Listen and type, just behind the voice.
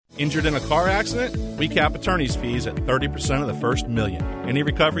Injured in a car accident? We cap attorney's fees at 30% of the first $1 million. Any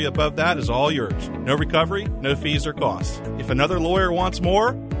recovery above that is all yours. No recovery, no fees or costs. If another lawyer wants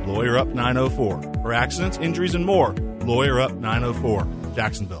more, Lawyer Up 904. For accidents, injuries, and more, Lawyer Up 904.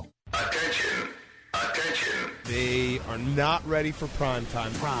 Jacksonville. Attention. They are not ready for prime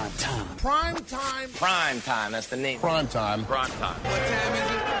time. Prime time. Prime time. Prime time. That's the name. Prime time. Prime time. What time is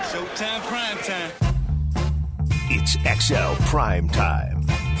it? Showtime, prime time. It's XL Prime Time,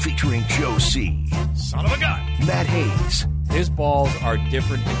 featuring Joe C., Son of a gun. Matt Hayes, His balls are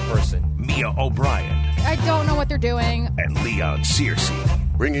different in person. Mia O'Brien, I don't know what they're doing. and Leon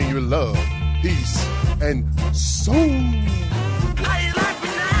Searcy. Bringing you love, peace, and soul.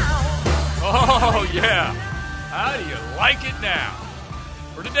 Oh, yeah. How do you like it now?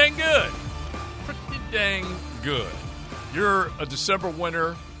 Pretty dang good. Pretty dang good. You're a December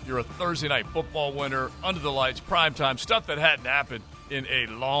winner. You're a Thursday night football winner. Under the lights, prime time, stuff that hadn't happened in a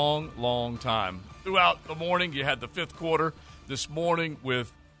long, long time. Throughout the morning, you had the fifth quarter this morning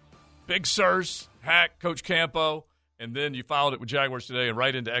with Big Sirs, Hack, Coach Campo, and then you followed it with Jaguars today and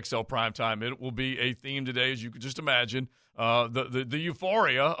right into XL Prime Time. It will be a theme today, as you could just imagine, the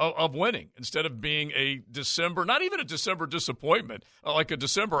euphoria of winning instead of being a December, not even a December disappointment, like a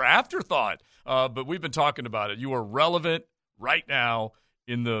December afterthought. But we've been talking about it. You are relevant right now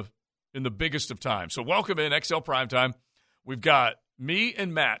in the biggest of times. So welcome in XL Prime Time. We've got me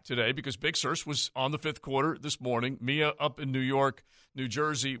and Matt today because Big Sirs was on the fifth quarter this morning. Mia up in New York, New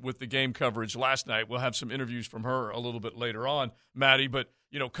Jersey with the game coverage last night. We'll have some interviews from her a little bit later on, Maddie. But,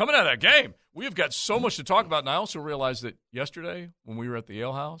 coming out of that game, we've got so much to talk about. And I also realized that yesterday when we were at the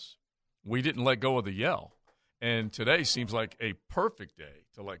Ale House, we didn't let go of the yell. And today seems like a perfect day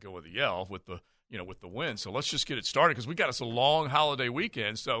to let go of the yell with the win. So let's just get it started because we got us a long holiday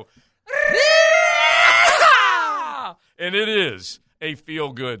weekend. So, and it is a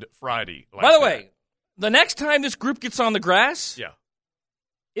feel-good Friday. By the way, the next time this group gets on the grass,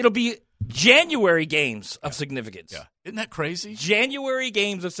 it'll be January games of significance. Yeah. Isn't that crazy? January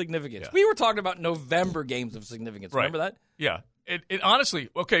games of significance. Yeah. We were talking about November games of significance. Right. Remember that? Yeah. It honestly,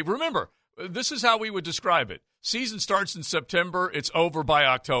 okay, remember, this is how we would describe it. Season starts in September. It's over by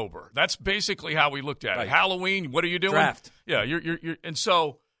October. That's basically how we looked at it. Halloween, what are you doing? Draft. Yeah, you're and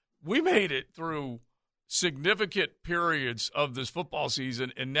so we made it through significant periods of this football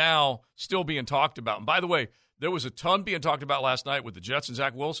season and now still being talked about. And by the way, there was a ton being talked about last night with the Jets and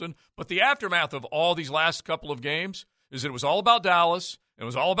Zach Wilson, but the aftermath of all these last couple of games is that it was all about Dallas, it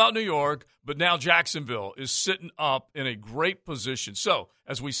was all about New York, but now Jacksonville is sitting up in a great position. So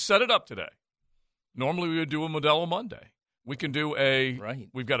as we set it up today, normally we would do a Modelo Monday. We can do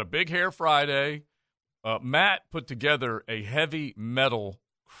we've got a Big Hair Friday. Matt put together a heavy metal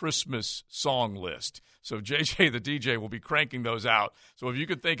Christmas song list. So JJ, the DJ, will be cranking those out. So if you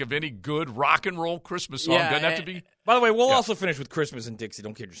could think of any good rock and roll Christmas song, doesn't have to be. By the way, we'll also finish with Christmas and Dixie.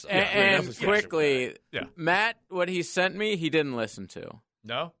 Don't kid yourself. And quickly, Matt, what he sent me, he didn't listen to.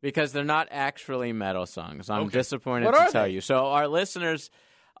 No? Because they're not actually metal songs. I'm disappointed What to are tell they? you. So our listeners,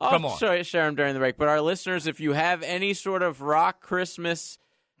 I'll share them during the break, but our listeners, if you have any sort of rock Christmas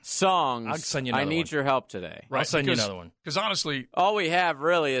songs, I'll send you I another need one. your help today. I'll send you another one. Because honestly, all we have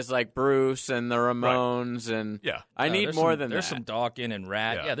really is like Bruce and the Ramones, and I need more than there's that. some Dawkins and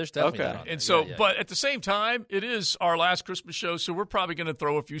Rat. Yeah, there's definitely that on there. And so, but at the same time, it is our last Christmas show, so we're probably going to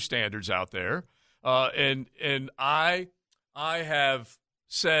throw a few standards out there. And I have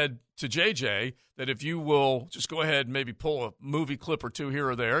said to JJ that if you will just go ahead and maybe pull a movie clip or two here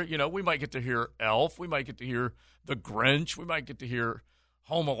or there, we might get to hear Elf, we might get to hear The Grinch, we might get to hear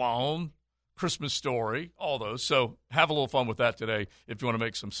Home Alone, Christmas Story, all those. So have a little fun with that today if you want to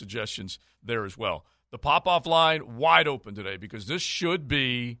make some suggestions there as well. The pop-off line wide open today because this should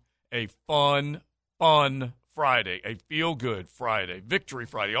be a fun Friday, a feel-good Friday, victory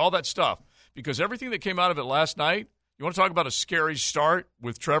Friday, all that stuff. Because everything that came out of it last night, you want to talk about a scary start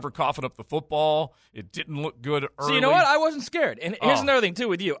with Trevor coughing up the football. It didn't look good early. So you know what? I wasn't scared. And here's another thing, too,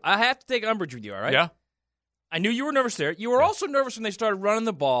 with you. I have to take umbrage with you, all right? Yeah. I knew you were nervous there. You were also nervous when they started running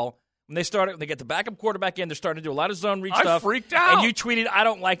the ball. When they get the backup quarterback in, they're starting to do a lot of zone read stuff. I freaked out. And you tweeted, I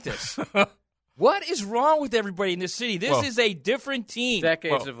don't like this. What is wrong with everybody in this city? This is a different team.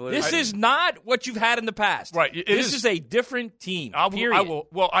 Decades of losing. This is not what you've had in the past. Right. This is a different team. Period. I will.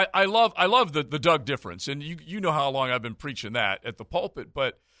 Well, I love the Doug difference, and you know how long I've been preaching that at the pulpit.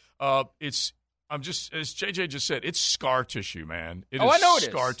 But I'm just, as JJ just said, it's scar tissue, man. I know it is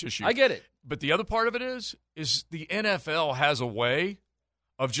scar tissue. I get it. But the other part of it is the NFL has a way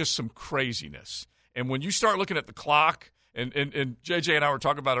of just some craziness. And when you start looking at the clock, and JJ and I were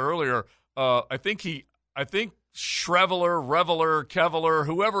talking about it earlier, I think Reveler, Keveler,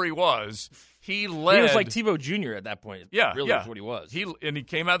 whoever he was, he led. He was like Tebow Jr. at that point. Yeah, really was what he was. He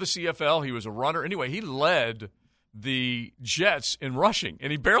came out of the CFL. He was a runner. Anyway, he led the Jets in rushing,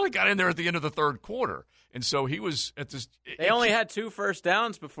 and he barely got in there at the end of the third quarter. And so he was at this. They only had 2 first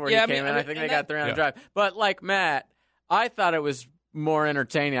downs before he came in. I think they got 3 on the drive. But like Matt, I thought it was more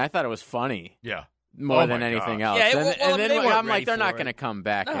entertaining. I thought it was funny. Yeah. More than anything else. Yeah, and then I'm like, they're not going to come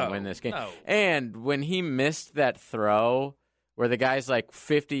back and win this game. No. And when he missed that throw where the guy's like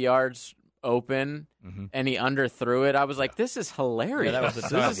 50 yards open and he underthrew it, I was like, this is hilarious. Yeah,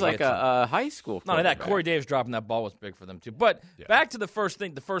 this is like a high school. Not only that, Corey Davis dropping that ball was big for them too. But back to the first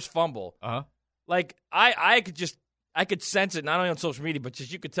thing, the first fumble. Like I could sense it not only on social media, but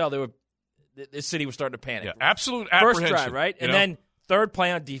just you could tell this city was starting to panic. Yeah, absolute apprehension. First drive, right? And then third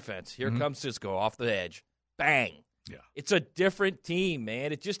play on defense. Here comes Cisco off the edge. Bang. Yeah. It's a different team,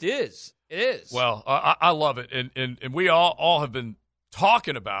 man. It just is. It is. Well, I love it. And we all have been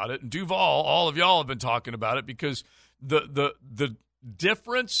talking about it. And Duval, all of y'all have been talking about it because the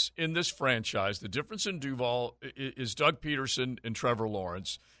difference in this franchise, the difference in Duval is Doug Peterson and Trevor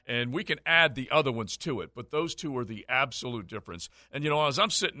Lawrence. And we can add the other ones to it, but those two are the absolute difference. And, as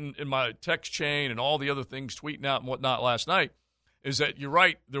I'm sitting in my text chain and all the other things tweeting out and whatnot last night, is that you're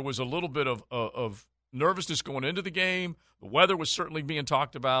right, there was a little bit of nervousness going into the game. The weather was certainly being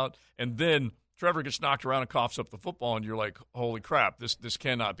talked about. And then Trevor gets knocked around and coughs up the football, and you're like, holy crap, this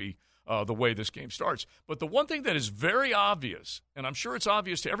cannot be the way this game starts. But the one thing that is very obvious, and I'm sure it's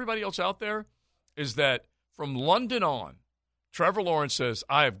obvious to everybody else out there, is that from London on, Trevor Lawrence says,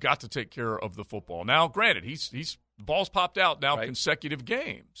 I have got to take care of the football. Now, granted, the ball's popped out now consecutive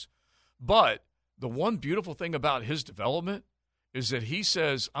games. But the one beautiful thing about his development is that he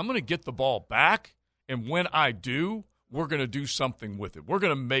says, I'm going to get the ball back, and when I do, we're going to do something with it. We're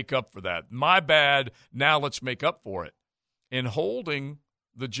going to make up for that. My bad, now let's make up for it. And holding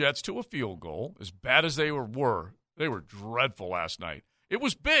the Jets to a field goal, as bad as they were dreadful last night. It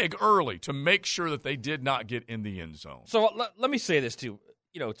was big early to make sure that they did not get in the end zone. So let me say this, too.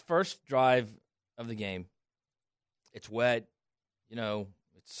 It's first drive of the game. It's wet.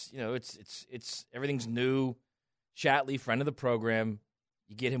 It's everything's new. Shatley, friend of the program,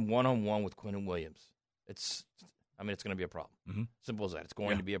 you get him one-on-one with Quinnen Williams. It's going to be a problem. Simple as that. It's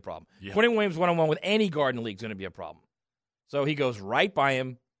going to be a problem. Yeah. Quinnen Williams one-on-one with any guard in the league is going to be a problem. So he goes right by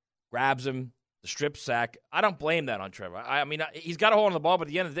him, grabs him, the strip sack. I don't blame that on Trevor. I mean, he's got a hold on the ball, but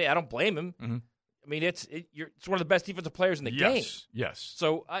at the end of the day, I don't blame him. I mean, it's one of the best defensive players in the game. Yes.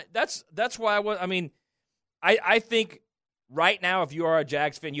 So that's why I think right now, if you are a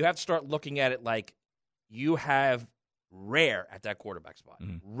Jags fan, you have to start looking at it like you have rare at that quarterback spot,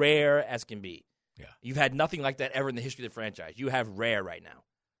 rare as can be. Yeah, you've had nothing like that ever in the history of the franchise. You have rare right now.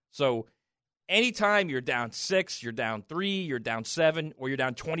 So anytime you're down 6, you're down 3, you're down 7, or you're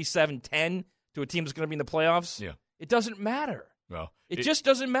down 27-10 to a team that's going to be in the playoffs, it doesn't matter. Well, it just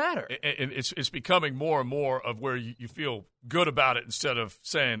doesn't matter. And it's becoming more and more of where you feel good about it instead of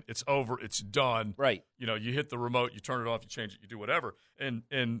saying it's over, it's done. Right. You hit the remote, you turn it off, you change it, you do whatever.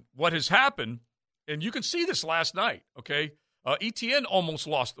 And what has happened, and you can see this last night, okay? Etienne almost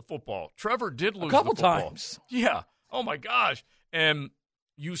lost the football. Trevor did lose a couple the football. Times. Yeah. Oh, my gosh. And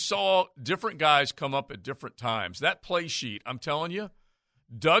you saw different guys come up at different times. That play sheet, I'm telling you,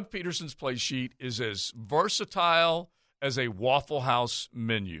 Doug Peterson's play sheet is as versatile as a Waffle House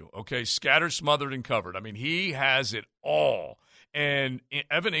menu, okay? Scattered, smothered, and covered. I mean, he has it all. And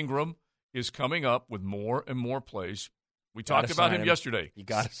Evan Ingram is coming up with more and more plays. We talked about him yesterday. You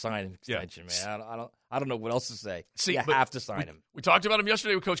got to sign an extension, man. I don't know what else to say. See, you have to sign him. We talked about him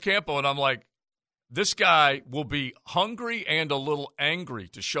yesterday with Coach Campo, and I'm like, this guy will be hungry and a little angry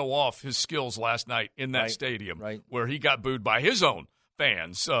to show off his skills last night in that stadium where he got booed by his own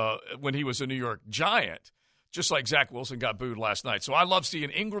fans when he was a New York Giant, just like Zach Wilson got booed last night. So I love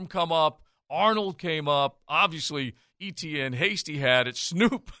seeing Ingram come up. Arnold came up. Obviously, Etienne, Hasty had it.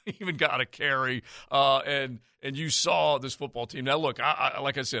 Snoop even got a carry. And you saw this football team. Now, look, I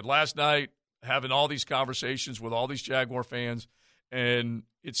like I said, last night, having all these conversations with all these Jaguar fans, and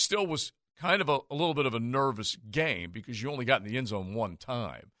it still was kind of a little bit of a nervous game because you only got in the end zone one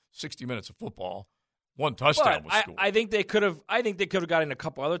time. 60 minutes of football, one touchdown was scored. I think they could have got in a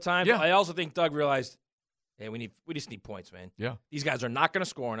couple other times. Yeah. I also think Doug realized, hey, we just need points, man. Yeah. These guys are not going to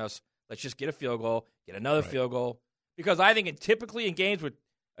score on us. Let's just get a field goal, get another field goal. Because I think typically in games with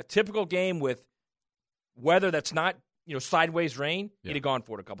a typical game with weather that's not, sideways rain, he'd have gone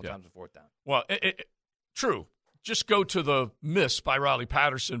for it a couple times on fourth down. Well, true. Just go to the miss by Riley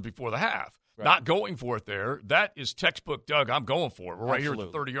Patterson before the half. not going for it there, that is textbook Doug. I'm going for it. We're right here at the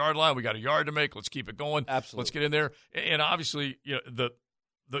 30-yard line. We got a yard to make. Let's keep it going. Absolutely. Let's get in there. And obviously, the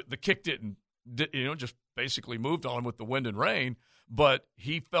kick didn't, just basically moved on him with the wind and rain. But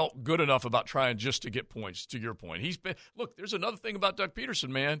he felt good enough about trying just to get points, to your point. Look, there's another thing about Doug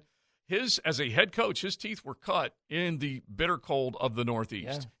Peterson, man. As a head coach, his teeth were cut in the bitter cold of the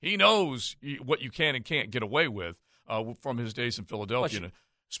Northeast. Yeah. He knows what you can and can't get away with from his days in Philadelphia,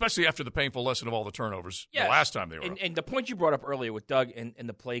 especially after the painful lesson of all the turnovers the last time they were up. And the point you brought up earlier with Doug and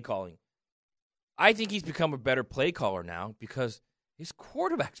the play calling, I think he's become a better play caller now because his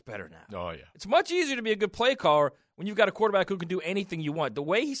quarterback's better now. Oh, yeah. It's much easier to be a good play caller when you've got a quarterback who can do anything you want. The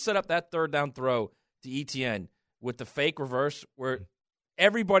way he set up that third down throw to Etienne with the fake reverse where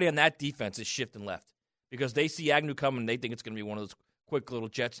everybody on that defense is shifting left because they see Agnew coming and they think it's going to be one of those quick little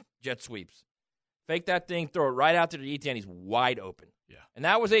jet sweeps. Fake that thing, throw it right out to the Etienne. He's wide open. Yeah. And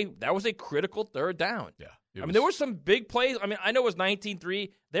that was a critical third down. Yeah. There were some big plays. I know it was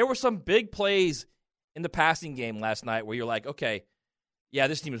 19-3. There were some big plays in the passing game last night where you're like, okay, yeah,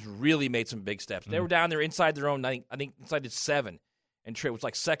 this team has really made some big steps. They were down there inside their own, I think inside the 7, and it was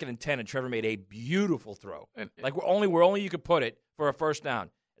like 2nd and 10, and Trevor made a beautiful throw. Like where only you could put it for a first down.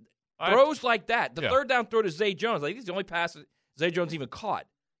 Throws like that. The third down throw to Zay Jones, he's the only pass that Zay Jones even caught.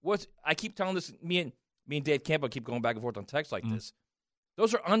 I keep telling this, me and Dave Campbell keep going back and forth on text like this.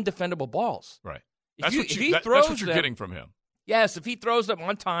 Those are undefendable balls. Right. That's what you're getting from him. Yes, if he throws them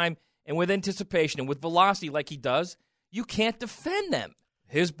on time and with anticipation and with velocity like he does, you can't defend them.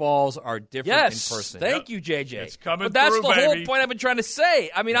 His balls are different in person. Thank you, JJ. It's coming but that's through, the baby. whole point I've been trying to say.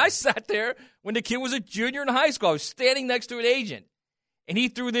 I sat there when the kid was a junior in high school. I was standing next to an agent, and he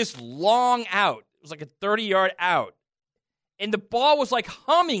threw this long out. It was like a 30-yard out. And the ball was like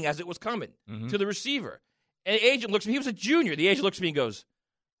humming as it was coming to the receiver. And the agent looks at me. He was a junior. The agent looks at me and goes,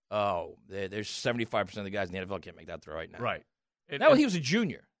 oh, there's 75% of the guys in the NFL can't make that throw right now. Right. He was a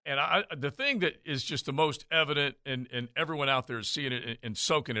junior. And the thing that is just the most evident, and everyone out there is seeing it and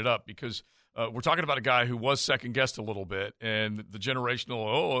soaking it up, because we're talking about a guy who was second-guessed a little bit, and the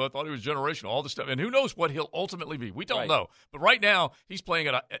generational, I thought he was generational, all this stuff. And who knows what he'll ultimately be. We don't know. But right now, he's playing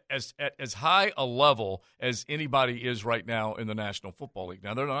at as high a level as anybody is right now in the National Football League.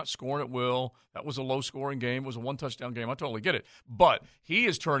 Now, they're not scoring at will. That was a low-scoring game. It was a one-touchdown game. I totally get it. But he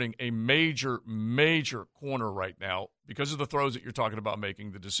is turning a major, major corner right now because of the throws that you're talking about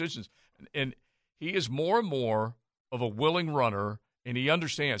making, the decisions. And he is more and more of a willing runner, and he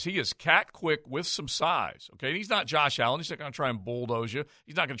understands. He is cat quick with some size, okay? And he's not Josh Allen. He's not going to try and bulldoze you.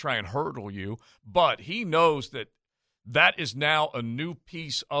 He's not going to try and hurdle you. But he knows that is now a new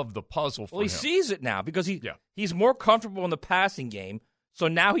piece of the puzzle for him. Well, he sees it now because he's more comfortable in the passing game, so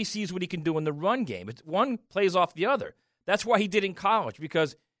now he sees what he can do in the run game. One plays off the other. That's why he did in college,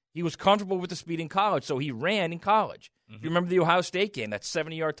 because he was comfortable with the speed in college, so he ran in college. You remember the Ohio State game, that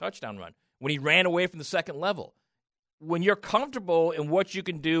 70-yard touchdown run, when he ran away from the second level. When you're comfortable in what you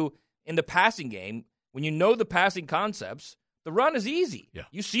can do in the passing game, when you know the passing concepts, the run is easy. Yeah.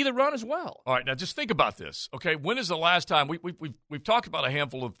 You see the run as well. All right, now just think about this, okay? When is the last time? We've talked about a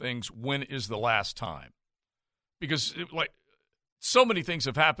handful of things. When is the last time? Because, so many things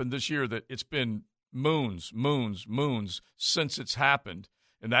have happened this year that it's been moons since it's happened.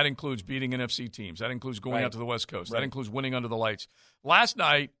 And that includes beating NFC teams. That includes going out to the West Coast. That includes winning under the lights. Last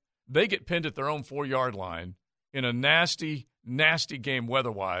night, they get pinned at their own 4-yard line in a nasty, nasty game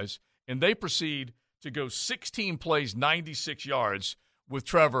weather-wise, and they proceed to go 16 plays, 96 yards with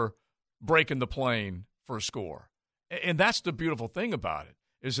Trevor breaking the plane for a score. And that's the beautiful thing about it,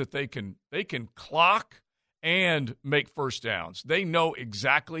 is that they can clock and make first downs. They know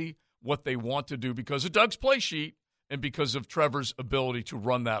exactly what they want to do because of Doug's play sheet and because of Trevor's ability to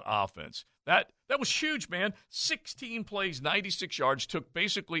run that offense. That was huge, man. 16 plays, 96 yards, took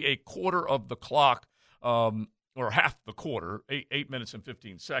basically a quarter of the clock, or half the quarter, 8 minutes and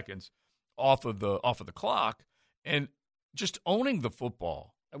 15 seconds off of the clock, and just owning the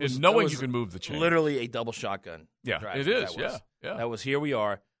football and knowing you can move the chain. Literally a double shotgun. Yeah, drive. it is. Yeah. That was here we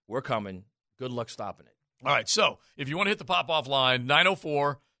are. We're coming. Good luck stopping it. All right, so if you want to hit the pop-off line,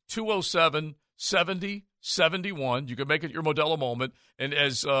 904-207-7071. You can make it your Modelo moment. And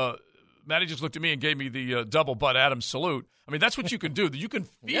as Matty just looked at me and gave me the double Bud Adams salute, I mean, that's what you can do. You can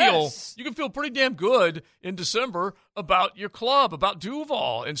feel pretty damn good in December about your club, about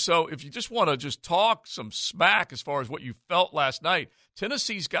Duval. And so if you just want to just talk some smack as far as what you felt last night,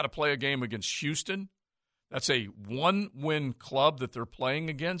 Tennessee's got to play a game against Houston. That's a one-win club that they're playing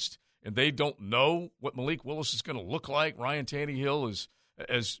against, and they don't know what Malik Willis is going to look like. Ryan Tannehill is,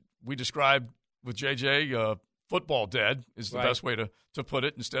 as we described with JJ, football dead is the best way to put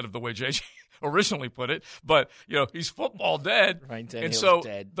it instead of the way JJ originally put it. But, he's football dead. Ryan Tannehill's and so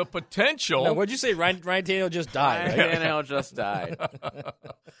dead. the potential. No, what'd you say? Ryan Tannehill just died. Ryan Tannehill just died.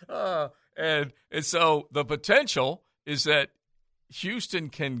 And so the potential is that Houston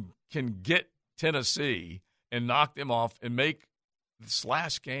can get Tennessee and knock them off and make this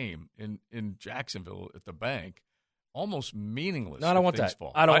last game in Jacksonville at the Bank almost meaningless. No, I don't want that.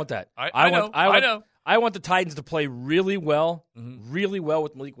 Fall. I don't want that. I know. I want the Titans to play really well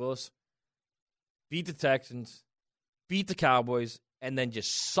with Malik Willis, beat the Texans, beat the Cowboys, and then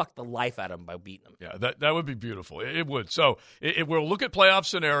just suck the life out of them by beating them. Yeah, that would be beautiful. It would. So we'll look at playoff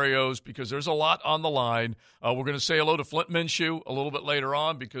scenarios because there's a lot on the line. We're going to say hello to Flint Minshew a little bit later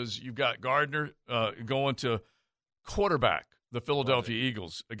on because you've got Gardner going to quarterback the Philadelphia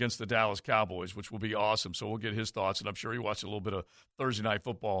Eagles against the Dallas Cowboys, which will be awesome. So we'll get his thoughts, and I'm sure he watched a little bit of Thursday Night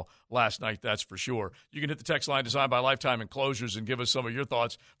Football last night, that's for sure. You can hit the text line designed by Lifetime Enclosures and give us some of your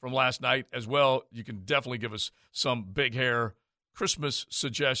thoughts from last night as well. You can definitely give us some big hair Christmas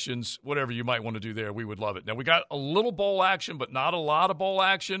suggestions, whatever you might want to do there. We would love it. Now, we got a little bowl action, but not a lot of bowl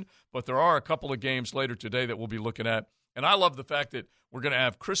action, but there are a couple of games later today that we'll be looking at. And I love the fact that we're going to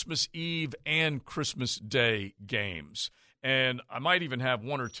have Christmas Eve and Christmas Day games. And I might even have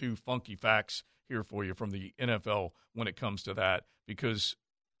one or two funky facts here for you from the NFL when it comes to that, because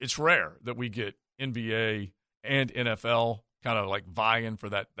it's rare that we get NBA and NFL kind of like vying for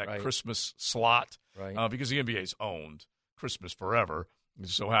that Christmas slot, because the NBA's owned Christmas forever. It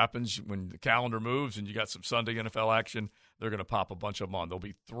just so happens when the calendar moves and you got some Sunday NFL action, they're going to pop a bunch of them on. There'll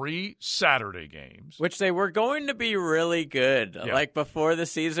be 3 Saturday games. Which they were going to be really good. Yeah. Like before the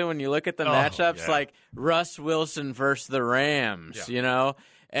season, when you look at the matchups, like Russ Wilson versus the Rams,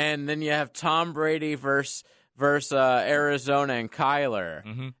 and then you have Tom Brady versus Arizona and Kyler.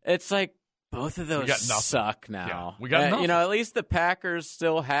 Mm-hmm. It's like both of those suck now. Yeah, we got nothing. At least the Packers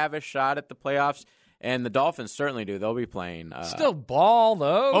still have a shot at the playoffs. And the Dolphins certainly do. They'll be playing. Still ball,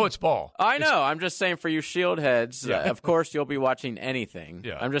 though. Oh, it's ball. I know. I'm just saying for you Shield heads, of course you'll be watching anything.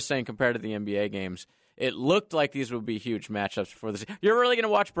 Yeah. I'm just saying compared to the NBA games, it looked like these would be huge matchups for this. You're really going to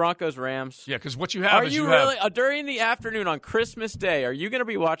watch Broncos-Rams? Yeah, because what you have is you really, during the afternoon on Christmas Day, are you going to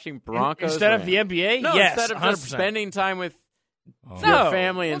be watching Broncos instead of the NBA? No, yes, instead of 100%. just spending time with your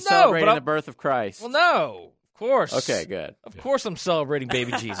family and celebrating the birth of Christ. Well, no. Of course. Okay, good. Of course I'm celebrating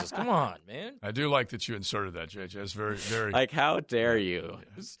baby Jesus. Come on, man. I do like that you inserted that, JJ. It's very, very... Like, how dare you?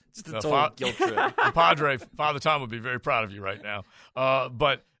 It's just a total guilt trip. Padre, Father Tom would be very proud of you right now.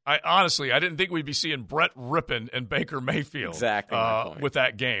 But I didn't think we'd be seeing Brett Rippon and Baker Mayfield exactly with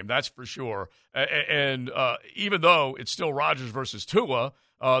that game. That's for sure. And even though it's still Rodgers versus Tua,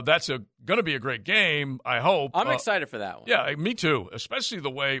 that's going to be a great game, I hope. I'm excited for that one. Yeah, me too, especially the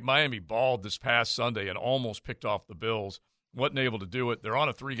way Miami balled this past Sunday and almost picked off the Bills. Wasn't able to do it. They're on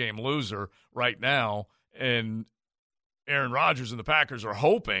a 3-game loser right now, and Aaron Rodgers and the Packers are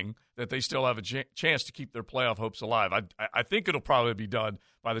hoping that they still have a chance to keep their playoff hopes alive. I think it'll probably be done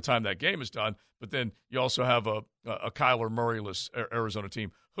by the time that game is done, but then you also have a Kyler Murray-less Arizona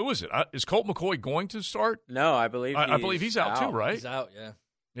team. Who is it? Is Colt McCoy going to start? No, I believe he's out too, right? He's out, yeah.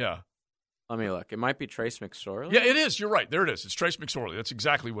 Yeah. Let me look. It might be Trace McSorley. Yeah, it is. You're right. There it is. It's Trace McSorley. That's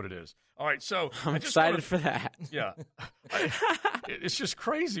exactly what it is. All right, so I'm excited for that. Yeah. It's just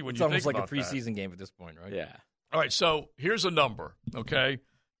crazy when it's you think about about It's almost like a preseason game at this point, right? Yeah. All right, so here's a number, okay?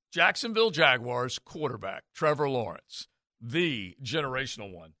 Jacksonville Jaguars quarterback Trevor Lawrence, the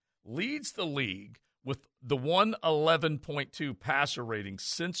generational one, leads the league with the 111.2 passer rating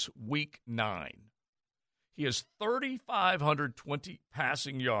since Week 9. He has 3,520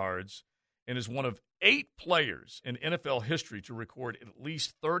 passing yards and is one of 8 players in NFL history to record at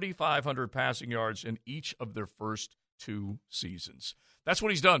least 3,500 passing yards in each of their first 2 seasons. That's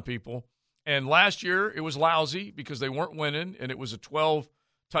what he's done, people. And last year it was lousy because they weren't winning, and it was a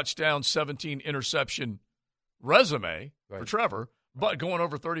 12-touchdown, 17-interception resume for Trevor. But going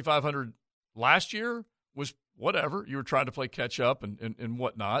over 3,500 last year was whatever. You were trying to play catch-up and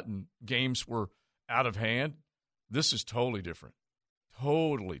whatnot, and games were out of hand. This is totally different.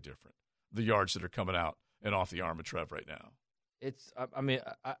 Totally different, the yards that are coming out and off the arm of Trev right now.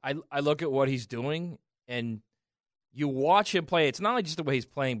 I look at what he's doing, and you watch him play. It's not like just the way he's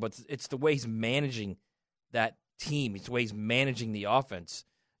playing, but it's the way he's managing that team. It's the way he's managing the offense.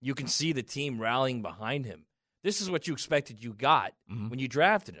 You can see the team rallying behind him. This is what you expected you got when you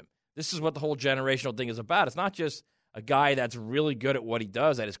drafted him. This is what the whole generational thing is about. It's not just a guy that's really good at what he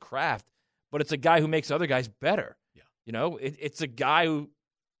does, at his craft, but it's a guy who makes other guys better. Yeah. It's a guy who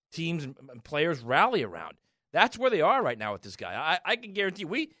teams and players rally around. That's where they are right now with this guy. I can guarantee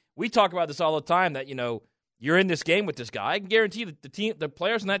we talk about this all the time that, you're in this game with this guy. I can guarantee that the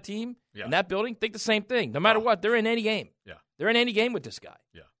players in that team, in that building, think the same thing. No matter what, they're in any game. Yeah. They're in any game with this guy.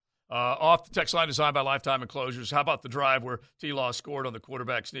 Yeah. Off the text line designed by Lifetime Enclosures. How about the drive where T-Law scored on the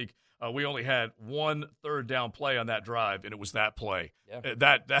quarterback sneak? We only had one third down play on that drive, and it was that play. Yeah.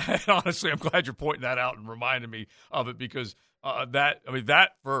 That honestly, I'm glad you're pointing that out and reminding me of it because that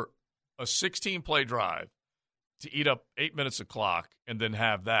for a 16-play drive to eat up 8 minutes of clock and then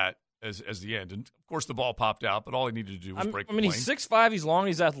have that as the end. And, of course, the ball popped out, but all he needed to do was break the plane. He's 6'5", he's long,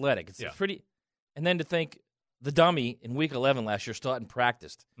 he's athletic. It's pretty – and then to think the dummy in Week 11 last year still hadn't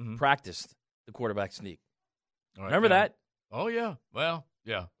practiced the quarterback sneak. Right, remember that? Oh, yeah. Well,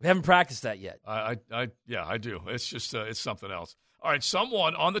 yeah. We haven't practiced that yet. I do. It's just it's something else. All right,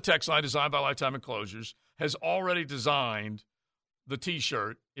 someone on the text line designed by Lifetime Enclosures has already designed the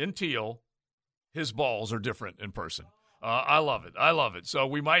T-shirt in teal. His balls are different in person. I love it. So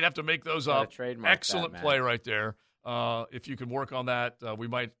we might have to make those up. Excellent play right there. If you can work on that, we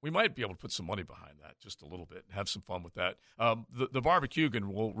might be able to put some money behind that just a little bit and have some fun with that. The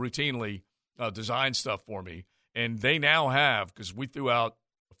Barbecuegan will routinely design stuff for me, and they now have, because we threw out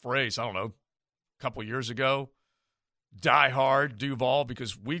a phrase, I don't know, a couple years ago, Die Hard Duval,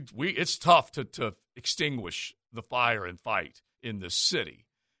 because we it's tough to extinguish the fire and fight in this city.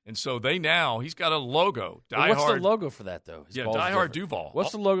 And so he's got a logo. What's the logo for that, though? Die Hard Duval.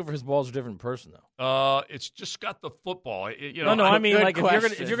 What's the logo for his balls are different in person, though? It's just got the football. I mean, like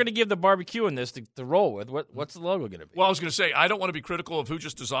if you're going to give the barbecue in this to roll with, what's the logo going to be? Well, I was going to say, I don't want to be critical of who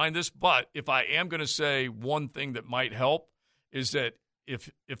just designed this, but if I am going to say one thing that might help is that if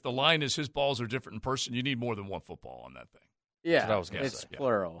the line is his balls are different in person, you need more than one football on that thing. Yeah, that's what I was going to say. It's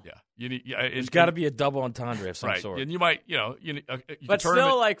plural. Yeah, you need. There's got to be a double entendre of some sort. And you might, but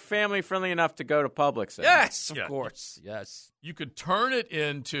still like family friendly enough to go to Publix. Yes, of course. Yes, you could turn it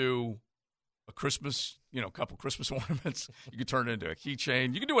into a Christmas, couple Christmas ornaments. You could turn it into a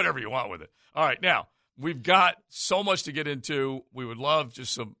keychain. You can do whatever you want with it. All right, now we've got so much to get into. We would love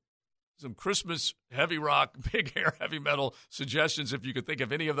just some Christmas heavy rock, big hair, heavy metal suggestions, if you could think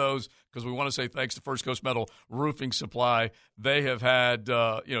of any of those, because we want to say thanks to First Coast Metal Roofing Supply. They have had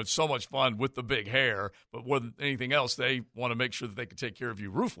so much fun with the big hair, but more than anything else, they want to make sure that they can take care of you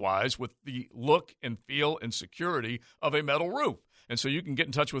roof-wise with the look and feel and security of a metal roof. And so you can get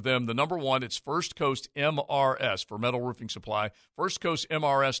in touch with them. The number one, it's First Coast MRS for metal roofing supply,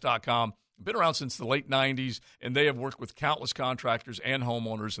 firstcoastmrs.com. Been around since the late 90s, and they have worked with countless contractors and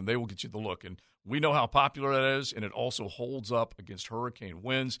homeowners, and they will get you the look. And we know how popular that is, and it also holds up against hurricane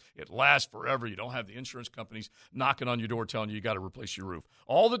winds. It lasts forever. You don't have the insurance companies knocking on your door telling you got to replace your roof.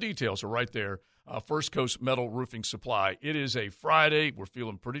 All the details are right there. First Coast Metal Roofing Supply. It is a Friday. We're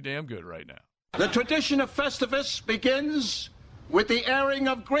feeling pretty damn good right now. The tradition of Festivus begins with the airing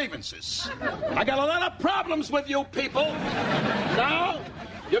of grievances. I got a lot of problems with you people. Now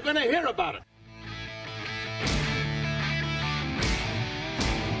you're going to hear about it.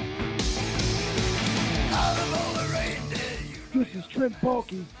 This is Trent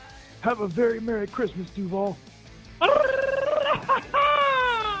Baalke. Have a very Merry Christmas, Duval.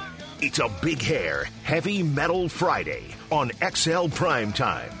 It's a Big Hair, Heavy Metal Friday on XL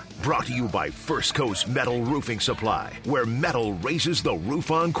Primetime. Brought to you by First Coast Metal Roofing Supply, where metal raises the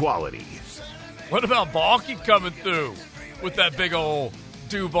roof on quality. What about Baalke coming through with that big old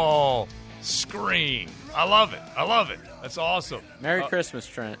Duval screen? I love it. That's awesome. Merry Christmas,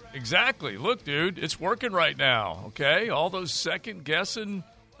 Trent. Exactly. Look, dude, it's working right now, okay? All those second-guessing,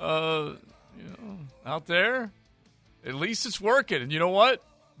 out there, at least it's working. And you know what?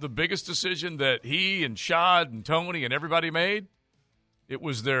 The biggest decision that he and Shad and Tony and everybody made, it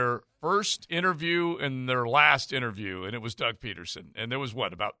was their first interview and their last interview, and it was Doug Peterson. And there was,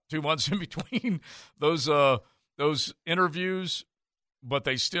 about 2 months in between those interviews, but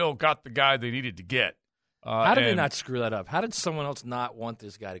they still got the guy they needed to get. How did they not screw that up? How did someone else not want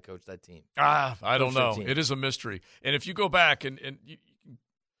this guy to coach that team? I don't know. It is a mystery. And if you go back and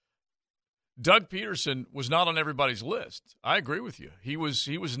Doug Peterson was not on everybody's list. I agree with you. He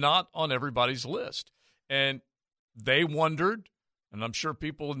was not on everybody's list. And they wondered, and I'm sure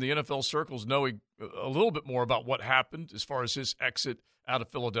people in the NFL circles know a little bit more about what happened as far as his exit out of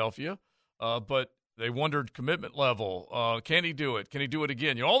Philadelphia. But they wondered commitment level. Can he do it? Can he do it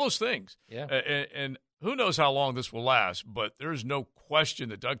again? All those things. Yeah. And who knows how long this will last, but there's no question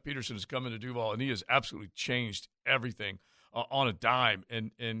that Doug Peterson has come into Duval, and he has absolutely changed everything on a dime,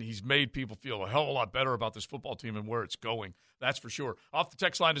 and he's made people feel a hell of a lot better about this football team and where it's going. That's for sure. Off the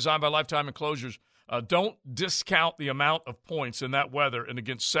text line designed by Lifetime Enclosures, don't discount the amount of points in that weather and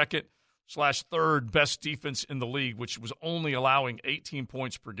against second third best defense in the league, which was only allowing 18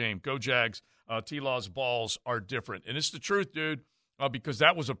 points per game. Go Jags. T-Law's balls are different. And it's the truth, dude, because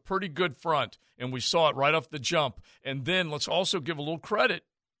that was a pretty good front, and we saw it right off the jump. And then let's also give a little credit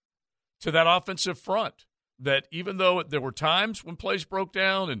to that offensive front, that even though there were times when plays broke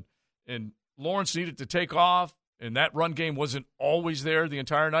down and Lawrence needed to take off, and that run game wasn't always there the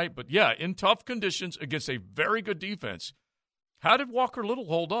entire night, but, yeah, in tough conditions against a very good defense, how did Walker Little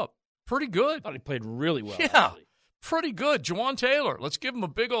hold up? Pretty good. I thought he played really well. Yeah, actually. Pretty good. Juwan Taylor, let's give him a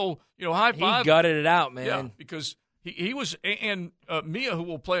big old high five. He gutted it out, man. Yeah, because he was – and Mia, who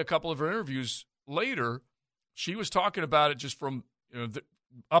will play a couple of her interviews later, she was talking about it just from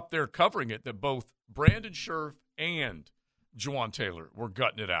up there covering it, that both Brandon Scherff and Juwan Taylor were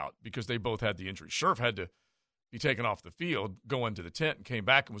gutting it out because they both had the injury. Scherff had to be taken off the field, go into the tent, and came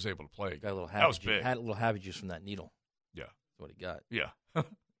back and was able to play. Got a little that was big. Had a little happy juice from that needle. Yeah. That's what he got. Yeah.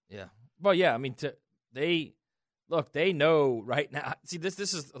 Yeah. Well, yeah, I mean, they know right now. See, this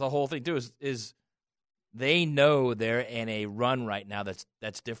is the whole thing, too, is they know they're in a run right now that's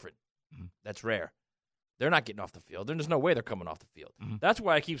different. Mm-hmm. That's rare. They're not getting off the field. There's no way they're coming off the field. Mm-hmm. That's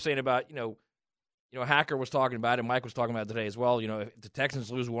why I keep saying about, Hacker was talking about it, Mike was talking about it today as well. If the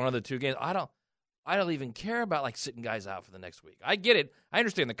Texans lose one of the two games, I don't even care about, sitting guys out for the next week. I get it. I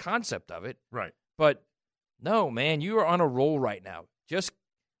understand the concept of it. Right. But, no, man, you are on a roll right now. Just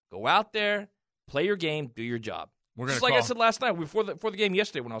go out there, play your game, do your job. Just like I said last night before the game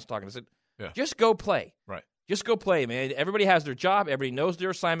yesterday when I was talking. I said, just go play. Right. Just go play, man. Everybody has their job. Everybody knows their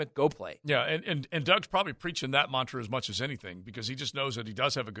assignment. Go play. Yeah, and Doug's probably preaching that mantra as much as anything because he just knows that he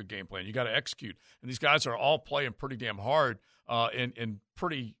does have a good game plan. You got to execute. And these guys are all playing pretty damn hard and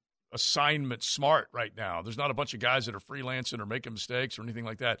pretty assignment smart right now. There's not a bunch of guys that are freelancing or making mistakes or anything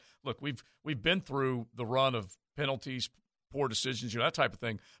like that. Look, we've been through the run of penalties, poor decisions, that type of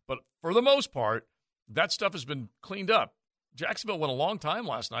thing. But for the most part, that stuff has been cleaned up. Jacksonville went a long time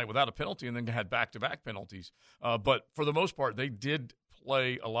last night without a penalty and then had back-to-back penalties. But for the most part, they did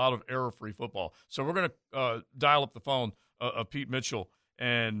play a lot of error-free football. So we're going to dial up the phone of Pete Mitchell,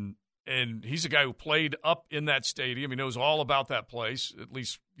 and he's a guy who played up in that stadium. He knows all about that place, at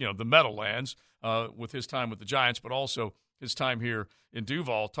least the Meadowlands, with his time with the Giants, but also his time here in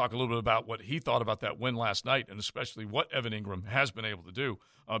Duval. Talk a little bit about what he thought about that win last night, and especially what Evan Ingram has been able to do,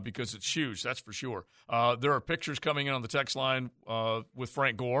 because it's huge, that's for sure. There are pictures coming in on the text line with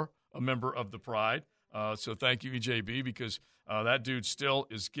Frank Gore, a member of the Pride. So thank you, EJB, because that dude still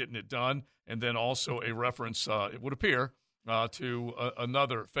is getting it done. And then also a reference, it would appear, to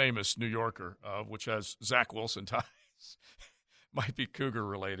another famous New Yorker, which has Zach Wilson ties. Might be Cougar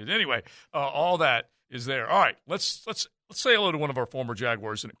related. Anyway, all that is there. All right, let's say hello to one of our former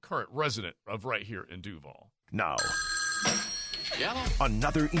Jaguars and a current resident of right here in Duval. Now,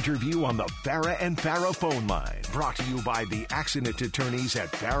 another interview on the Farah and Farah phone line, brought to you by the accident attorneys at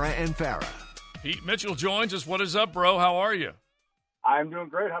Farah and Farah. Pete Mitchell joins us. What is up, bro? How are you? I'm doing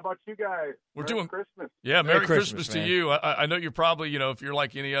great. How about you guys? Merry Christmas. Yeah, Merry Christmas to you. I know you're probably, if you're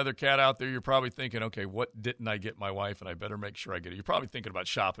like any other cat out there, you're probably thinking, okay, what didn't I get my wife, and I better make sure I get it. You're probably thinking about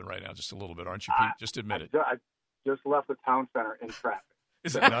shopping right now just a little bit, aren't you, Pete? Just admit it. I just left the town center in traffic.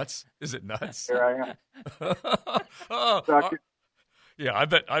 Is it nuts? Is it nuts? Here I am. Yeah, I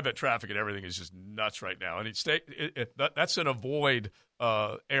bet traffic and everything is just nuts right now. And that's an avoid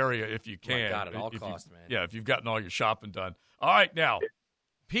area if you can. Oh my God, at all costs, man. Yeah, if you've gotten all your shopping done. All right, now,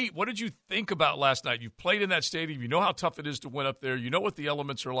 Pete, what did you think about last night? You've played in that stadium. You know how tough it is to win up there. You know what the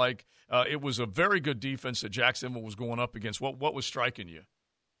elements are like. It was a very good defense that Jacksonville was going up against. What was striking you?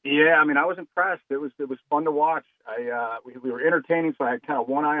 Yeah, I mean, I was impressed. It was fun to watch. We were entertaining, so I had kind of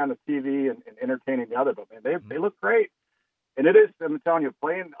one eye on the TV and entertaining the other. But man, they look great. And it is, I'm telling you,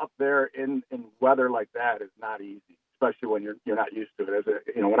 playing up there in weather like that is not easy, especially when you're not used to it.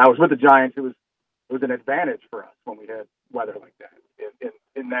 When I was with the Giants, it was an advantage for us when we had weather like that.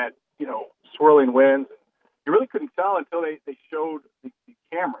 In that, swirling winds, you really couldn't tell until they showed the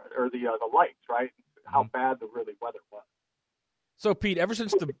camera or the lights, right? How bad the really weather was. So, Pete, ever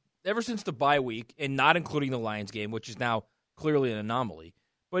since the bye week, and not including the Lions game, which is now clearly an anomaly,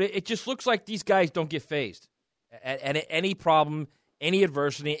 but it just looks like these guys don't get fazed. At any problem, any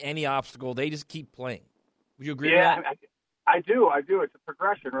adversity, any obstacle, they just keep playing. Would you agree with that? I do. It's a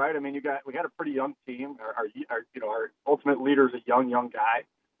progression, right? I mean, we got a pretty young team. Our ultimate leader is a young guy,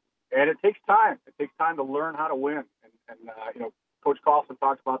 and it takes time. It takes time to learn how to win. And Coach Carlson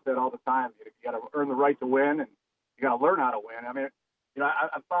talks about that all the time. You got to earn the right to win, and you got to learn how to win. I mean,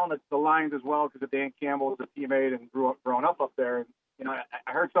 I found that the Lions as well, because of Dan Campbell is a teammate and growing up there. And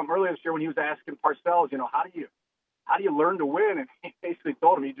I heard something earlier this year when he was asking Parcells, how do you learn to win? And he basically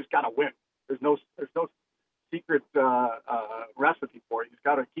told him, you just got to win. there's no secret recipe for it. You just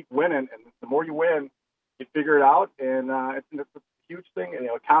got to keep winning, and the more you win, you figure it out, and it's a huge thing. And,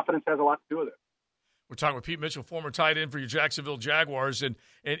 confidence has a lot to do with it. We're talking with Pete Mitchell, former tight end for your Jacksonville Jaguars, and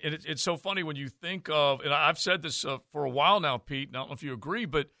it's so funny when you think of, and I've said this for a while now, Pete, and I don't know if you agree,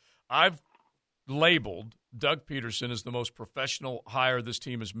 but I've labeled Doug Peterson as the most professional hire this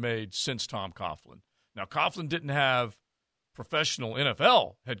team has made since Tom Coughlin. Now, Coughlin didn't have professional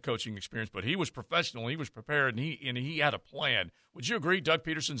NFL head coaching experience, but he was professional, he was prepared, and he had a plan. Would you agree Doug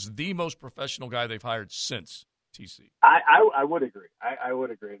Peterson's the most professional guy they've hired since TC? I would agree. I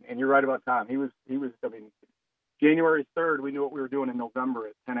would agree. And you're right about Tom. He was. I mean, January 3rd, we knew what we were doing in November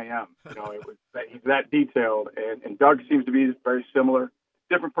at 10 a.m. It was he's that detailed, and Doug seems to be very similar.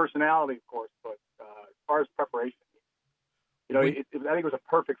 Different personality, of course, but as far as preparation, I think it was a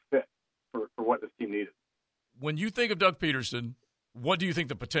perfect fit for what this team needed. When you think of Doug Peterson, what do you think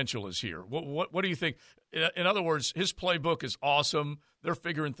the potential is here? What do you think? In other words, his playbook is awesome. They're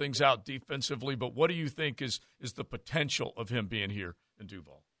figuring things out defensively, but what do you think is the potential of him being here in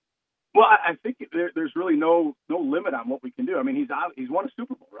Duval? Well, I think there's really no limit on what we can do. I mean, he's won a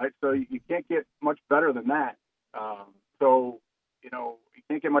Super Bowl, right? So you can't get much better than that. You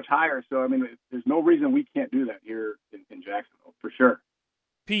can't get much higher. So, I mean, there's no reason we can't do that here in Jacksonville, for sure.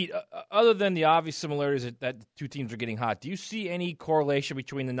 Pete, other than the obvious similarities that the two teams are getting hot, do you see any correlation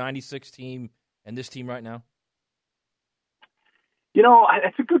between the 96 team and this team right now?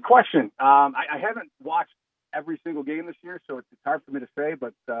 That's a good question. I haven't watched every single game this year, so it's hard for me to say.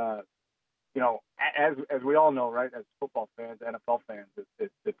 But, as we all know, right, as football fans, NFL fans,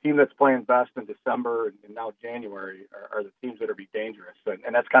 the team that's playing best in December and now January are the teams that are be dangerous.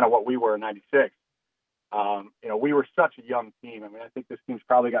 And that's kind of what we were in 96. We were such a young team. I mean, I think this team's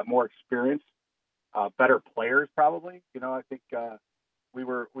probably got more experience, better players probably. I think we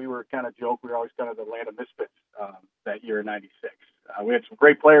were kind of joke. We were always kind of the land of misfits that year in 96. We had some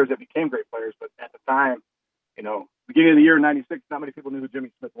great players that became great players, but at the time, beginning of the year in 96, not many people knew who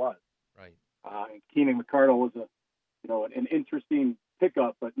Jimmy Smith was. Right. And Keenan McCardle was an interesting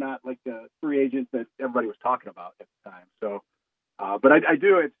pickup, but not like the free agent that everybody was talking about at the time. So, but I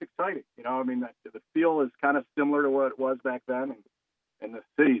do. It's exciting. The feel is kind of similar to what it was back then, and the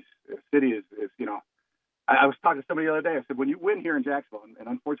city is. I was talking to somebody the other day. I said, when you win here in Jacksonville, and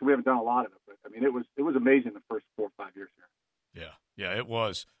unfortunately we haven't done a lot of it, but I mean it was amazing the first 4 or 5 years here. Yeah, it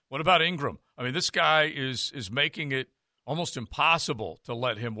was. What about Ingram? I mean, this guy is making it almost impossible to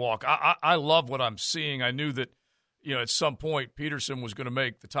let him walk. I love what I'm seeing. I knew that, at some point Peterson was going to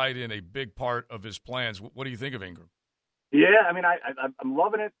make the tight end a big part of his plans. What do you think of Ingram? Yeah, I mean, I'm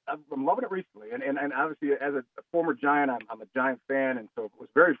loving it. I'm loving it recently, and obviously as a former Giant, I'm a Giant fan, and so was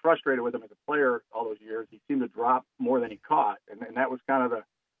very frustrated with him as a player all those years. He seemed to drop more than he caught, and that was kind of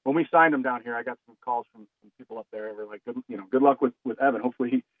when we signed him down here. I got some calls from some people up there. They were like, good luck with Evan.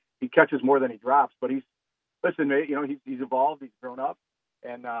 Hopefully he catches more than he drops. But he's evolved, he's grown up,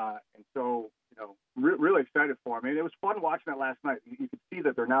 and so really excited for him. I mean, it was fun watching that last night. You could see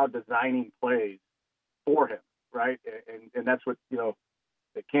that they're now designing plays for him. Right, and that's what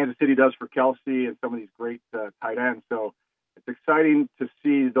that Kansas City does for Kelsey and some of these great tight ends. So it's exciting to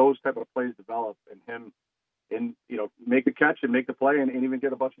see those type of plays develop and him, make the catch and make the play and even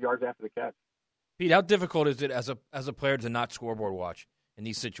get a bunch of yards after the catch. Pete, how difficult is it as a player to not scoreboard watch in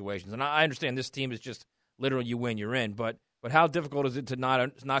these situations? And I understand this team is just literally you win, you're in. But how difficult is it to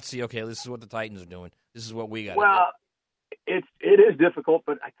not see? Okay, this is what the Titans are doing. This is what we got. Well, it is difficult,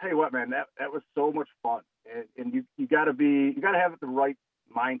 but I tell you what, man, that was so much fun. And you got to have the right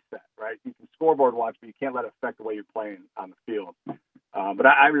mindset, right? You can scoreboard watch, but you can't let it affect the way you're playing on the field. But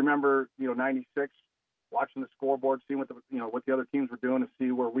I remember, 96, watching the scoreboard, seeing what the other teams were doing to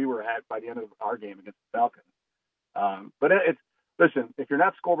see where we were at by the end of our game against the Falcons. But listen, if you're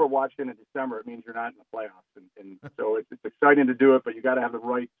not scoreboard watching in December, it means you're not in the playoffs. And so it's exciting to do it, but you got to have the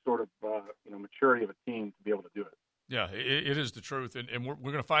right sort of maturity of a team to be able to do it. Yeah, it is the truth, and we're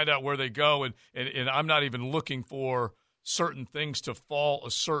going to find out where they go, and I'm not even looking for certain things to fall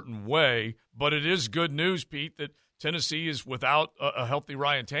a certain way, but it is good news, Pete, that Tennessee is without a healthy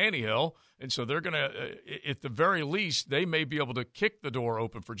Ryan Tannehill, and so they're going to, at the very least, they may be able to kick the door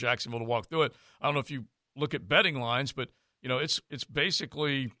open for Jacksonville to walk through it. I don't know if you look at betting lines, but it's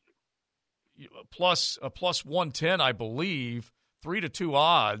basically a plus 110, I believe, 3-2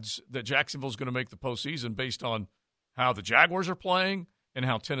 odds that Jacksonville's going to make the postseason based on how the Jaguars are playing and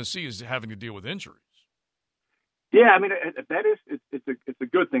how Tennessee is having to deal with injuries. Yeah, I mean, it's a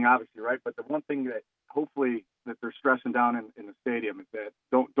good thing, obviously, right? But the one thing that hopefully that they're stressing down in the stadium is that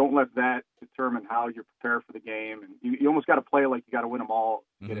don't let that determine how you're prepared for the game. And you almost got to play like you got to win them all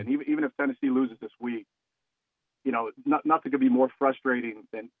Mm-hmm. And even if Tennessee loses this week, nothing could be more frustrating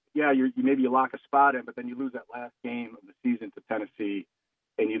than, maybe you lock a spot in, but then you lose that last game of the season to Tennessee,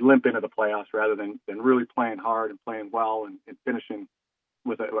 and you limp into the playoffs rather than really playing hard and playing well and finishing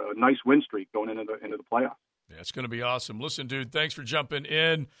with a nice win streak going into the playoffs. Yeah, it's going to be awesome. Listen, dude, thanks for jumping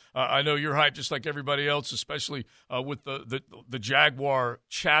in. I know you're hyped just like everybody else, especially with the Jaguar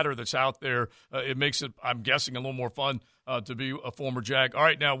chatter that's out there. It makes it, I'm guessing, a little more fun to be a former Jag. All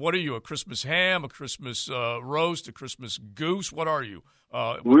right, now, what are you, a Christmas ham, a Christmas roast, a Christmas goose? What are you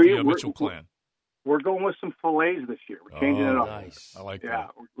with the Mitchell clan? We're going with some fillets this year. We're changing it up. Nice. I like that. Yeah,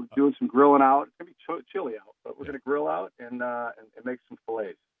 we're doing some grilling out. It's going to be chilly out, but we're going to grill out and make some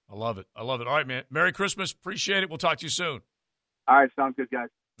fillets. I love it. All right, man. Merry Christmas. Appreciate it. We'll talk to you soon. All right. Sounds good, guys.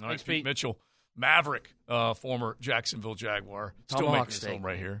 All right, Pete Mitchell, Maverick, former Jacksonville Jaguar. Still making his home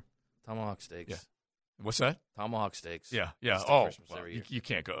right here. Tomahawk steaks. Yeah. What's that? Tomahawk steaks. Yeah. Oh, well, you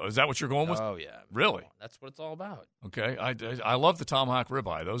can't go. Is that what you're going with? Oh, yeah. Really? That's what it's all about. Okay. I love the tomahawk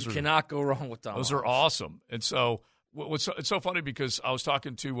ribeye. You cannot go wrong with tomahawks. Those are awesome. And so it's so funny because I was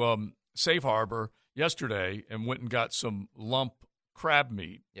talking to Safe Harbor yesterday and went and got some lump crab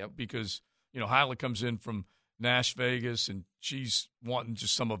meat. Yep. Because, Hyla comes in from Nash Vegas and she's wanting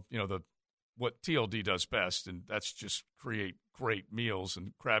just some of, what TLD does best, and that's just create great meals,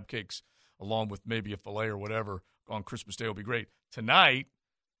 and crab cakes along with maybe a filet or whatever on Christmas Day will be great. Tonight,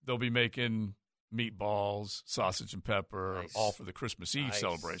 they'll be making meatballs, sausage and pepper, all for the Christmas Eve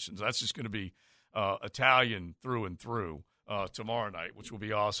celebrations. That's just going to be Italian through and through tomorrow night, which will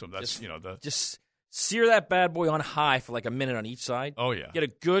be awesome. That's, Just sear that bad boy on high for like a minute on each side. Oh, yeah. Get a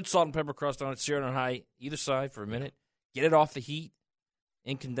good salt and pepper crust on it, sear it on high either side for a minute. Get it off the heat,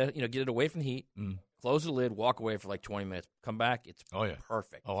 get it away from the heat. Close the lid, walk away for like 20 minutes. Come back, it's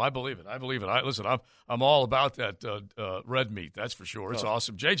perfect. Oh, I believe it. Listen, I'm all about that red meat. That's for sure. It's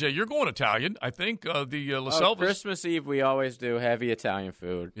awesome. JJ, you're going Italian. I think the La Selva's. Christmas Eve, we always do heavy Italian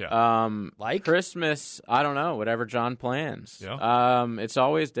food. Yeah. Like Christmas, I don't know, whatever John plans. Yeah. It's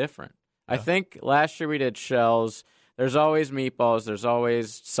always different. Yeah. I think last year we did shells. There's always meatballs. There's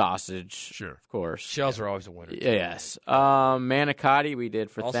always sausage. Sure. Of course. Shells are always a winner. Yes. Manicotti we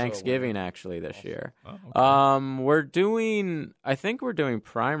did for also Thanksgiving, actually, this year. Oh, okay. I think we're doing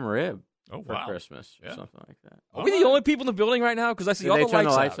prime rib for wow. Christmas or something like that. Are we the only people in the building right now? Because I see all they the turn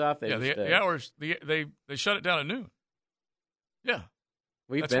lights the lights off. The hours, they shut it down at noon. Yeah.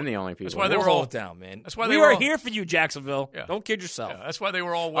 We've been the only people. That's why they were all down, man. That's why we are here for you, Jacksonville. Yeah. Don't kid yourself. Yeah, that's why they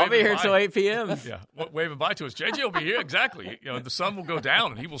were all waving. I'll be here till 8 p.m. Yeah, waving bye to us. JJ will be here exactly. The sun will go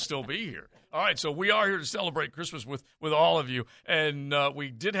down and he will still be here. All right, so we are here to celebrate Christmas with all of you, and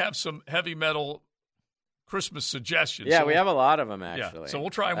we did have some heavy metal Christmas suggestions. Yeah, we have a lot of them actually. Yeah, so we'll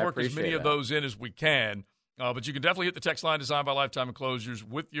try and work as many of those in as we can. But you can definitely hit the text line designed by Lifetime Enclosures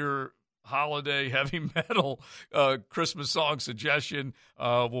with your holiday heavy metal Christmas song suggestion.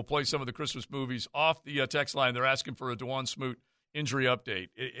 We'll play some of the Christmas movies off the text line. They're asking for a DeJuan Smoot injury update.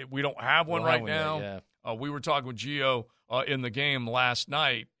 We don't have one right now. We were talking with Gio in the game last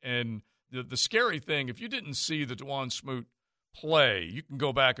night, and the scary thing, if you didn't see the DeJuan Smoot play, you can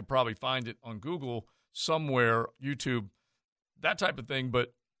go back and probably find it on Google somewhere, YouTube, that type of thing,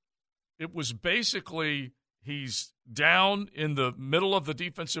 but it was basically he's down in the middle of the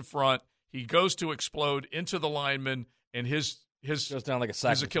defensive front. He goes to explode into the lineman, and his goes down like a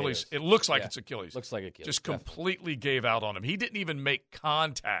sack his Achilles. It looks like it's Achilles. Looks like Achilles. Just completely gave out on him. He didn't even make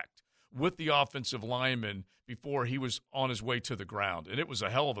contact with the offensive lineman before he was on his way to the ground, and it was a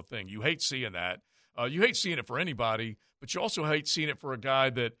hell of a thing. You hate seeing that. You hate seeing it for anybody, but you also hate seeing it for a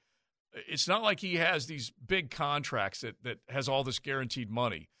guy that it's not like he has these big contracts that has all this guaranteed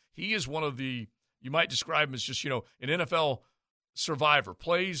money. He is one of the, you might describe him as just, an NFL survivor,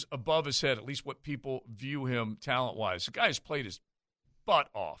 plays above his head, at least what people view him talent-wise. The guy has played his butt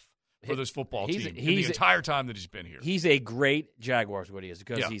off for this football team the entire time that he's been here. He's a great Jaguar is what he is,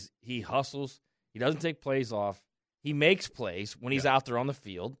 because he hustles. He doesn't take plays off. He makes plays when he's out there on the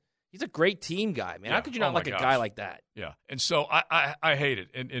field. He's a great team guy, man. How could you not like a guy like that? Yeah, and so I hate it.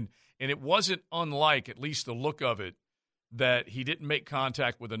 And it wasn't unlike, at least the look of it, that he didn't make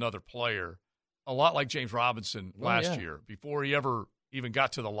contact with another player. A lot like James Robinson last year. Before he ever even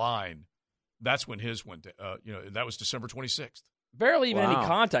got to the line, that's when his went. That was December 26th. Barely even any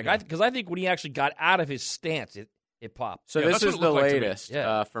contact. Because I think when he actually got out of his stance, it popped. So this is the latest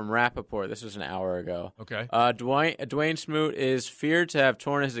from Rappaport. This was an hour ago. Okay. DeJuan Smoot is feared to have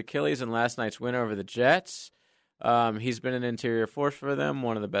torn his Achilles in last night's win over the Jets. He's been an interior force for them,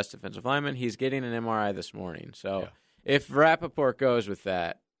 one of the best defensive linemen. He's getting an MRI this morning. So if Rappaport goes with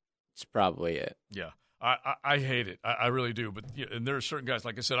that, it's probably it. Yeah. I hate it. I really do. But and there are certain guys,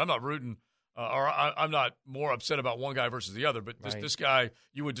 like I said, I'm not rooting I'm not more upset about one guy versus the other. But this guy,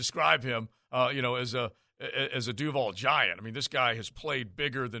 you would describe him, as a Duval giant. I mean, this guy has played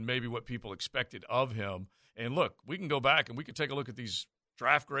bigger than maybe what people expected of him. And look, we can go back and we can take a look at these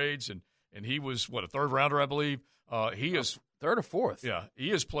draft grades, and he was a third rounder, I believe. He is third or fourth. Yeah, he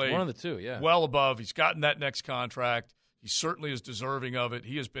has played one of the two. Yeah, well above. He's gotten that next contract. He certainly is deserving of it.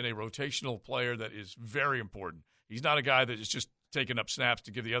 He has been a rotational player that is very important. He's not a guy that is just taking up snaps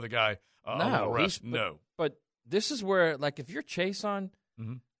to give the other guy a little rest. But this is where, like, if you're Chason,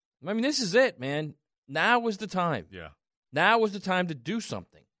 I mean, this is it, man. Now was the time. Yeah. Now was the time to do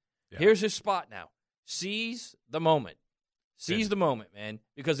something. Yeah. Here's his spot now. Seize the moment. Seize the moment, man.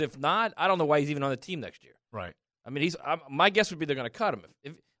 Because if not, I don't know why he's even on the team next year. Right. I mean, my guess would be they're going to cut him.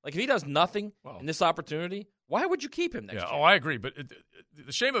 If he does nothing in this opportunity, why would you keep him next year? Oh, I agree. But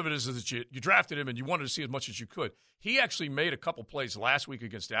the shame of it is that you drafted him and you wanted to see as much as you could. He actually made a couple plays last week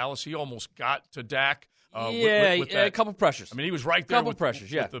against Dallas. He almost got to Dak. With a couple pressures. I mean, he was right there with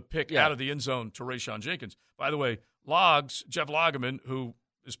the pick out of the end zone to Rayshon Jenkins. By the way, Jeff Lageman, who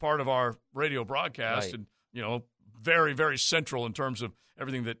is part of our radio broadcast and, very, very central in terms of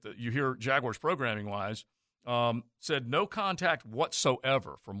everything that you hear Jaguars programming-wise, said no contact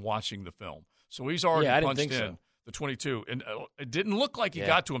whatsoever from watching the film. So he's already punched in the 22. And it didn't look like he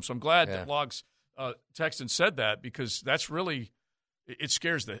got to him, so I'm glad that Logs texted and said that, because that's really – it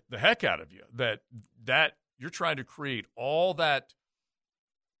scares the heck out of you that you're trying to create all that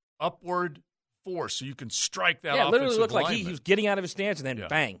upward force so you can strike that offensive lineman. Yeah, it literally looked like he was getting out of his stance and then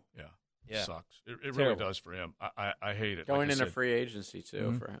bang. Yeah. Sucks. It really does for him. I hate it. Going into free agency,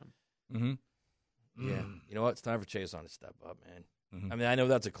 too, for him. Mm-hmm. Yeah. You know what? It's time for Chason to step up, man. I mean, I know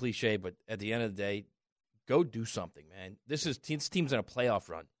that's a cliche, but at the end of the day, go do something, man. This team's in a playoff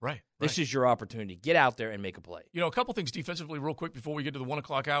run. Right. This is your opportunity. Get out there and make a play. A couple things defensively real quick before we get to the 1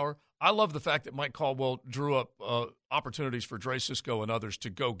 o'clock hour. I love the fact that Mike Caldwell drew up opportunities for Dre Cisco and others to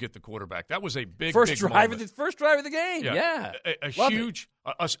go get the quarterback. That was a big first drive moment. Of the game. Yeah. A huge,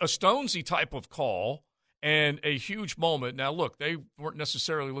 a Stonesy type of call and a huge moment. Now, look, they weren't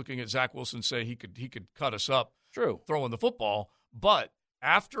necessarily looking at Zach Wilson say he could cut us up throwing the football, but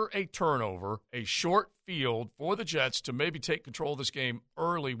after a turnover, a short field for the Jets to maybe take control of this game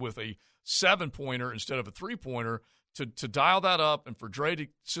early with a 7-pointer instead of a 3-pointer, to dial that up and for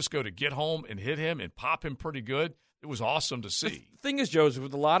Cisco to get home and hit him and pop him pretty good, it was awesome to see. The thing is, Joseph,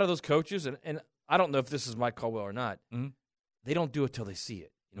 with a lot of those coaches, and I don't know if this is Mike Caldwell or not, they don't do it till they see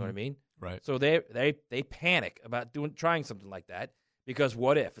it. You know what I mean? Right. So they panic about trying something like that because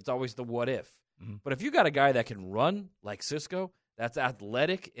what if? It's always the what if. But if you got a guy that can run like Cisco, that's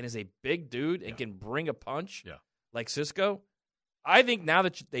athletic and is a big dude and can bring a punch like Cisco, I think now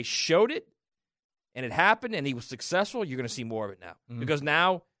that they showed it and it happened and he was successful, you're going to see more of it now. Because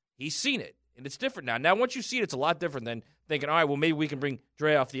now he's seen it, and it's different now. Now, once you see it, it's a lot different than thinking, all right, well, maybe we can bring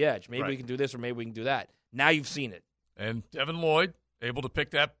Dre off the edge. Maybe we can do this or maybe we can do that. Now you've seen it. And Devin Lloyd able to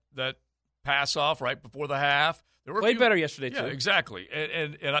pick that pass off right before the half. Played better yesterday, too. Yeah, exactly.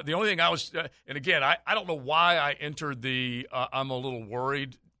 And the only thing I was and again, I don't know why I entered the I'm a little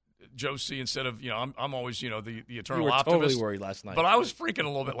worried, Josie, instead of, I'm always, the eternal optimist. You were totally worried last night. But I was freaking a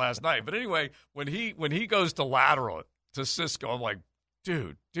little bit last night. But anyway, when he goes to lateral to Cisco, I'm like,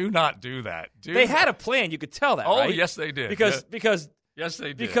 dude, do not do that. They had a plan. You could tell that, right? Oh, yes, they did. Because yes, they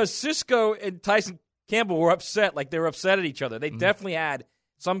did. Because Cisco and Tyson Campbell were upset, like they were upset at each other. They definitely had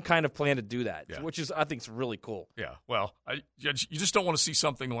some kind of plan to do that, which is, I think, is really cool. Yeah, well, you just don't want to see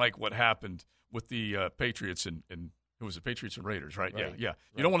something like what happened with the Patriots and who was it, Patriots and Raiders, right? Yeah.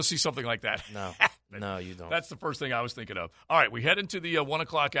 You don't want to see something like that. No, you don't. That's the first thing I was thinking of. All right, we head into the 1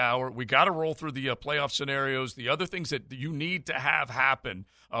 o'clock hour. We got to roll through the playoff scenarios, the other things that you need to have happen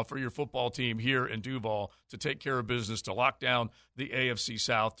for your football team here in Duval to take care of business, to lock down the AFC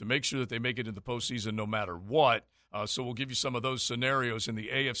South, to make sure that they make it into the postseason no matter what. So we'll give you some of those scenarios in the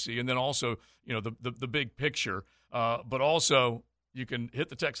AFC, and then also, the big picture. But also, you can hit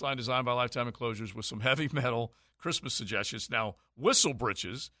the text line designed by Lifetime Enclosures with some heavy metal Christmas suggestions. Now, Whistle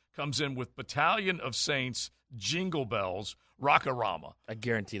Britches comes in with Battalion of Saints, Jingle Bells, Rockarama. I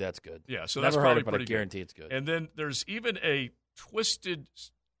guarantee that's good. Yeah, so Never that's probably heard it, but pretty I guarantee it's good. And then there's even a Twisted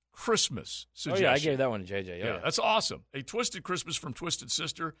Christmas suggestion. Oh, yeah, I gave that one to JJ. Yeah, that's awesome. A Twisted Christmas from Twisted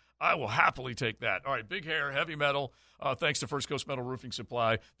Sister. I will happily take that. All right, big hair, heavy metal. Thanks to First Coast Metal Roofing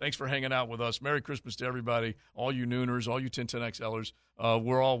Supply. Thanks for hanging out with us. Merry Christmas to everybody, all you Nooners, all you 1010XLers.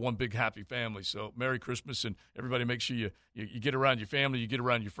 We're all one big happy family. So Merry Christmas, and everybody make sure you get around your family, you get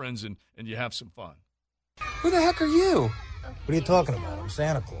around your friends, and you have some fun. Who the heck are you? What are you talking about? I'm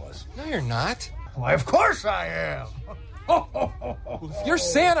Santa Claus. No, you're not. Why, of course I am. If you're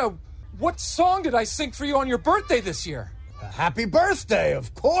Santa, what song did I sing for you on your birthday this year? Happy birthday,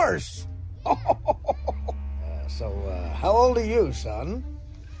 of course. How old are you, son?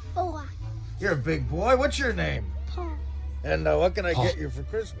 4. You're a big boy. What's your name? Paul. And what can I get you for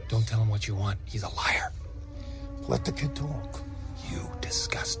Christmas? Don't tell him what you want. He's a liar. Let the kid talk. You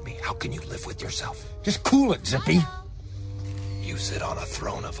disgust me. How can you live with yourself? Just cool it, Zippy. You sit on a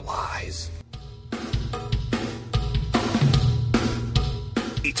throne of lies.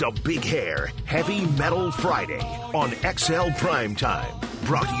 It's a Big Hair Heavy Metal Friday on XL Primetime.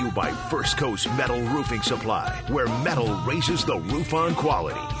 Brought to you by First Coast Metal Roofing Supply, where metal raises the roof on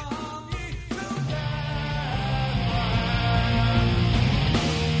quality.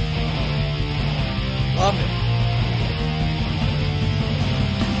 Love it.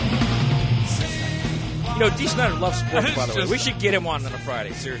 You know, D. Snyder loves sports, by the way. We should get him on a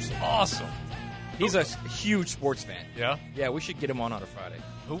Friday, seriously. Awesome. He's a huge sports fan. Yeah? Yeah, we should get him on a Friday.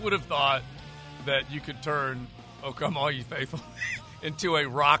 Who would have thought that you could turn "Oh Come All You Faithful" into a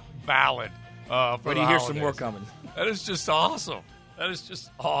rock ballad for But the you hear holidays? some more coming. That is just awesome. That is just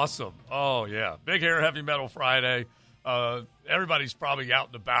awesome. Oh, yeah. Big Hair Heavy Metal Friday. Everybody's probably out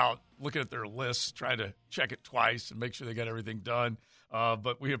and about looking at their lists, trying to check it twice and make sure they got everything done.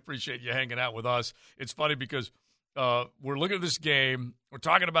 But we appreciate you hanging out with us. It's funny because we're looking at this game. We're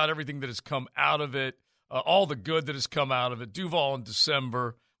talking about everything that has come out of it, all the good that has come out of it. Duval in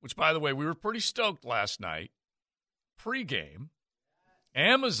December, which, by the way, we were pretty stoked last night. Pre-game,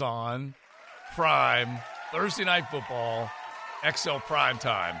 Amazon Prime, Thursday Night Football, XL Prime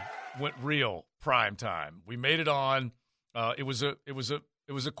Time went real prime time. We made it on. It was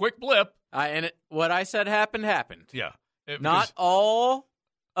a quick blip. What I said happened. Yeah. Not all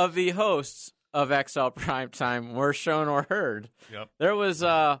of the hosts of XL Primetime were shown or heard. Yep. There was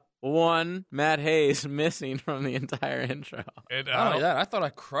one, Matt Hayes, missing from the entire intro. And, Not only that, I thought I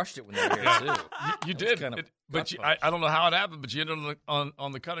crushed it when they were here, too. You did. I don't know how it happened, but you ended up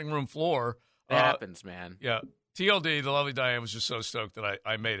on the cutting room floor. It happens, man. Yeah. TLD, the lovely Diane, was just so stoked that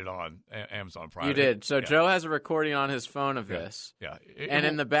I made it on Amazon Prime. You did. So Joe has a recording on his phone of this. Yeah. And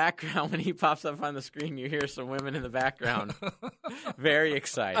in the background, when he pops up on the screen, you hear some women in the background. Very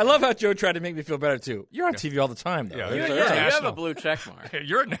excited. I love how Joe tried to make me feel better, too. You're on TV all the time, though. Yeah, you have a blue check mark.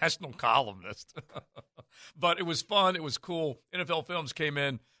 You're a national columnist. But it was fun. It was cool. NFL Films came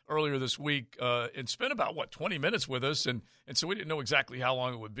in earlier this week and spent about, 20 minutes with us. And so we didn't know exactly how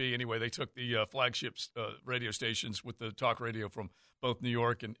long it would be. Anyway, they took the flagship radio stations with the talk radio from both New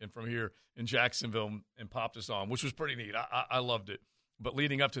York and from here in Jacksonville and popped us on, which was pretty neat. I loved it. But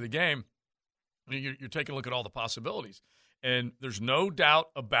leading up to the game, you're taking a look at all the possibilities. And there's no doubt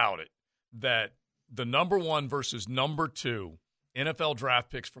about it that the number 1 versus number 2 NFL draft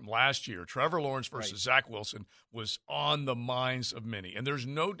picks from last year, Trevor Lawrence versus Zach Wilson, was on the minds of many. And there's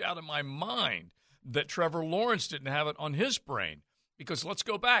no doubt in my mind that Trevor Lawrence didn't have it on his brain. Because let's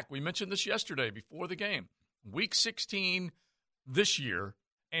go back. We mentioned this yesterday before the game. Week 16 this year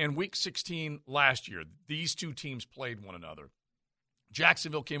and Week 16 last year, these two teams played one another.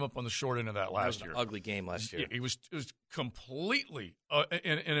 Jacksonville came up on the short end of that last year. An ugly game last year. It was completely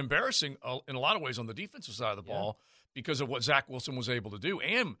and embarrassing in a lot of ways on the defensive side of the ball because of what Zach Wilson was able to do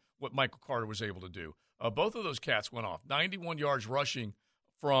and what Michael Carter was able to do. Both of those cats went off. 91 yards rushing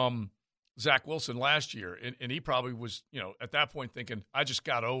from Zach Wilson last year, and he probably was, at that point thinking, I just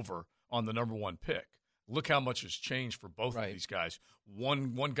got over on the number 1 pick. Look how much has changed for both of these guys.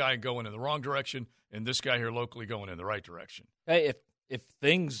 One guy going in the wrong direction, and this guy here locally going in the right direction. Hey, if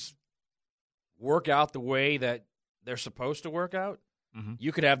things work out the way that they're supposed to work out,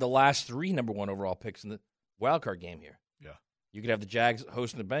 you could have the last 3 number 1 overall picks in the wild card game here. Yeah. You could have the Jags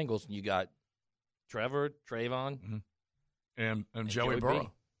hosting the Bengals, and you got Trevor, Trayvon, and Joey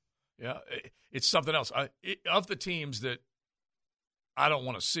Burrow. Yeah, it's something else. Of the teams that I don't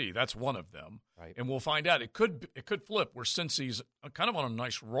want to see, that's one of them. Right. And we'll find out. It could flip where Cincy's kind of on a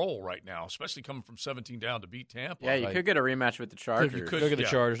nice roll right now, especially coming from 17 down to beat Tampa. Yeah, you could get a rematch with the Chargers. You could get the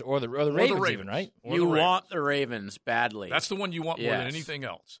Chargers or the Ravens even, right? You want the Ravens badly. That's the one you want more than anything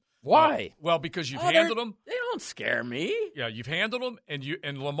else. Why? Well, because you've handled them. They don't scare me. Yeah, you've handled them,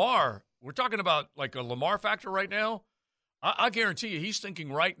 and Lamar. We're talking about like a Lamar factor right now. I guarantee you, he's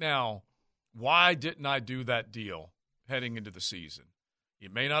thinking right now, why didn't I do that deal heading into the season?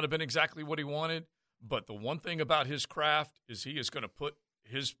 It may not have been exactly what he wanted, but the one thing about his craft is he is going to put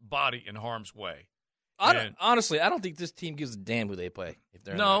his body in harm's way. Honestly, I don't think this team gives a damn who they play. If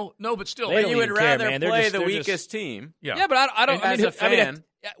they're no, but still, you would rather play the weakest team. Yeah, but I don't. As a fan,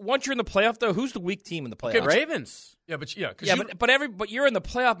 once you're in the playoff, though, who's the weak team in the playoffs? Okay, Ravens. Yeah, but but you're in the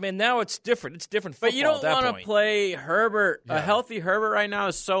playoff, man. Now it's different. It's different football. But you don't want to play Herbert. Yeah. A healthy Herbert right now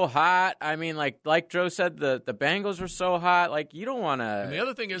is so hot. I mean, like Joe said, the Bengals are so hot. Like you don't want to. And the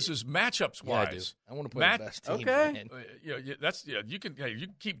other thing is matchups wise. I want to play the best team. Okay. You can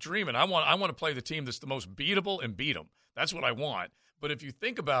keep dreaming. I want to play the team that's the most beatable and beat them. That's what I want. But if you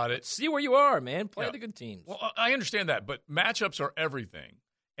think about it, see where you are, man. Play the good teams. Well, I understand that, but matchups are everything.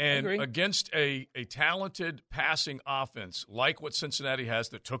 And against a talented passing offense like what Cincinnati has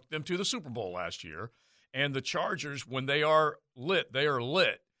that took them to the Super Bowl last year, and the Chargers, when they are lit, they are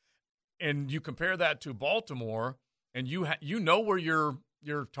lit. And you compare that to Baltimore, and you know where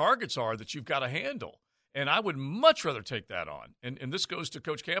your targets are that you've got to handle. And I would much rather take that on. And this goes to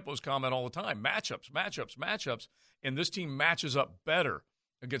Coach Campo's comment all the time, matchups. And this team matches up better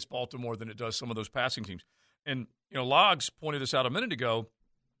against Baltimore than it does some of those passing teams. And, Logs pointed this out a minute ago,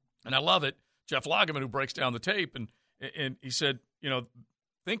 and I love it. Jeff Lageman, who breaks down the tape, and he said,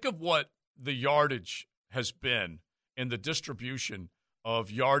 think of what the yardage has been in the distribution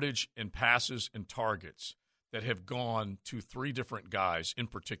of yardage and passes and targets that have gone to three different guys in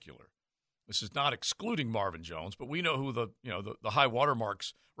particular. This is not excluding Marvin Jones, but we know who the high water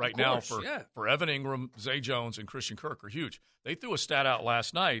marks right now for Evan Ingram, Zay Jones, and Christian Kirk are huge. They threw a stat out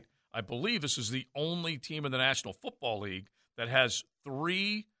last night. I believe this is the only team in the National Football League that has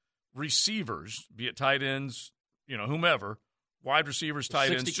three receivers, be it tight ends, whomever, wide receivers,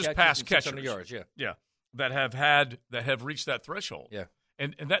 tight ends, just pass catchers, yards, that have reached that threshold. Yeah,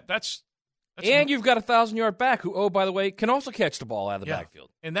 and that's you've got a 1,000-yard back who, by the way, can also catch the ball out of the backfield.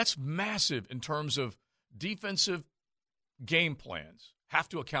 And that's massive in terms of defensive game plans. Have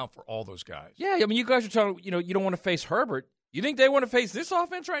to account for all those guys. Yeah, I mean, you guys are telling you don't want to face Herbert. You think they want to face this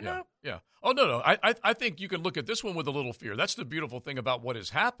offense right now? Yeah. Oh, no. I think you can look at this one with a little fear. That's the beautiful thing about what is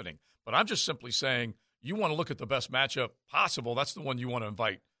happening. But I'm just simply saying you want to look at the best matchup possible. That's the one you want to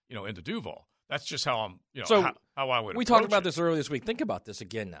invite, into Duval. That's just how I'm, how I would. We talked about this earlier this week. Think about this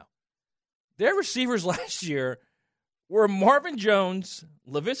again now. Their receivers last year were Marvin Jones,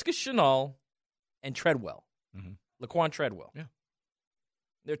 Laviska Shenault, and Treadwell. Mm-hmm. Laquan Treadwell. Yeah.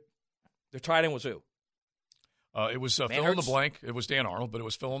 Their tight end was who? It was fill in the blank. It was Dan Arnold, but it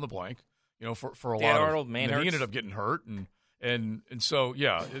was fill in the blank. For a Dan lot Arnold, of. Manhurts. He ended up getting hurt, and so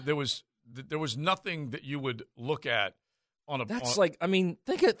there was nothing that you would look at on a. That's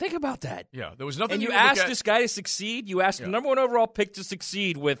think about that. Yeah, there was nothing. And you asked this guy to succeed. You asked the number 1 overall pick to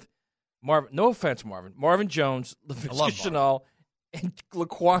succeed with Marvin. No offense, Marvin Jones, Laviska Shenault, and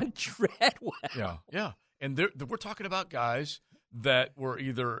Laquan Treadwell. Yeah, and we're talking about guys that were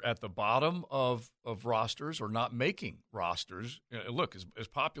either at the bottom of rosters or not making rosters. Look, as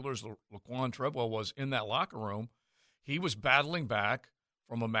popular as Laquan Treadwell was in that locker room, he was battling back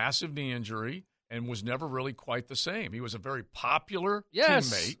from a massive knee injury and was never really quite the same. He was a very popular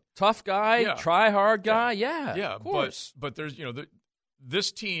teammate. Tough guy, try-hard guy, of course. But there's,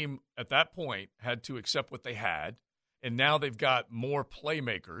 this team at that point had to accept what they had, and now they've got more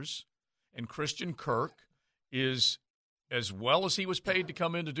playmakers, and Christian Kirk is – as well as he was paid to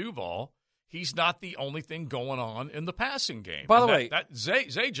come into Duval, he's not the only thing going on in the passing game. By the way,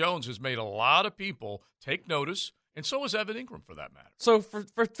 Zay Jones has made a lot of people take notice, and so has Evan Ingram for that matter. So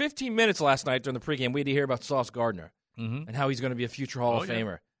for 15 minutes last night during the pregame, we had to hear about Sauce Gardner and how he's going to be a future Hall of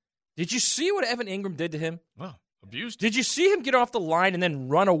Famer. Did you see what Evan Ingram did to him? Well, abused. Did you see him get off the line and then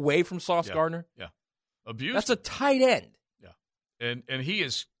run away from Sauce Gardner? Yeah, abused. That's a tight end. Yeah, and he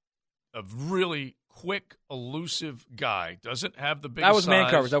is a really quick, elusive guy. Doesn't have the biggest That was man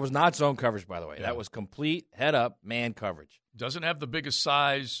size. coverage. That was not zone coverage, by the way. That was complete head-up man coverage. Doesn't have the biggest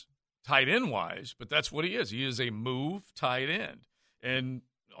size tight end-wise, but that's what he is. He is a move tight end. And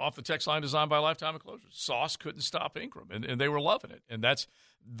off the text line designed by Lifetime Enclosures, Sauce couldn't stop Ingram, and they were loving it. And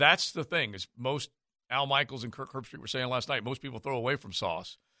that's the thing, is most Al Michaels and Kirk Herbstreit were saying last night, most people throw away from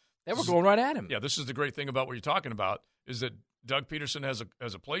Sauce. They were going right at him. Yeah, this is the great thing about what you're talking about, is that Doug Peterson has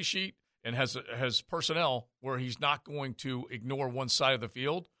a play sheet and has personnel where he's not going to ignore one side of the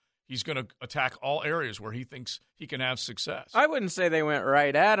field. He's going to attack all areas where he thinks he can have success. I wouldn't say they went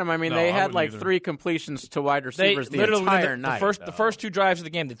right at him. I mean, they had like 3 completions to wide receivers the entire night. The first 2 drives of the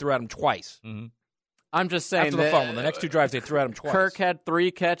game, they threw at him twice. Mm-hmm. I'm just saying after the fumble, the next 2 drives, they threw at him twice. Kirk had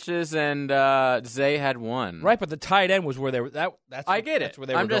 3 catches and Zay had 1. Right, but the tight end was where they were. I get it. That's where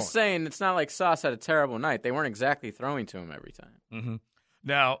they were going. I'm just saying it's not like Sauce had a terrible night. They weren't exactly throwing to him every time. Mm-hmm.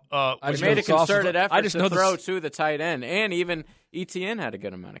 Now, I made a concerted effort to throw to the tight end, and even ETN had a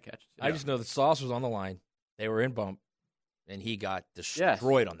good amount of catches. I just know that Sauce was on the line. They were in bump, and he got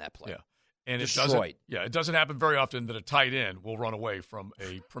destroyed on that play. Yeah, And destroyed. It doesn't happen very often that a tight end will run away from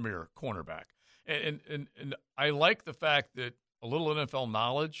a premier cornerback. And I like the fact that a little NFL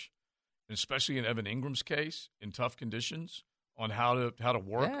knowledge, especially in Evan Ingram's case, in tough conditions, on how to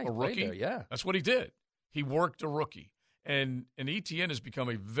work a rookie. There, That's what he did. He worked a rookie. And Etienne has become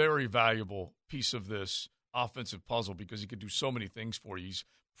a very valuable piece of this offensive puzzle because he can do so many things for you. He's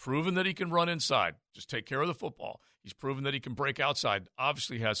proven that he can run inside, just take care of the football. He's proven that he can break outside,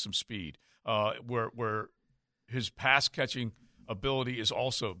 obviously has some speed, where his pass-catching ability is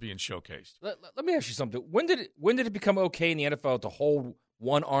also being showcased. Let me ask you something. When did it become okay in the NFL to hold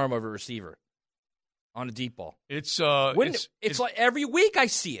one arm of a receiver on a deep ball? It's like every week I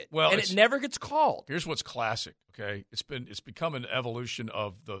see it, and it never gets called. Here's what's classic, okay? It's become an evolution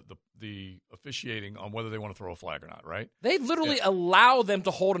of the officiating on whether they want to throw a flag or not, right? They literally allow them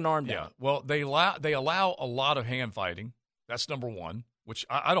to hold an arm down. Yeah, well, they allow a lot of hand fighting. That's number one, which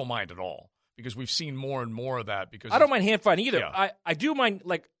I don't mind at all. Because we've seen more and more of that. Because I don't mind hand fighting either. Yeah. I do mind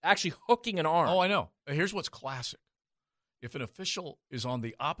actually hooking an arm. Oh, I know. Here's what's classic. If an official is on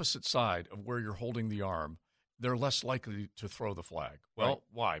the opposite side of where you're holding the arm, they're less likely to throw the flag. Well, right.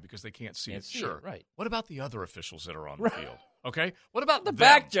 Why? Because they can't see it. Sure. Right. What about the other officials that are on the field? Okay. What about the them?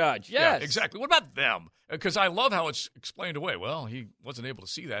 back judge? Yes. Yeah, exactly. What about them? Because I love how it's explained away. Well, he wasn't able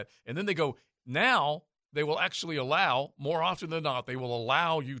to see that. And then they go, now they will actually allow, more often than not, they will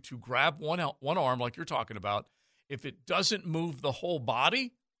allow you to grab one arm like you're talking about. If it doesn't move the whole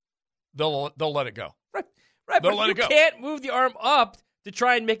body, they'll let it go. Right, they'll but let you it go. Can't move the arm up to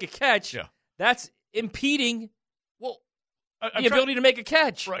try and make a catch. Yeah. That's impeding the ability to make a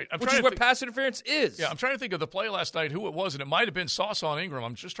catch, right? Which is what pass interference is. Yeah, I'm trying to think of the play last night, who it was, and it might have been Sauce on Ingram.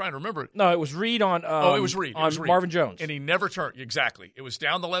 I'm just trying to remember it. No, it was Reed on. It was Reed. On Marvin Jones, and he never turned. Exactly, it was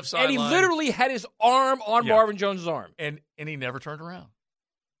down the left side, and he literally had his arm on Marvin Jones' arm, and he never turned around,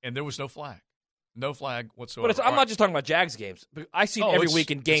 and there was no flag. No flag whatsoever. But I'm not just talking about Jags games. I see it every week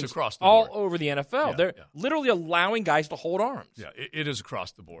in games across the all board. over the NFL. They're literally allowing guys to hold arms. Yeah, it is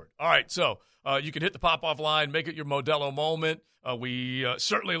across the board. All right, so you can hit the pop-off line, make it your Modelo moment. We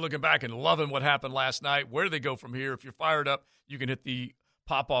certainly looking back and loving what happened last night. Where do they go from here? If you're fired up, you can hit the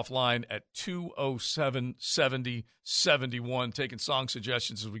pop-off line at 207-70-71, taking song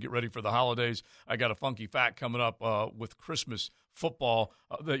suggestions as we get ready for the holidays. I got a funky fact coming up with Christmas football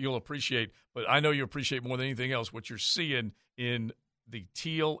that you'll appreciate, but I know you appreciate more than anything else what you're seeing in the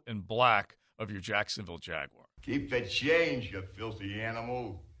teal and black of your Jacksonville Jaguar. Keep the change, you filthy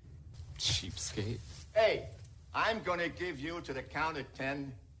animal. Cheapskate. Hey, I'm going to give you to the count of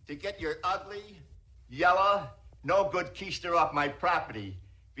 10 to get your ugly, yellow, no good keister off my property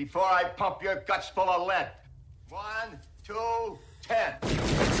before I pump your guts full of lead. 1, 2, 10.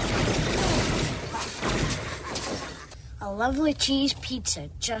 A lovely cheese pizza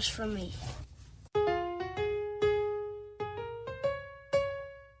just for me.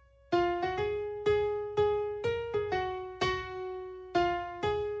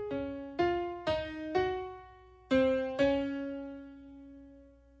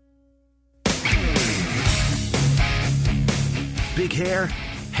 Big Hair,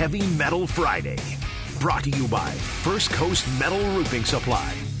 Heavy Metal Friday. Brought to you by First Coast Metal Roofing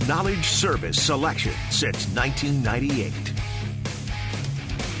Supply. Knowledge service selection since 1998.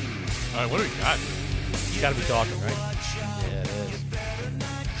 All right, what do we got? You got to be talking, right? Yeah, it is.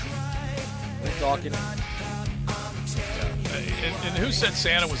 We're talking. And who said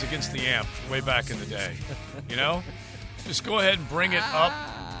Santa was against the amp way back in the day? You know? Just go ahead and bring it up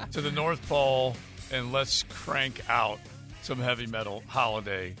to the North Pole and let's crank out some heavy metal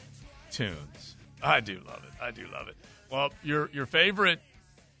holiday tunes. I do love it. I do love it. Well, your favorite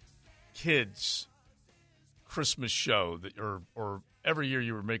kids' Christmas show that or every year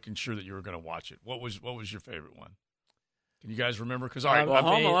you were making sure that you were going to watch it. What was your favorite one? Can you guys remember? Because all right,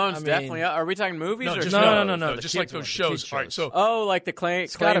 Home Alone's definitely. Are we talking movies? No, or just no. Just like those shows. All right, so like the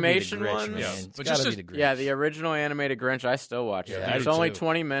claymation ones. Yeah, but just the original animated Grinch. I still watch it. It's only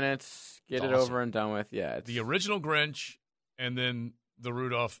 20 minutes. Get it over and done with. Yeah, the original Grinch, and then the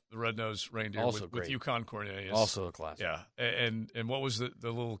Rudolph the Red-Nosed Reindeer with Yukon Cornelius. Also a classic. Yeah, and what was the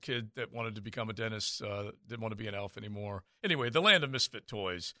little kid that wanted to become a dentist, didn't want to be an elf anymore. Anyway, the Land of Misfit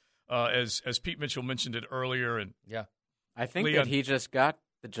Toys, as Pete Mitchell mentioned it earlier. And yeah. I think that he just got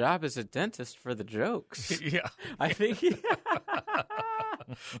the job as a dentist for the jokes. Yeah. I think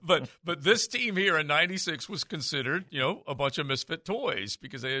But this team here in 96 was considered, a bunch of misfit toys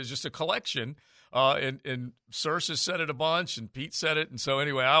because it was just a collection. And Circe said it a bunch, and Pete said it. And so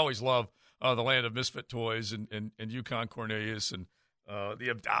anyway, I always love the Land of Misfit Toys and Yukon Cornelius and the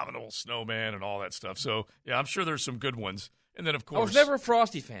Abdominal Snowman and all that stuff. So, yeah, I'm sure there's some good ones. And then, of course, I was never a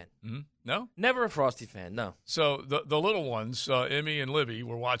Frosty fan. Mm-hmm. No? Never a Frosty fan, no. So the little ones, Emmy and Libby,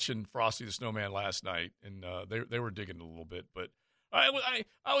 were watching Frosty the Snowman last night, and they were digging it a little bit. But I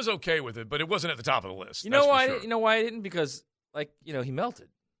was okay with it, but it wasn't at the top of the list. You know why? Sure. You know why I didn't? Because, he melted.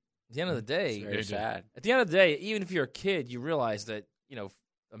 At the end of the day, it's very sad. At the end of the day, even if you're a kid, you realize that,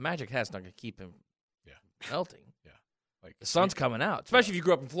 a magic hat's not going to keep him melting. Yeah. Like the sun's coming out, especially if you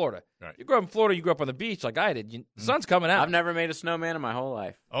grew up in Florida. Right. You grew up in Florida, you grew up on the beach like I did. The sun's coming out. I've never made a snowman in my whole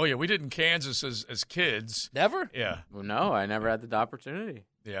life. Oh, yeah. We did in Kansas as kids. Never? Yeah. Well, no, I never had the opportunity.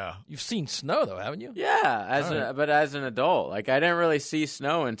 Yeah. You've seen snow, though, haven't you? Yeah, but as an adult. I didn't really see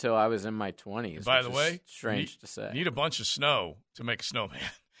snow until I was in my 20s. By the way, strange to say. You need a bunch of snow to make a snowman.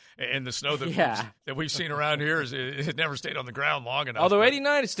 And the snow that we've seen around here it never stayed on the ground long enough. Although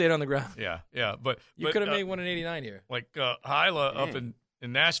 89, it stayed on the ground. Yeah. But you could have made one in 89 here. Like Hyla up in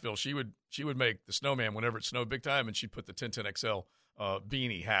Nashville, she would make the snowman whenever it snowed big time, and she'd put the 1010XL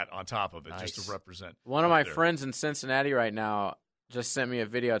beanie hat on top of it just to represent. One of my friends in Cincinnati right now just sent me a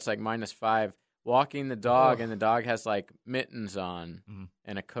video. It's like -5, walking the dog, and the dog has like mittens on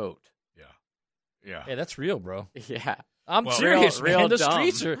and a coat. Yeah. Hey, that's real, bro. Yeah. I'm serious, man. Those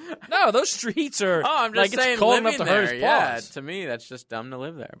streets are those streets are. Oh, I'm just saying, it's cold living enough to there, hurt his paws. to me, that's just dumb to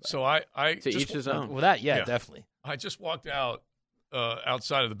live there. But So I to each his own. Well, definitely. I just walked out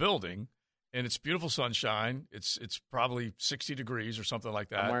outside of the building, and it's beautiful sunshine. It's probably 60 degrees or something like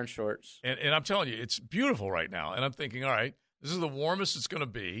that. I'm wearing shorts, and I'm telling you, it's beautiful right now. And I'm thinking, all right, this is the warmest it's going to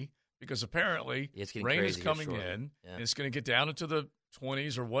be because apparently rain is coming in, and it's going to get down into the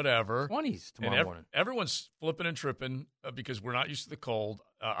 20s or whatever. 20s tomorrow morning. Everyone's flipping and tripping because we're not used to the cold.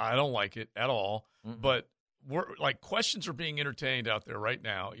 I don't like it at all. Mm-hmm. But questions are being entertained out there right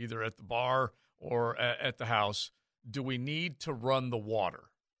now, either at the bar or at the house. Do we need to run the water?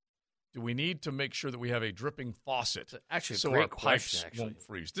 Do we need to make sure that we have a dripping faucet? Actually, so great our question, pipes won't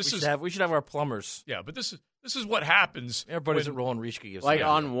freeze. We should have our plumbers. Yeah, but this is what happens. Everybody's at Roland Rieschke. Like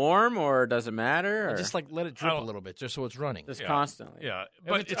on warm, or does it matter? Or? Just let it drip a little bit, just so it's running. Just constantly. Yeah,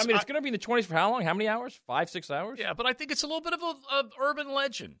 but it's going to be in the 20s for how long? How many hours? 5-6 hours? Yeah, but I think it's a little bit of an urban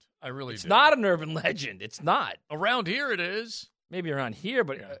legend. I really do. It's not an urban legend. It's not. Around here, it is. Maybe around here,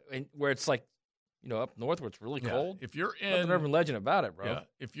 but where it's like, up north where it's really cold. If you're in an urban legend about it, bro. Yeah,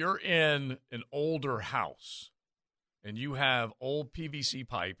 if you're in an older house and you have old PVC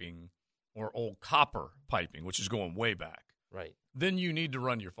piping or old copper piping, which is going way back, right? Then you need to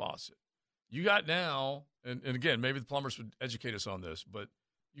run your faucet. You got now, and again, maybe the plumbers would educate us on this, but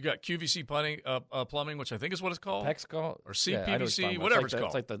you got QVC plumbing, which I think is what it's called. PEX called? Or CPVC, whatever it's called.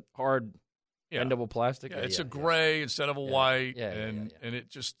 It's like the hard bendable plastic. Yeah, it's a gray instead of a white, and it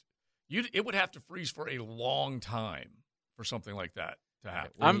just it would have to freeze for a long time for something like that to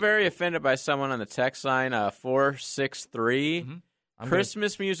happen. I'm very offended by someone on the text line 463.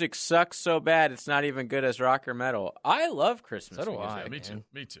 Christmas music sucks so bad it's not even good as rock or metal. I love Christmas music. Yeah,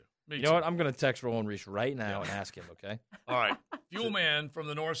 me too. You know what? I'm going to text Roland Reese right now and ask him, okay? All right. Fuel Man from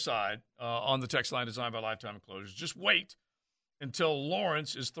the north side on the text line designed by Lifetime Enclosures. Just wait until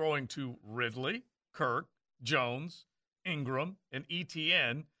Lawrence is throwing to Ridley, Kirk, Jones, Ingram, and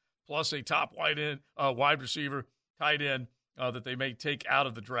ETN, plus a top wide receiver, tight end that they may take out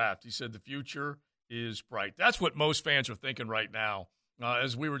of the draft. He said the future is bright. That's what most fans are thinking right now.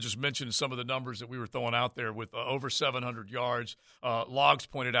 As we were just mentioning some of the numbers that we were throwing out there with over 700 yards. Logs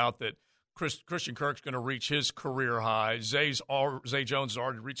pointed out that Christian Kirk's going to reach his career high. Zay Jones has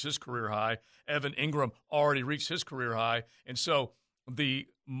already reached his career high. Evan Ingram already reached his career high. And so the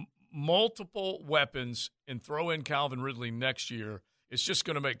multiple weapons and throw in Calvin Ridley next year, it's just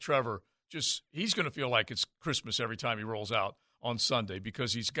going to make Trevor he's going to feel like it's Christmas every time he rolls out on Sunday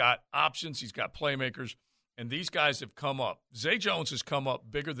because he's got options, he's got playmakers. And these guys have come up. Zay Jones has come up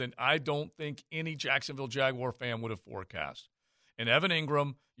bigger than I don't think any Jacksonville Jaguar fan would have forecast. And Evan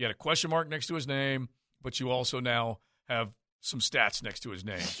Ingram, you had a question mark next to his name, but you also now have some stats next to his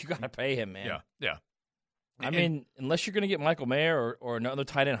name. You got to pay him, man. Yeah. I mean, unless you're going to get Michael Mayer or another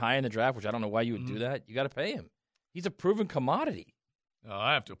tight end high in the draft, which I don't know why you would do that, you got to pay him. He's a proven commodity.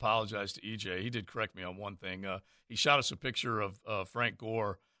 I have to apologize to EJ. He did correct me on one thing. He shot us a picture of Frank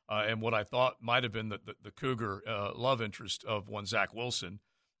Gore and what I thought might have been the Cougar love interest of one Zach Wilson.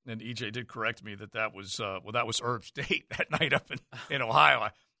 And EJ did correct me that was Herb State that night up in Ohio.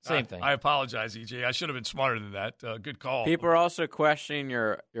 Same thing. I apologize, EJ. I should have been smarter than that. Good call. People are also questioning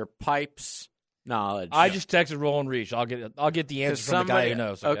your pipes knowledge. I just texted Roland Reach. I'll get the answer from the guy who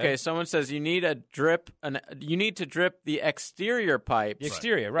knows. Okay, someone says you need to drip the exterior pipes. The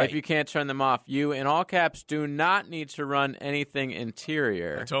exterior, right? If you can't turn them off, you in all caps do not need to run anything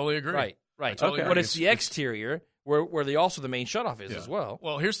interior. I totally agree. Right. Totally But it's the exterior, where the main shutoff is as well.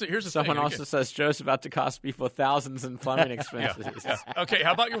 Well, here's the Someone thing. also says Joe's about to cost people thousands in plumbing expenses. Yeah. Okay,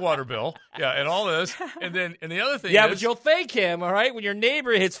 how about your water bill? Yeah, and all this, and the other thing. Yeah, is, but you'll thank him, all right? When your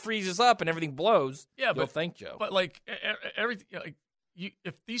neighbor freezes up and everything blows. Yeah, you'll thank Joe. But like everything, like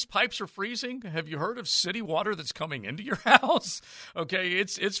if these pipes are freezing, have you heard of city water that's coming into your house? Okay,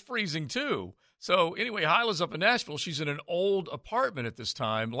 it's freezing too. So anyway, Hyla's up in Nashville. She's in an old apartment at this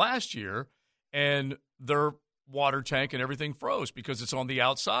time last year, and their water tank and everything froze because it's on the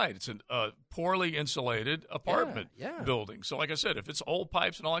outside. It's a poorly insulated apartment building. So like I said, if it's old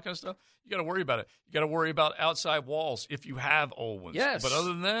pipes and all that kind of stuff, you got to worry about it. You got to worry about outside walls if you have old ones. Yes. But other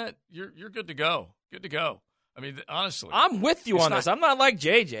than that, you're good to go. Good to go. I mean, honestly. I'm with you on this. I'm not like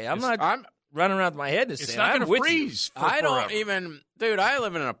JJ. I'm running around with my head in the sand. It's not going to freeze. I don't even, dude. I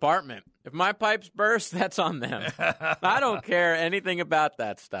live in an apartment. If my pipes burst, that's on them. I don't care anything about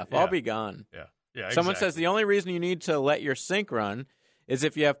that stuff. I'll be gone. Yeah. Yeah. Someone says the only reason you need to let your sink run is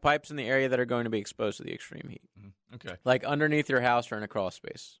if you have pipes in the area that are going to be exposed to the extreme heat. Mm-hmm. Okay. Like underneath your house or in a crawl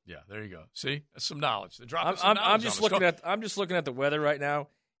space. Yeah. There you go. See, that's some knowledge. They're dropping I'm knowledge just on us. I'm just looking at the weather right now,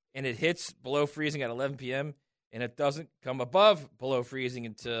 and it hits below freezing at 11 p.m. and it doesn't come above below freezing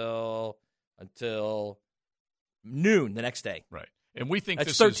until noon the next day. Right. And we think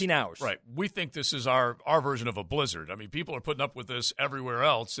that's this 13 is, hours. Right. We think this is our version of a blizzard. I mean, people are putting up with this everywhere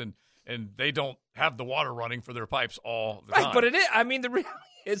else, and they don't have the water running for their pipes all the time. Right, but it is. I mean,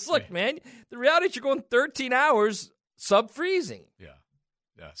 man, the reality is you're going 13 hours sub-freezing. Yeah.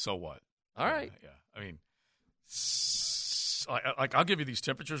 Yeah. So what? All right. Yeah. I mean, I'll give you these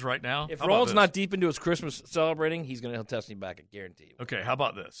temperatures right now. If Roll's not deep into his Christmas celebrating, he'll test me back, I guarantee you. Okay, how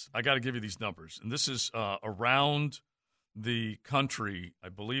about this? I got to give you these numbers. And this is around the country. I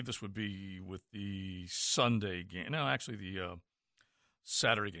believe this would be with the Sunday game. No, actually the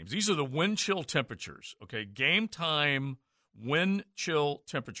Saturday games. These are the wind chill temperatures, okay? Game time wind chill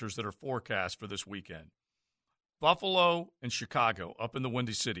temperatures that are forecast for this weekend. Buffalo and Chicago up in the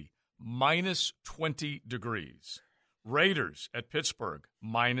Windy City, minus 20 degrees. Raiders at Pittsburgh,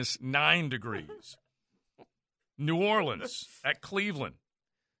 minus 9 degrees. New Orleans at Cleveland.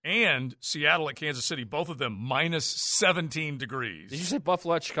 And Seattle at Kansas City, both of them minus 17 degrees. Did you say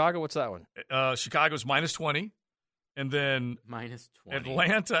Buffalo at Chicago? What's that one? Chicago's minus 20. And then minus 20.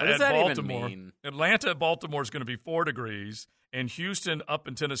 Atlanta what does at that Baltimore. Even mean? Atlanta at Baltimore is going to be 4 degrees. And Houston up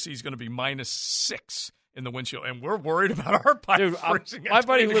in Tennessee is going to be minus 6 in the wind chill. And we're worried about our pipe freezing. My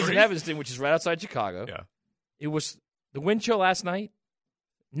buddy who lives in Evanston, which is right outside Chicago. Yeah. It was the wind chill last night,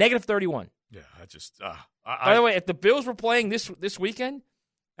 negative 31. Yeah, By the way, if the Bills were playing this weekend,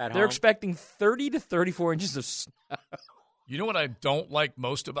 they're expecting 30 to 34 inches of snow. You know what I don't like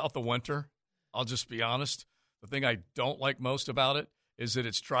most about the winter? I'll just be honest. The thing I don't like most about it is that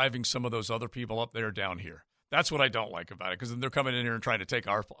it's driving some of those other people up there down here. That's what I don't like about it, because then they're coming in here and trying to take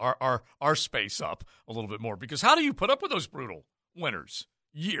our space up a little bit more. Because how do you put up with those brutal winters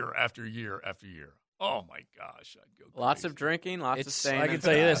year after year after year? Oh my gosh! I'd go crazy. Lots of drinking, lots of staying. I can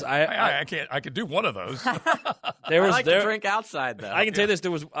tell you this: I can't. I could do one of those. I like to drink outside, though. I can tell you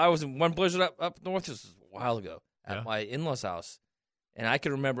this: I was in one blizzard up north. This was a while ago at my in-laws' house, and I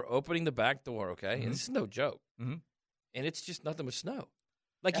can remember opening the back door. Okay, and this is no joke. Mm-hmm. And it's just nothing but snow.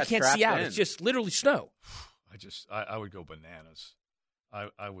 Like you can't see out. It's just literally snow. I would go bananas.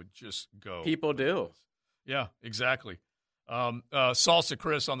 I would just go. People do. Yeah, exactly. Salsa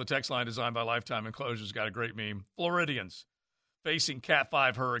Chris on the text line, designed by Lifetime Enclosures, got a great meme. Floridians facing Cat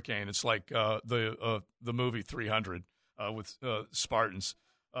 5 hurricane. It's like the movie 300 with Spartans.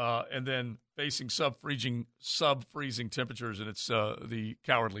 And then facing sub-freezing temperatures, and it's the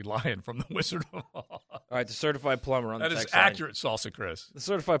Cowardly Lion from The Wizard of Oz. All right, the certified plumber on the text line. That is accurate, Salsa Chris. The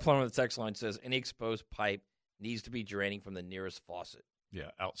certified plumber on the text line says any exposed pipe needs to be draining from the nearest faucet.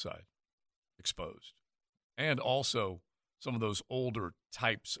 Yeah, outside, exposed. And also some of those older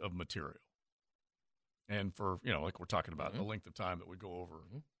types of material. And for, like we're talking about, the length of time that we go over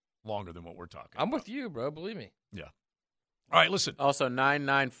longer than what we're talking about. I'm with you, bro. Believe me. Yeah. All right, listen. Also,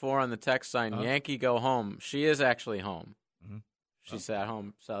 994 on the text line, Yankee go home. She is actually home. Mm-hmm. She's at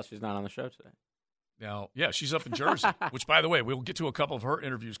home, so she's not on the show today. Now, yeah, she's up in Jersey, which, by the way, we'll get to a couple of her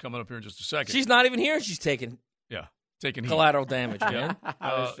interviews coming up here in just a second. She's not even here. She's taking collateral damage, man.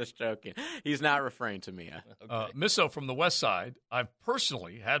 I was just joking. He's not referring to Mia. Okay. Misso from the West Side, I've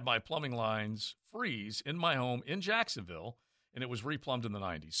personally had my plumbing lines freeze in my home in Jacksonville, and it was replumbed in the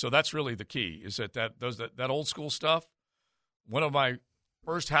 90s. So that's really the key, is that old school stuff. One of my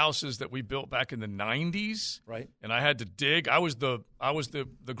first houses that we built back in the 90s, right? And I had to dig. I was the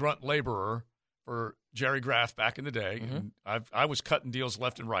grunt laborer for Jerry Graff back in the day. Mm-hmm. And I was cutting deals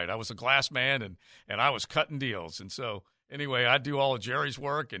left and right. I was a glass man, and I was cutting deals. And so anyway, I'd do all of Jerry's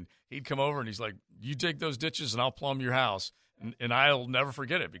work, and he'd come over, and he's like, you dig those ditches, and I'll plumb your house. And I'll never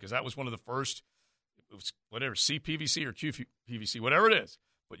forget it because that was one of the first, it was whatever, CPVC or QPVC, whatever it is.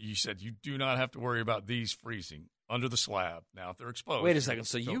 But you said you do not have to worry about these freezing under the slab. Now, if they're exposed. Wait a second.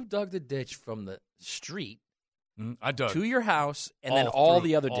 So you dug the ditch from the street I dug to your house and then all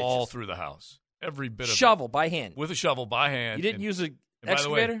the other ditches? All through the house. Every bit of shovel by hand. With a shovel by hand. You didn't use an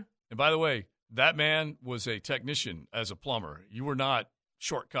excavator? And by the way, that man was a technician as a plumber. You were not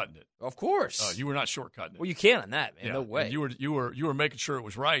shortcutting it. Of course. You were not shortcutting it. Well, you can't on that, man. Yeah. No way. And you were making sure it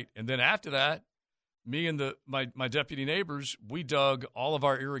was right. And then after that, me and my deputy neighbors, we dug all of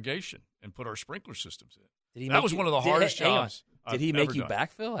our irrigation and put our sprinkler systems in. That was one of the hardest jobs. Did he make you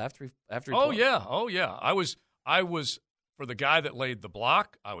backfill after he Oh yeah. I was for the guy that laid the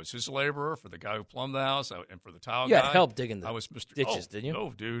block. I was his laborer. For the guy who plumbed the house, and for the tile guy, you had help digging the I was Mr. ditches, didn't you?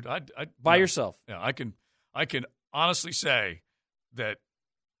 No, dude. I by yourself. Yeah, I can honestly say that.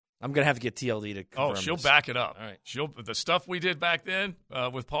 I'm gonna have to get TLD to confirm she'll this. back it up. All right. The stuff we did back then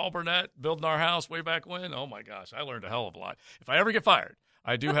with Paul Burnett building our house way back when. Oh my gosh, I learned a hell of a lot. If I ever get fired,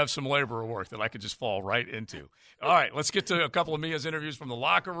 I do have some laborer work that I could just fall right into. All right, let's get to a couple of Mia's interviews from the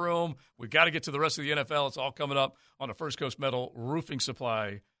locker room. We've got to get to the rest of the NFL. It's all coming up on the First Coast Metal Roofing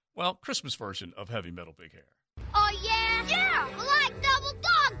Supply, Christmas version of Heavy Metal Big Hair. Oh, yeah? Yeah, like double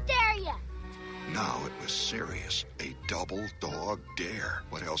dog dare ya. Now it was serious. A double dog dare.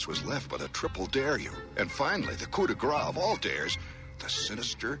 What else was left but a triple dare you? And finally, the coup de grace of all dares, the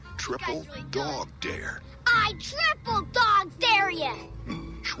sinister triple dog dare. I triple dog dare ya.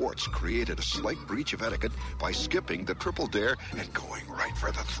 Schwartz created a slight breach of etiquette by skipping the triple dare and going right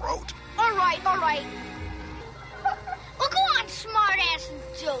for the throat. All right. Well, go on, smart ass, and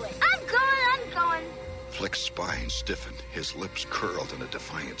do it. I'm going. Flick's spine stiffened, his lips curled in a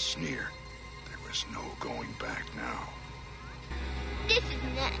defiant sneer. There was no going back now. This is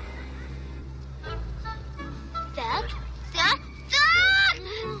next. Thug.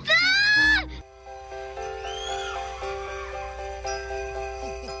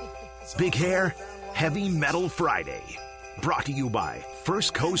 Big Hair, Heavy Metal Friday. Brought to you by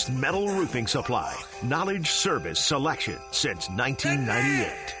First Coast Metal Roofing Supply. Knowledge, service, selection since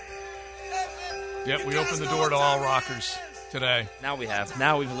 1998. Yep, we opened the door to all rockers today. Now we have.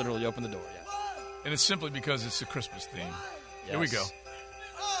 Now we've literally opened the door, yeah. And it's simply because it's a Christmas theme. Yes. Here we go.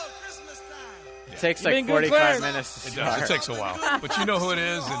 It takes like 45 minutes to start. It takes a while. But you know who it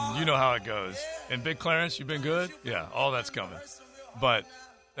is, and you know how it goes. And Big Clarence, you've been good? Yeah, all that's coming. But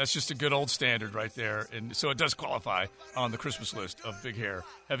that's just a good old standard right there. And so it does qualify on the Christmas list of Big Hair,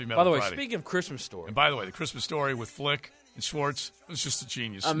 Heavy Metal Friday. By the way, speaking of Christmas story. And by the way, the Christmas story with Flick and Schwartz was just a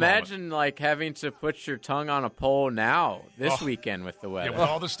genius Imagine moment. like having to put your tongue on a pole now this weekend with the weather. Yeah, with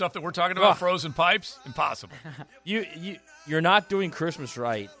all the stuff that we're talking about, frozen pipes, impossible. You're not doing Christmas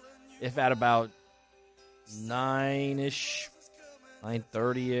right if at about 9-ish,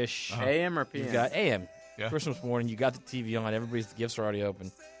 9:30-ish. AM or PM? You got AM. Yeah. Christmas morning, you got the TV on, everybody's gifts are already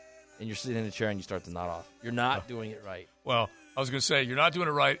open, and you're sitting in a chair and you start to nod off. You're not doing it right. Well, I was going to say, you're not doing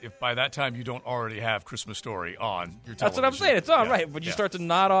it right if by that time you don't already have Christmas Story on your television. That's what I'm saying. It's on, right. But you start to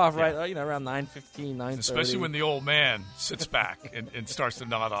nod off, right, around 9:15, 9:30. Especially when the old man sits back and starts to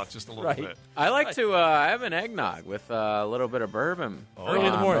nod off just a little bit. I like to have an eggnog with a little bit of bourbon early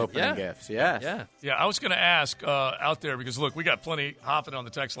in the morning. Opening gifts, yes. Yeah, I was going to ask out there, because, look, we got plenty hopping on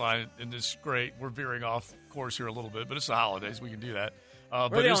the text line, and it's great. We're veering off course here a little bit, but it's the holidays. We can do that.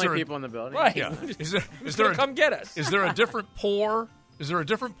 We're the only people in the building. Right. Yeah. Is there come get us? Is there a different pour? Is there a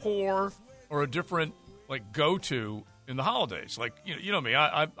different pour or a different go-to in the holidays? Like you know me,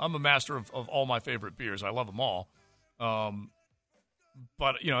 I'm a master of all my favorite beers. I love them all.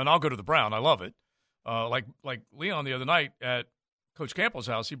 But and I'll go to the Brown. I love it. Like Leon the other night at Coach Campbell's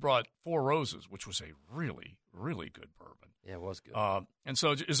house, he brought Four Roses, which was a really, really good bourbon. Yeah, it was good. And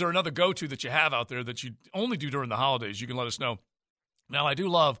so, is there another go-to that you have out there that you only do during the holidays? You can let us know. Now, I do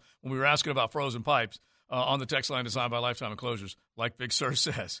love when we were asking about frozen pipes on the text line designed by Lifetime Enclosures. Like Big Sur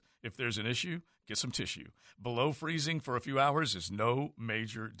says, if there's an issue, get some tissue. Below freezing for a few hours is no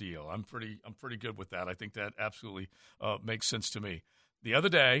major deal. I'm pretty good with that. I think that absolutely makes sense to me. The other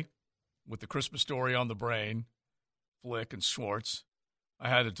day, with the Christmas Story on the brain, Flick and Schwartz, I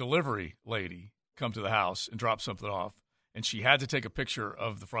had a delivery lady come to the house and drop something off, and she had to take a picture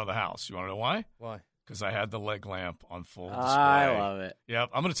of the front of the house. You want to know why? Why? because I had the leg lamp on full display. I love it. Yeah,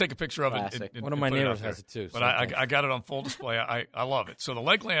 I'm going to take a picture of it. One of my neighbors has it too. But I got it on full display. I love it. So the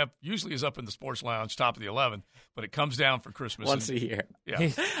leg lamp usually is up in the sports lounge, top of the 11th, but it comes down for Christmas. Once a year. Yeah.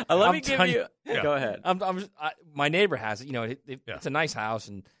 Let me give you Yeah. Go ahead. My neighbor has it. You know, it's a nice house,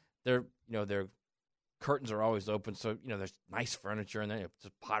 and their curtains are always open. So there's nice furniture, and then it's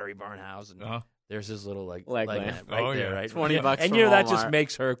a Pottery Barn house, and there's his little leg lamp right there, right? $20 and from that Walmart. just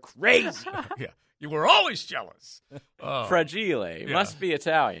makes her crazy. Yeah. You were always jealous. Fragile. Must be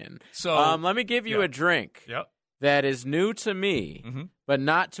Italian. So let me give you a drink Yep. that is new to me, but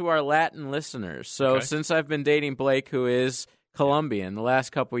not to our Latin listeners. So since I've been dating Blake, who is Colombian, the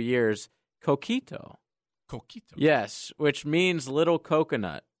last couple of years, coquito. Coquito. Yes, which means little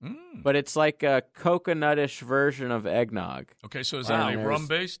coconut. But it's like a coconutish version of eggnog. Okay, so is that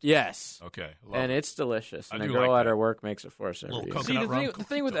rum-based? Yes. Okay. And it's delicious. And I a do girl like at that. her work makes it for us every year. See, the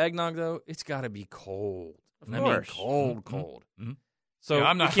thing with eggnog, though, it's got to be cold. Of course. Cold. Mm-hmm. So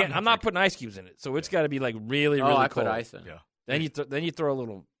Yeah, I'm not putting ice cubes in it. So it's got to be like really, really I cold. put ice in. Yeah. Then you throw a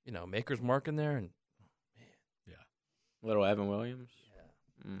little, Maker's Mark in there, and Little Evan Williams.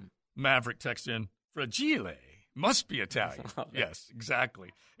 Yeah. Maverick text in, Fragile. Must be Italian. Yes,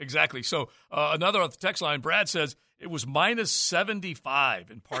 exactly. So another on the text line, Brad says, it was minus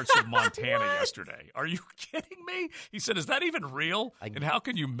 75 in parts of Montana yesterday. Are you kidding me? He said, is that even real? And how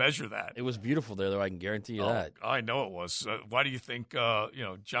can you measure that? It was beautiful there, though. I can guarantee you that. I know it was. Why do you think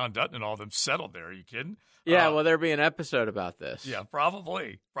John Dutton and all of them settled there? Are you kidding? Yeah, well, there'll be an episode about this. Yeah,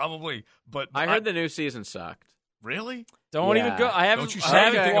 probably. But I heard the new season sucked. Really? Don't even go. I haven't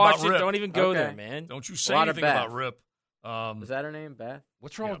watched it. Don't even go there, man. Don't you say anything about Rip. Is that her name, Beth?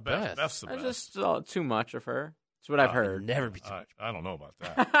 What's wrong with Beth? Beth's the best. Just too much of her. That's what I've heard. Never be too much. I don't know about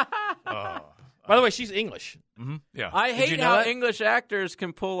that. By the way, she's English. Mm-hmm. Yeah. I hate how English actors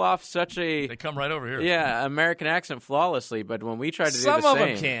can pull off such a... They come right over here. Yeah, American accent flawlessly, but when we try to do the Some same... of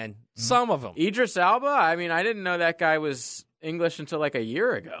them can. Some of them. Idris Elba? I mean, I didn't know that guy was English until like a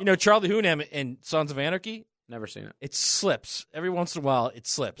year ago. Charlie Hunnam in Sons of Anarchy? Never seen it. It slips. Every once in a while, it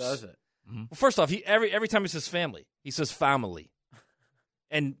slips. Does it? Mm-hmm. Well, first off, every time he says family, he says family.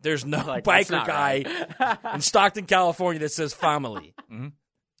 And there's no like, biker guy in Stockton, California that says family. Mm-hmm.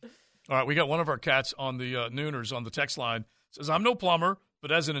 All right, we got one of our cats on the Nooners on the text line. Says, I'm no plumber,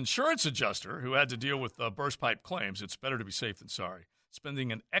 but as an insurance adjuster who had to deal with burst pipe claims, it's better to be safe than sorry.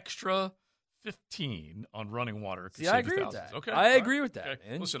 Spending an extra $15 on running water could save I agree you with thousands. that. Okay, I agree with that, okay.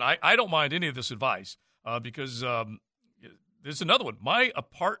 man. Listen, I don't mind any of this advice because there's another one. My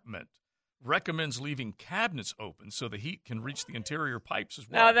apartment recommends leaving cabinets open so the heat can reach the interior pipes as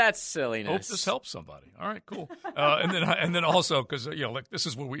well. Now that's silliness. Hope this helps somebody. All right, cool. And then also because this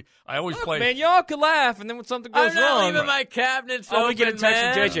is what I always play. Man, y'all can laugh, and then when something goes I'm not wrong, leaving my cabinets open. we get a text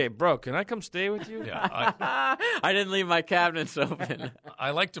man. from JJ, bro. Can I come stay with you? Yeah, I didn't leave my cabinets open. I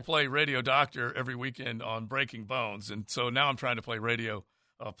like to play Radio Doctor every weekend on Breaking Bones, and so now I'm trying to play Radio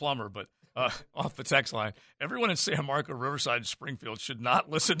Plumber, but. Off the text line, everyone in San Marco, Riverside, and Springfield should not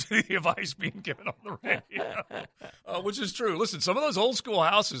listen to the advice being given on the radio, which is true. Listen, some of those old school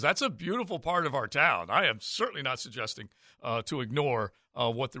houses, that's a beautiful part of our town. I am certainly not suggesting to ignore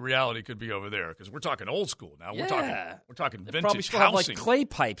what the reality could be over there because we're talking old school now. Yeah. We're talking vintage probably still housing. have like clay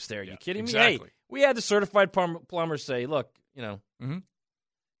pipes there. You kidding me? Exactly. Hey, we had the certified plumber say, look, if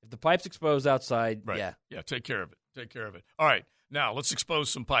the pipe's exposed outside, right. Yeah, take care of it. All right. Now, let's expose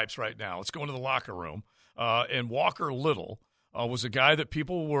some pipes right now. Let's go into the locker room. And Walker Little was a guy that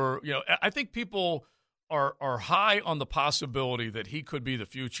people were, I think people are high on the possibility that he could be the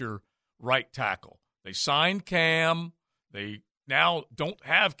future right tackle. They signed Cam. They now don't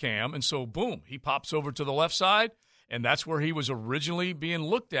have Cam. And so, boom, he pops over to the left side. And that's where he was originally being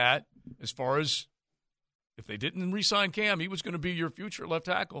looked at as far as if they didn't re-sign Cam, he was going to be your future left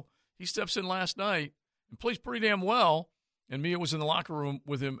tackle. He steps in last night and plays pretty damn well. And Mia was in the locker room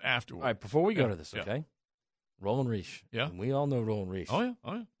with him afterward. All right, before we go to this, okay? Roland Reich. Yeah. And we all know Roland Reich. Oh,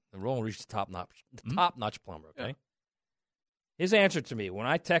 yeah. And Roland Reich is top-notch plumber, okay? Yeah. His answer to me when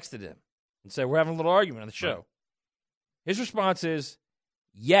I texted him and said, we're having a little argument on the show, right. His response is,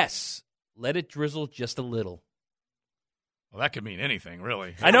 yes, let it drizzle just a little. Well, that could mean anything,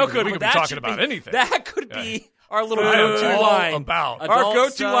 really. I know it could. We could be talking about anything. That could be our little go-to line. Our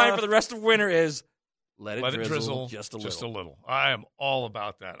go-to line for the rest of winter is, Let it drizzle just a little. I am all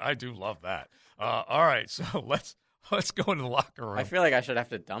about that. I do love that. All right, so let's go into the locker room. I feel like I should have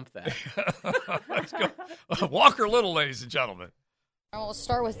to dump that. Let's go. Walker Little, ladies and gentlemen. Well, we'll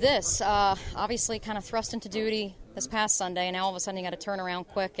start with this. Obviously kind of thrust into duty this past Sunday, and now all of a sudden you got to turn around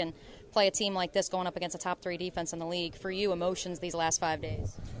quick and play a team like this going up against a top 3 defense in the league. For you, emotions these last 5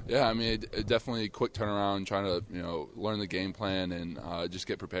 days? Yeah, I mean, it definitely quick turnaround, trying to learn the game plan and just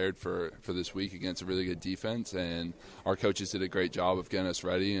get prepared for this week against a really good defense. And our coaches did a great job of getting us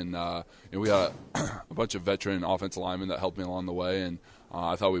ready. And we got a bunch of veteran offensive linemen that helped me along the way. And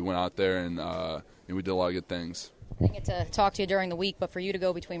I thought we went out there and we did a lot of good things. I didn't get to talk to you during the week, but for you to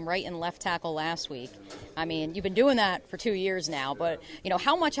go between right and left tackle last week, I mean, you've been doing that for 2 years now, but,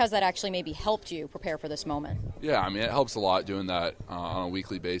 how much has that actually maybe helped you prepare for this moment? Yeah, I mean, it helps a lot doing that on a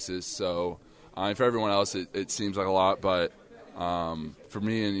weekly basis. So for everyone else, it seems like a lot, but for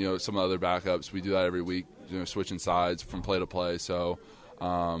me and, some of the other backups, we do that every week, switching sides from play to play. So,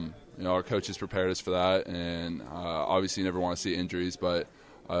 our coaches prepared us for that, and obviously you never want to see injuries, but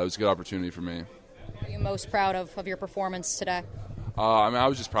it was a good opportunity for me. Are you most proud of your performance today? I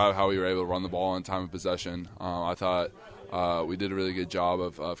was just proud of how we were able to run the ball in time of possession. I thought we did a really good job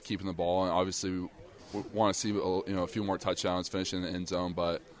of keeping the ball, and obviously we want to see a few more touchdowns finishing in the end zone,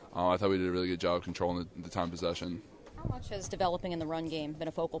 but I thought we did a really good job of controlling the time of possession. How much has developing in the run game been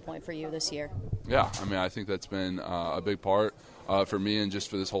a focal point for you this year? Yeah, I mean, I think that's been a big part for me and just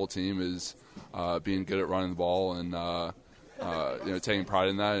for this whole team is being good at running the ball and taking pride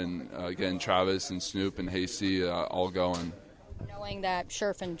in that, and getting Travis and Snoop and Hasty all going. Knowing that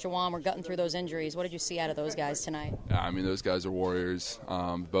Scherf and Juwan were gutting through those injuries, what did you see out of those guys tonight? Yeah, I mean, those guys are warriors,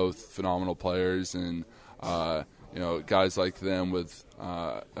 both phenomenal players, and guys like them with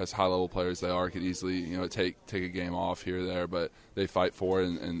as high-level players they are could easily take a game off here or there, but they fight for it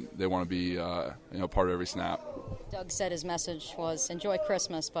and they want to be part of every snap. Doug said his message was enjoy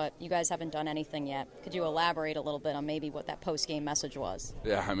Christmas, but you guys haven't done anything yet. Could you elaborate a little bit on maybe what that post-game message was?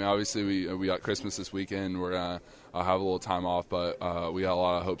 Yeah, I mean, obviously we got Christmas this weekend. We're going to have a little time off, but we got a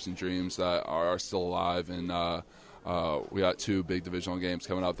lot of hopes and dreams that are still alive, and we got 2 big divisional games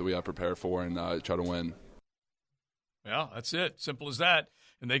coming up that we got to prepare for and try to win. Yeah, that's it. Simple as that.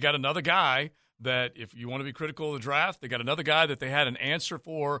 And they got another guy that, if you want to be critical of the draft, they got another guy that they had an answer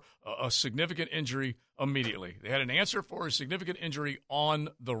for a significant injury immediately. They had an answer for a significant injury on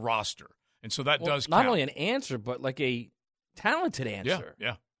the roster. And so that does count. Not only an answer, but like a talented answer.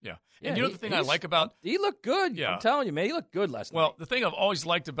 Yeah. And the thing I like about – he looked good. Yeah. I'm telling you, man, he looked good last night. Well, the thing I've always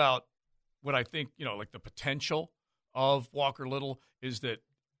liked about what I think, like the potential of Walker Little is that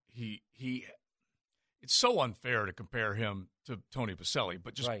he it's so unfair to compare him to Tony Pacelli,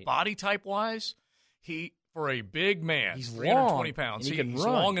 but just body type wise, he, for a big man, he's 320 pounds, he's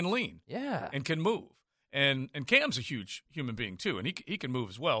long and lean, and can move. And Cam's a huge human being too, and he can move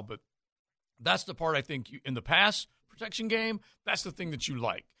as well. But that's the part I think in the pass protection game, that's the thing that you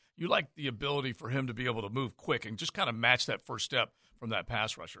like. You like the ability for him to be able to move quick and just kind of match that first step from that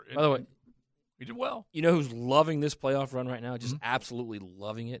pass rusher. By the way, he did well. You know who's loving this playoff run right now? Just absolutely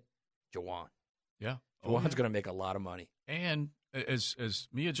loving it? Juwan. Yeah. Juwan's going to make a lot of money. And as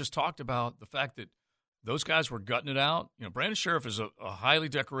Mia just talked about, the fact that those guys were gutting it out. Brandon Scherf is a highly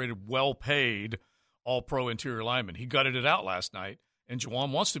decorated, well-paid, all-pro interior lineman. He gutted it out last night, and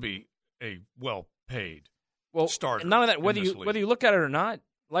Juwan wants to be a well-paid starter. And none of that, whether you look at it or not,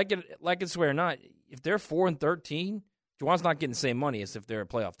 like it's or not, if they're 4-13, Juwan's not getting the same money as if they're a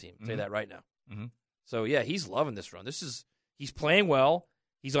playoff team. I'll tell you that right now. Mm-hmm. So, yeah, he's loving this run. He's playing well.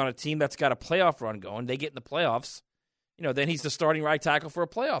 He's on a team that's got a playoff run going. They get in the playoffs. Then he's the starting right tackle for a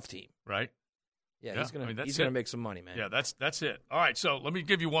playoff team. Right. Yeah, he's gonna make some money, man. Yeah, that's it. All right, so let me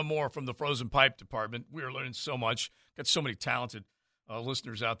give you one more from the Frozen Pipe department. We are learning so much. Got so many talented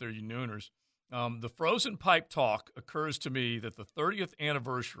listeners out there, you Nooners. The Frozen Pipe talk occurs to me that the 30th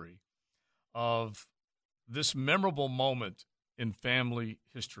anniversary of this memorable moment in family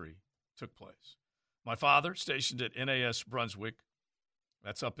history took place. My father, stationed at NAS Brunswick,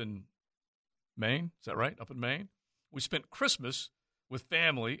 that's up in Maine. Is that right? Up in Maine. We spent Christmas with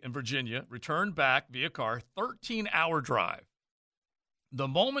family in Virginia, returned back via car, 13-hour drive. The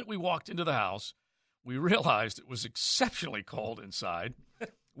moment we walked into the house, we realized it was exceptionally cold inside.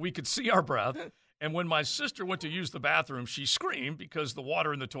 We could see our breath. And when my sister went to use the bathroom, she screamed because the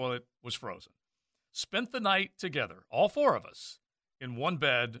water in the toilet was frozen. Spent the night together, all 4 of us, in one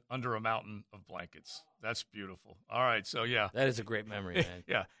bed under a mountain of blankets. That's beautiful. All right, so yeah. That is a great memory, man.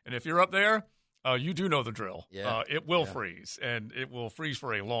 Yeah, and if you're up there, you do know the drill. Yeah. It will freeze, and it will freeze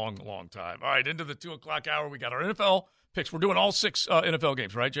for a long, long time. All right, into the 2 o'clock hour, we got our NFL picks. We're doing all 6 NFL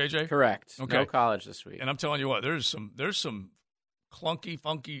games, right, JJ? Correct. Okay. No college this week. And I'm telling you what, there's some clunky,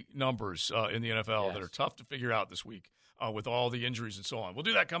 funky numbers in the NFL that are tough to figure out this week. with all the injuries and so on. We'll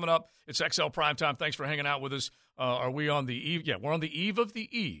do that coming up. It's XL Primetime. Thanks for hanging out with us. Are we on the eve? Yeah, we're on the eve of the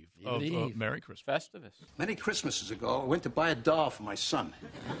eve of Merry Christmas. Festivus. Many Christmases ago, I went to buy a doll for my son.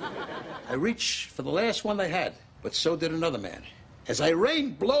 I reached for the last one they had, but so did another man. As I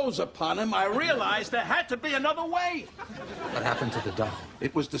rained blows upon him, I realized there had to be another way. What happened to the doll?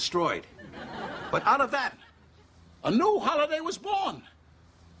 It was destroyed. But out of that, a new holiday was born.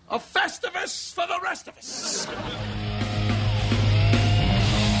 A Festivus for the rest of us.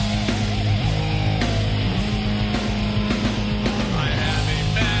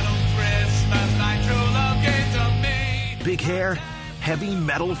 Big Hair Heavy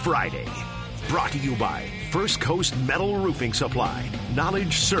Metal Friday. Brought to you by First Coast Metal Roofing Supply.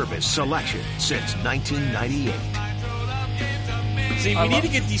 Knowledge Service Selection since 1998. See, we need to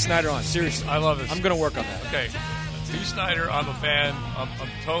get Dee Snider on. Seriously. I love this. I'm going to work on that. Okay. Dee Snider, I'm a fan. I'm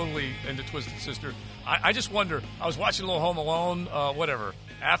totally into Twisted Sister. I just wonder, I was watching a little Home Alone, whatever,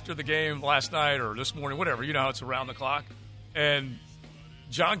 after the game last night or this morning, whatever. You know how it's around the clock. And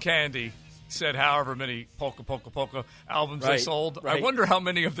John Candy said however many Polka Polka Polka albums they sold. Right. I wonder how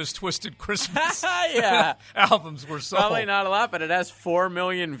many of this Twisted Christmas albums were sold. Probably not a lot, but it has 4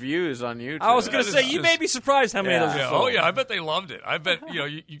 million views on YouTube. I was going to say, you may be surprised how many of those are sold. Oh, yeah, I bet they loved it. I bet,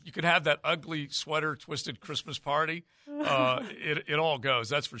 you could have that ugly sweater Twisted Christmas party. It all goes,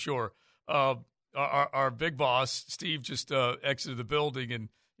 that's for sure. Our big boss, Steve, just exited the building and,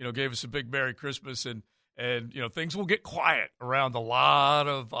 gave us a big Merry Christmas, and things will get quiet around a lot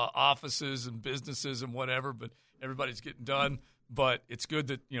of offices and businesses and whatever, but everybody's getting done. But it's good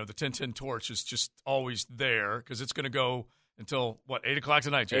that, the 1010 torch is just always there because it's going to go until, 8 o'clock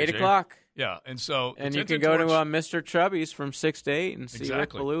tonight, JJ? 8 o'clock. Yeah, and so... And you can go to Mr. Chubby's from 6 to 8 and see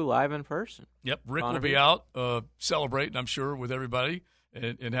Rick Ballou live in person. Yep, Rick will be out celebrating, I'm sure, with everybody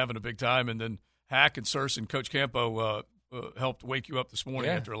and having a big time. And then Hack and Circe and Coach Campo helped wake you up this morning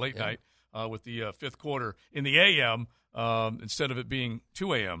after a late night. With the fifth quarter in the a.m. Instead of it being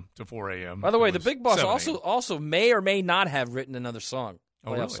 2 a.m. to 4 a.m. By the way, the Big Boss also may or may not have written another song,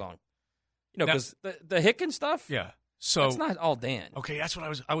 playoff song. Because the Hicken stuff, so it's not all Dan. Okay, that's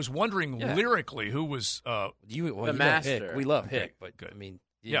what I was wondering lyrically who was the master. We love Hick, but good. I mean,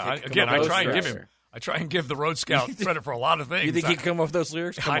 I try and give the Road Scout credit for a lot of things. You think he could come up with those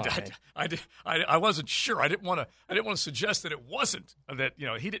lyrics? I wasn't sure. I didn't want to suggest that it wasn't that.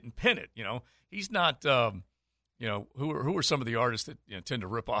 He didn't pin it. He's not. Who are some of the artists that tend to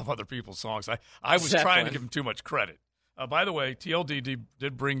rip off other people's songs? I was trying to give him too much credit. By the way, TLD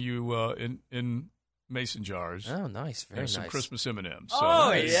did bring you in mason jars. Oh, nice, very nice. Some Christmas M&Ms.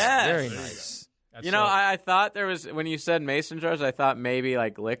 So yes, very nice. I thought there was, when you said mason jars, I thought maybe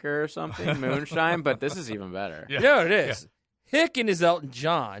like liquor or something, moonshine, but this is even better. Yeah, it is. Yeah. Hicken is Elton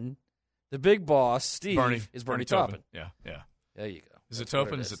John. The Big Boss, Steve, is Bernie Taupin. Yeah. There you go. Is it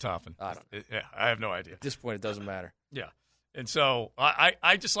Taupin? Is it Taupin? I don't know. I have no idea. At this point, it doesn't matter. Yeah. And so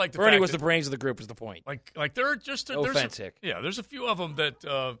I just like the Bernie fact was the brains of the group is the point. Like there are just no offense, Hick. There's a few of them that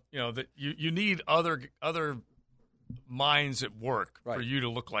that you need other minds at work for you to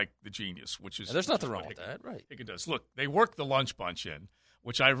look like the genius, which is there's nothing wrong with that, right? It does. Look, they work the lunch bunch in,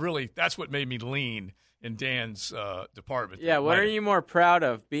 which that's what made me lean in Dan's department. Yeah, what are you more proud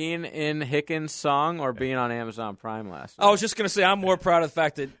of, being in Hicken's song or being on Amazon Prime last night? I was just going to say I'm more proud of the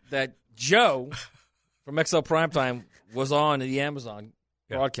fact that Joe from XL Primetime was on the Amazon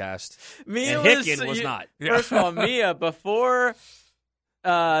broadcast. Mia and Hicken was not. First of all, Mia, before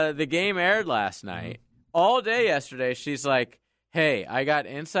the game aired last night, all day yesterday, she's like, hey, I got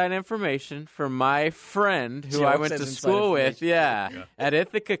inside information from my friend who I went to school with, at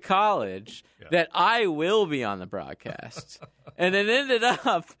Ithaca College, that I will be on the broadcast. And it ended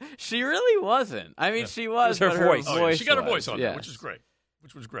up, she really wasn't. I mean, she was, her voice. She got her voice on there, which is great.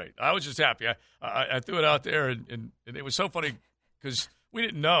 Which was great. I was just happy. I threw it out there, and it was so funny because we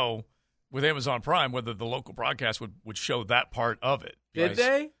didn't know with Amazon Prime whether the local broadcast would show that part of it. Did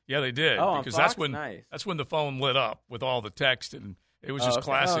they? Yeah, they did. Oh, because Fox? That's when the phone lit up with all the text, and it was just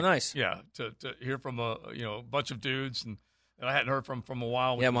classic. Oh, nice. Yeah, to hear from a bunch of dudes and I hadn't heard from a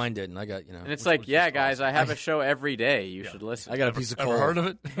while. Yeah, mine didn't. I got And it's like, guys, I have a show every day. You should listen. I got a piece of coal. Ever heard of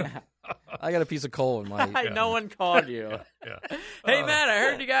it? I got a piece of coal in my. No one called you. Hey, Matt, I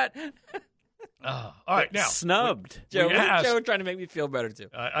heard you got. All right, now snubbed. Joe trying to make me feel better too.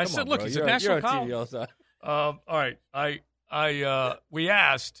 I said, look, it's a national call. You're on TV all right, we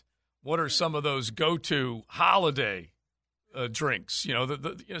asked what are some of those go-to holiday drinks?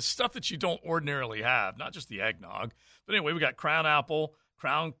 The stuff that you don't ordinarily have, not just the eggnog. But anyway, we got Crown Apple,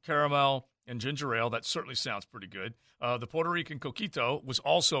 Crown Caramel, and Ginger Ale. That certainly sounds pretty good. The Puerto Rican Coquito was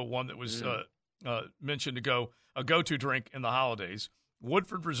also one that was mentioned to go a go-to drink in the holidays.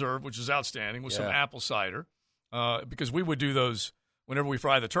 Woodford Reserve, which is outstanding, with some apple cider, because we would do those whenever we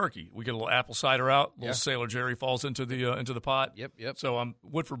fry the turkey. We get a little apple cider out. Little Sailor Jerry falls into the pot. Yep. So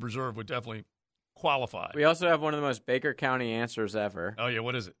Woodford Reserve would definitely qualify. We also have one of the most Baker County answers ever. Oh, yeah,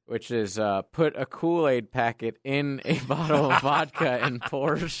 what is it? Which is put a Kool-Aid packet in a bottle of vodka and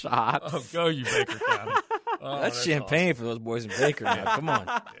pour shots. Oh, go you Baker County. Oh, that's champagne awesome for those boys in Baker now. Come on.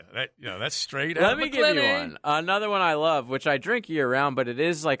 That's straight out Let of me give you one. Another one I love, which I drink year-round, but it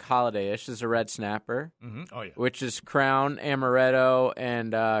is like holiday-ish, is a Red Snapper. Mm-hmm. Oh, yeah. Which is Crown, Amaretto,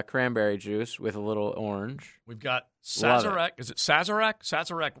 and cranberry juice with a little orange. We've got Sazerac. Is it Sazerac?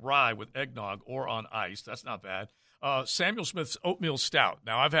 Sazerac rye with eggnog or on ice. That's not bad. Samuel Smith's Oatmeal Stout.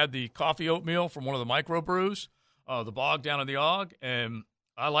 Now, I've had the coffee oatmeal from one of the microbrews, the Bog down in the Og, and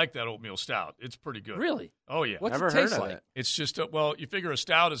I like that oatmeal stout. It's pretty good. Really? Oh, yeah. What's it taste like? It's just, you figure a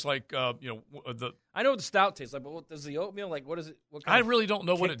stout is like, I know what the stout tastes like, but what does the oatmeal, like, what is it? What kind I really don't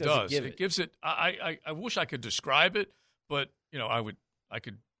know what it does. It gives it, I wish I could describe it, but, I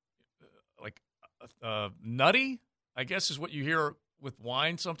could, nutty, I guess is what you hear with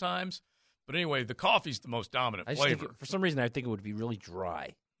wine sometimes. But anyway, the coffee's the most dominant flavor. For some reason, I think it would be really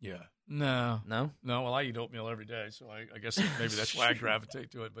dry. Yeah. No. Well, I eat oatmeal every day, so I guess maybe that's why I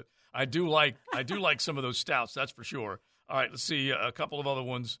gravitate to it. But I do like some of those stouts, that's for sure. All right, let's see a couple of other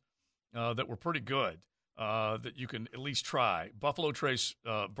ones that were pretty good that you can at least try. Buffalo Trace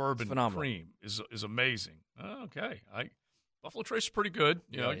Bourbon Cream is amazing. Okay, Buffalo Trace is pretty good.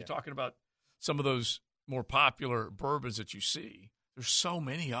 You're talking about some of those more popular bourbons that you see. There's so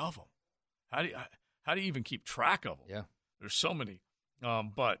many of them. How do you even keep track of them? Yeah, there's so many.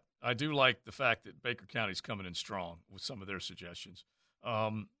 But I do like the fact that Baker County's coming in strong with some of their suggestions.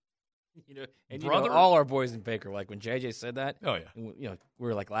 All our boys in Baker, like when JJ said that. Oh yeah, we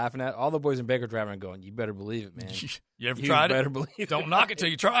were like laughing at all the boys in Baker driving and going, "You better believe it, man." You ever tried it? Better believe it. Don't knock it till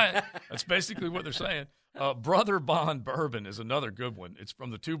you try it. That's basically what they're saying. Brother Bond Bourbon is another good one. It's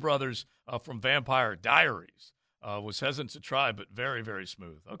from the two brothers from Vampire Diaries. Was hesitant to try, but very, very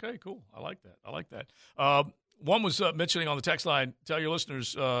smooth. Okay, cool. I like that. One was mentioning on the text line, tell your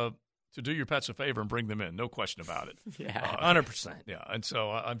listeners to do your pets a favor and bring them in. No question about it. Yeah, 100%. Yeah, and so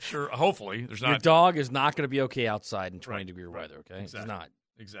I'm sure, hopefully, there's not. Your dog is not going to be okay outside in 20-degree weather, okay? Exactly. It's not.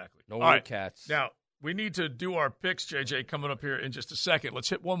 Exactly. No more cats. Now, we need to do our picks, JJ, coming up here in just a second. Let's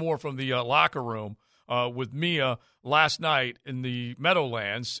hit one more from the locker room with Mia last night in the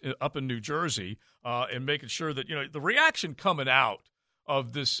Meadowlands up in New Jersey and making sure that, the reaction coming out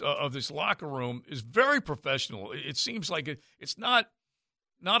of this locker room is very professional. It seems like it's not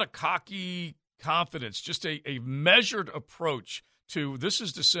a cocky confidence, just a measured approach to this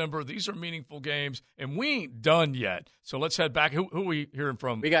is December, these are meaningful games, and we ain't done yet. So let's head back. Who are we hearing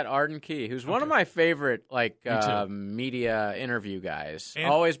from? We got Arden Key, who's one of my favorite media interview guys. And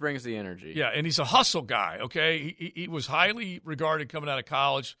always brings the energy. Yeah, and he's a hustle guy, okay? He was highly regarded coming out of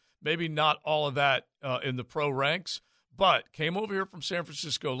college, maybe not all of that in the pro ranks, but came over here from San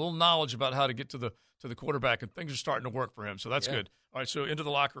Francisco, a little knowledge about how to get to the quarterback, and things are starting to work for him. So that's good. All right, so into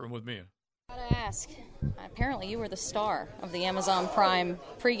the locker room with Mia. Gotta ask. Apparently, you were the star of the Amazon Prime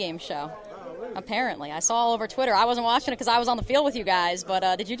pregame show. Apparently, I saw all over Twitter. I wasn't watching it because I was on the field with you guys.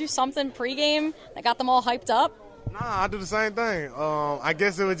 But did you do something pregame that got them all hyped up? Nah, I do the same thing. I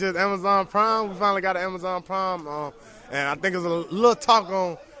guess it was just Amazon Prime. We finally got an Amazon Prime, and I think it was a little talk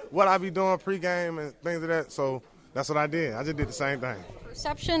on what I be doing pregame and things of that. So that's what I did. I just did the same thing.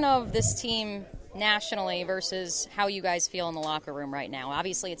 Perception of this team nationally versus how you guys feel in the locker room right now.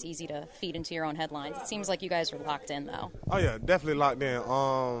 Obviously, it's easy to feed into your own headlines. It seems like you guys are locked in, though. Oh, yeah, definitely locked in.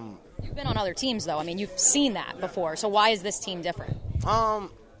 You've been on other teams, though. I mean, you've seen that before. So why is this team different? I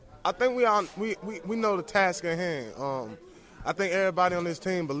think we know the task at hand. I think everybody on this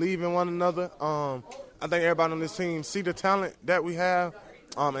team believe in one another. I think everybody on this team see the talent that we have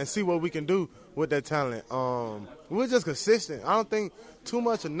and see what we can do with that talent. We're just consistent. I don't think too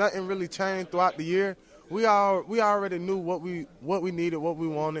much or nothing really changed throughout the year. We already knew what we needed, what we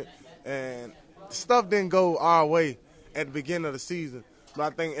wanted, and stuff didn't go our way at the beginning of the season. But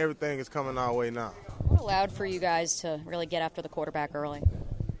I think everything is coming our way now. What allowed for you guys to really get after the quarterback early?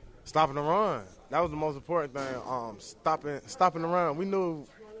 Stopping the run. That was the most important thing. Stopping the run. We knew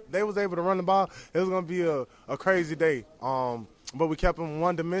they was able to run the ball. It was going to be a crazy day. But we kept them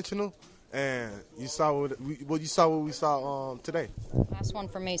one-dimensional. And you saw what we saw today. Last one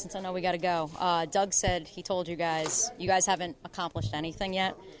from me, since I know we got to go. Doug said he told you guys haven't accomplished anything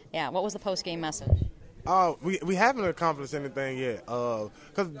yet. Yeah, what was the post-game message? We haven't accomplished anything yet.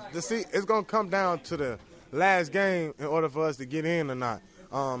 Because it's going to come down to the last game in order for us to get in or not.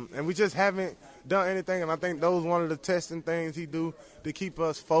 And we just haven't done anything, and I think those one of the testing things he do to keep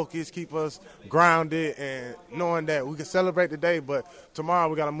us focused, keep us grounded, and knowing that we can celebrate today, but tomorrow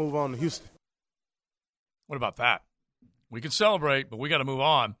we got to move on to Houston. What about that? We can celebrate, but we got to move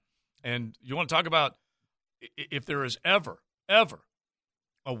on. And you want to talk about if there is ever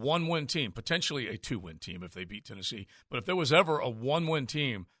a one-win team, potentially a two-win team if they beat Tennessee, but if there was ever a one-win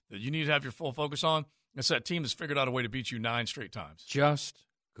team that you need to have your full focus on, it's that team that's figured out a way to beat you 9 straight times. Just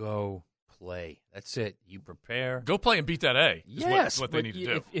go play. That's it. You prepare. Go play and beat that A. Yes, what they need to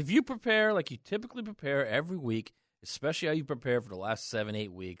do. If you prepare like you typically prepare every week, especially how you prepare for the last 7-8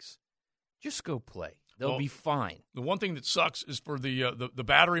 weeks, just go play. They'll be fine. The one thing that sucks is for the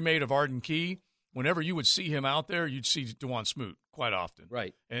battery mate of Arden Key. Whenever you would see him out there, you'd see DeJuan Smoot quite often.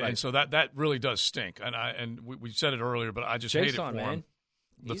 Right. And so that really does stink. And we said it earlier, but I just hate it for him.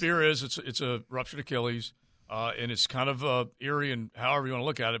 The fear is it's a ruptured Achilles, and it's kind of eerie and however you want to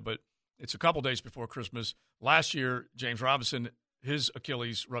look at it, but it's a couple days before Christmas. Last year, James Robinson, his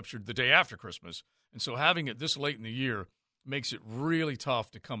Achilles ruptured the day after Christmas. And so having it this late in the year makes it really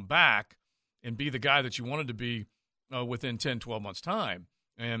tough to come back and be the guy that you wanted to be within 10, 12 months' time.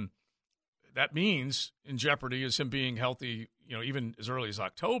 And that means in jeopardy is him being healthy, even as early as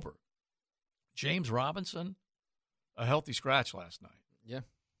October. James Robinson, a healthy scratch last night. Yeah.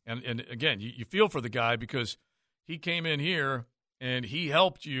 And again, you feel for the guy because he came in here and he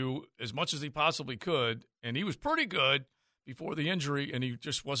helped you as much as he possibly could, and he was pretty good before the injury, and he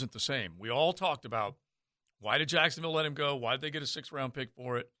just wasn't the same. We all talked about why did Jacksonville let him go? Why did they get a 6th-round pick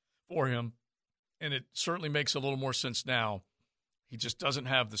for him? And it certainly makes a little more sense now. He just doesn't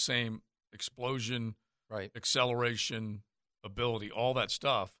have the same explosion, acceleration, ability, all that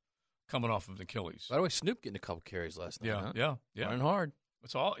stuff coming off of Achilles. By the way, Snoop getting a couple carries last night. Yeah. Running hard.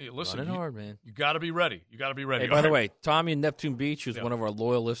 It's all. Listen, running hard, man. You got to be ready. Hey, by the way, Tommy in Neptune Beach, who's one of our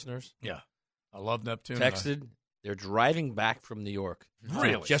loyal listeners. Yeah, I love Neptune. Texted. They're driving back from New York.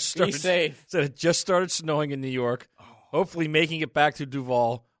 Really? Be safe. Said it just started snowing in New York. Hopefully making it back to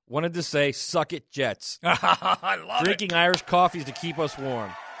Duval. Wanted to say, suck it, Jets. I love Drinking Irish coffees to keep us warm.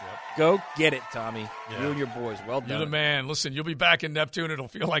 Go get it, Tommy. You and your boys. Well done. You're the man. Listen, you'll be back in Neptune. It'll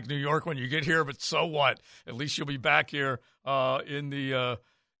feel like New York when you get here, but so what? At least you'll be back here on the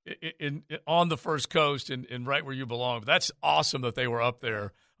First Coast and right where you belong. But that's awesome that they were up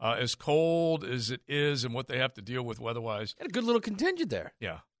there. As cold as it is and what they have to deal with weather-wise. Got a good little contingent there.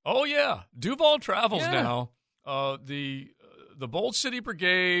 Yeah. Oh, yeah. Duval travels now. The Bold City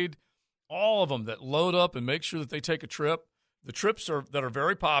Brigade, all of them that load up and make sure that they take a trip. The trips that are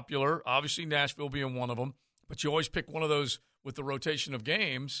very popular, obviously Nashville being one of them, but you always pick one of those with the rotation of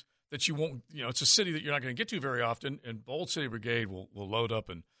games that you won't, it's a city that you're not going to get to very often, and Bold City Brigade will load up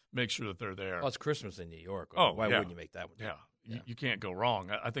and make sure that they're there. Well, it's Christmas in New York. Why wouldn't you make that one? Yeah. You can't go wrong.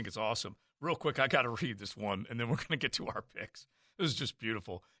 I think it's awesome. Real quick, I got to read this one, and then we're going to get to our picks. This is just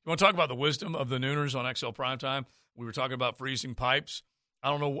beautiful. You want to talk about the wisdom of the Nooners on XL Primetime? We were talking about freezing pipes. I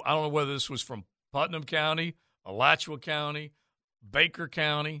don't know whether this was from Putnam County, Alachua County, Baker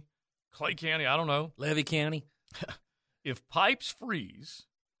County, Clay County, I don't know. Levy County. If pipes freeze,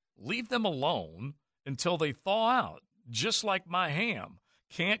 leave them alone until they thaw out, just like my ham.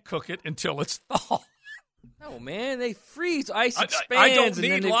 Can't cook it until it's thawed. No, man, they freeze. Ice expands. I don't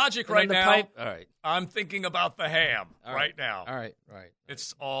need logic right now. Pipe. All right. I'm thinking about the ham right now. All right.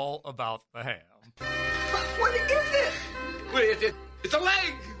 It's all about the ham. What is it? Well, it's a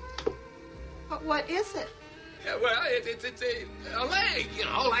leg. But what is it? Yeah, well, it's a leg,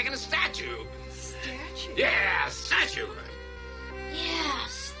 like in a statue. Statue? Yeah, statue. Yeah,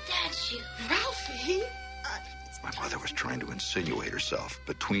 statue. Ralphie? My mother was trying to insinuate herself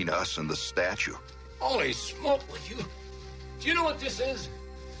between us and the statue. Holy smoke, would you? Do you know what this is?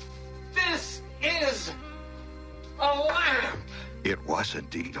 This is a lamp. It was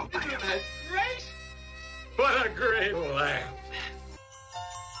indeed a lamp. Isn't that great? What a great lamp.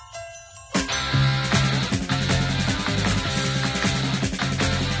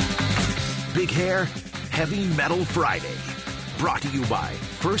 Big Hair, Heavy Metal Friday. Brought to you by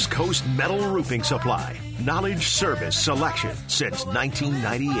First Coast Metal Roofing Supply. Knowledge Service Selection since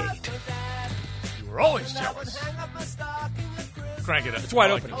 1998. We're always jealous. Crank it up. It's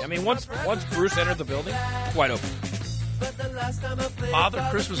wide open. I mean, once Bruce entered the building, it's wide open. Father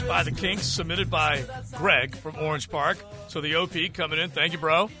Christmas by the Kinks, submitted by Greg from Orange Park. So the OP coming in. Thank you,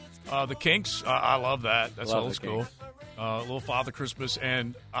 bro. The Kinks, I love that. That's old school. Little Father Christmas,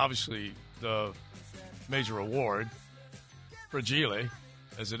 and obviously the major award, Fragile,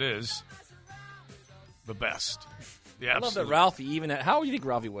 as it is, the best. I love that Ralphie, how old do you think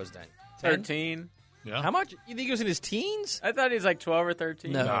Ralphie was then? 13. Yeah. How much? You think he was in his teens? I thought he was like 12 or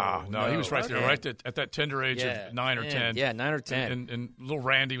 13. No, he was right there, right at that tender age of 9 or 10. Yeah, 9 or 10. And little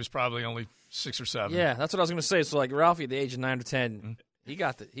Randy was probably only 6 or 7. Yeah, that's what I was going to say. So like Ralphie at the age of 9 or 10, he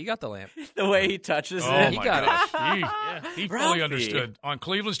got the lamp. The way he touches Oh, it. my gosh. He fully understood. On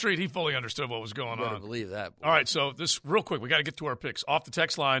Cleveland Street, he fully understood what was going on. Believe that. Boy. All right, so this real quick. We got to get to our picks. Off the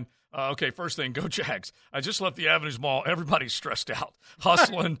text line. Okay, first thing, go Jags. I just left the Avenues Mall. Everybody's stressed out,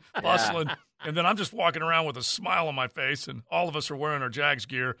 hustling, bustling. And then I'm just walking around with a smile on my face, and all of us are wearing our Jags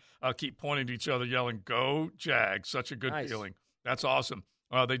gear, keep pointing to each other, yelling, "Go Jags." Such a good feeling. That's awesome.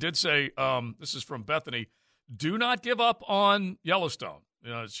 They did say, this is from Bethany, do not give up on Yellowstone.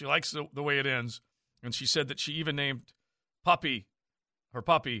 She likes the way it ends, and she said that she even named her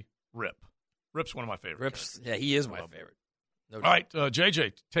puppy Rip. Rip's one of my favorites. Yeah, he is my favorite. No all right,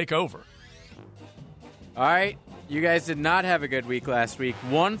 JJ, take over. All right, you guys did not have a good week last week.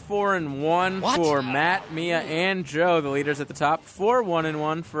 1-4-1 for Matt, Mia, and Joe, the leaders at the top.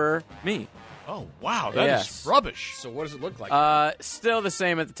 4-1-1 for me. Oh, wow, that is rubbish. So what does it look like? Still the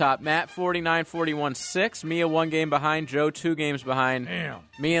same at the top. Matt 49-41-6. Mia 1 game behind. Joe 2 games behind. Damn.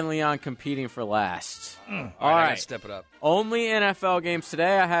 Me and Leon competing for last. All right, I gotta step it up. Only NFL games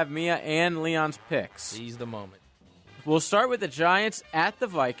today. I have Mia and Leon's picks. Seize the moment. We'll start with the Giants at the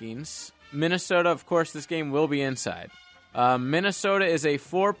Vikings. Minnesota, of course, this game will be inside. Minnesota is a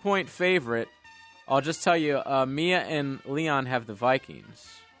 4-point favorite. I'll just tell you, Mia and Leon have the Vikings.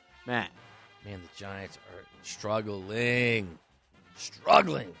 Matt. Man, the Giants are struggling.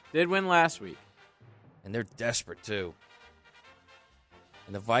 Did win last week. And they're desperate, too.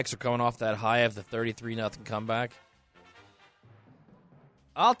 And the Vikes are coming off that high of the 33-0 comeback.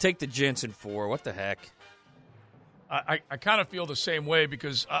 I'll take the Jensen 4. What the heck? I kind of feel the same way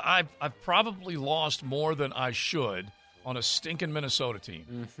because I've probably lost more than I should on a stinking Minnesota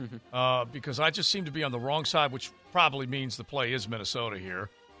team because I just seem to be on the wrong side, which probably means the play is Minnesota here.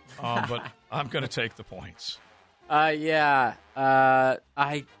 But I'm going to take the points. I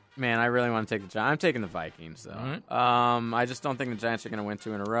really want to take the Giants. I'm taking the Vikings, though. Right. I just don't think the Giants are going to win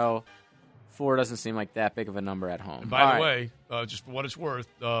 2 in a row. 4 doesn't seem like that big of a number at home. And by the way, just for what it's worth,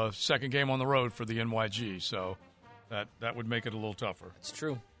 second game on the road for the NYG, so that would make it a little tougher. It's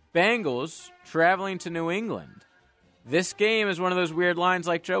true. Bengals traveling to New England. This game is one of those weird lines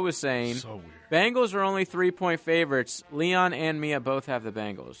like Joe was saying. So weird. Bengals are only 3-point favorites. Leon and Mia both have the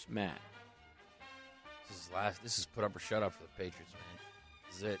Bengals. Matt. This is put up or shut up for the Patriots, man.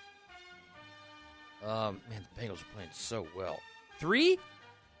 This is it. Man, the Bengals are playing so well. 3?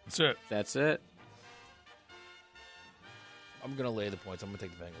 That's it. I'm going to lay the points. I'm going to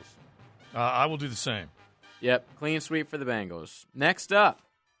take the Bengals. I will do the same. Yep, clean sweep for the Bengals. Next up.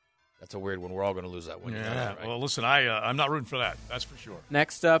 That's a weird one. We're all going to lose that one. Yeah. That, right? Well, listen, I'm not rooting for that. That's for sure.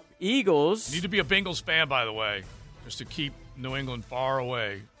 Next up, Eagles. You need to be a Bengals fan, by the way, just to keep New England far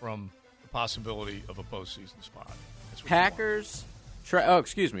away from the possibility of a postseason spot. Packers.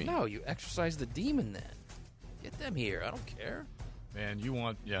 Excuse me. No, you exercise the demon then. Get them here. I don't care. Man, you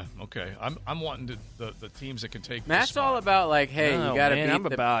want okay. I'm wanting the teams that can take. Matt's all about like, hey, you got to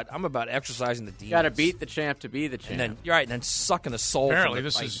beat. I'm about exercising the demons. You got to beat the champ to be the champ. And then you're right, and then sucking the soul. Apparently, from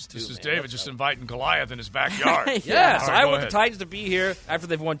the this is man. David just inviting Goliath in his backyard. Yes, right, I want the Titans to be here after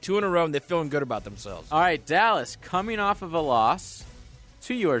they've won 2 in a row and they're feeling good about themselves. All right, Dallas coming off of a loss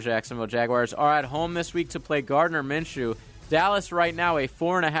to your Jacksonville Jaguars are at home this week to play Gardner Minshew. Dallas right now a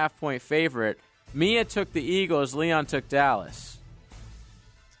 4.5-point favorite. Mia took the Eagles. Leon took Dallas.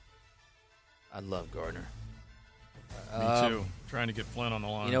 I love Gardner. Me too. Trying to get Flynn on the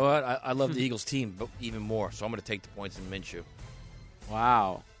line. You know what? I love the Eagles team but even more, so I'm going to take the points in Minshew.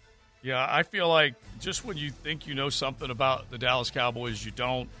 Wow. Yeah, I feel like just when you think you know something about the Dallas Cowboys, you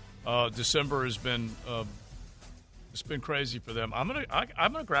don't. December has been it's been crazy for them. I'm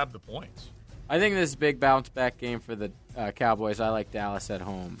gonna grab the points. I think this is a big bounce back game for the Cowboys. I like Dallas at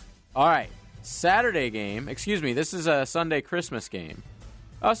home. All right, Saturday game. Excuse me. This is a Sunday Christmas game.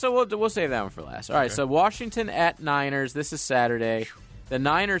 So we'll save that one for last. All right, so Washington at Niners. This is Saturday. The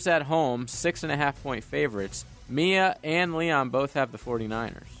Niners at home, 6.5-point favorites. Mia and Leon both have the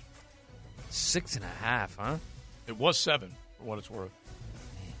 49ers. 6.5, huh? It was 7, for what it's worth.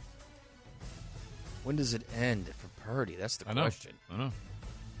 When does it end for Purdy? That's the question. I know.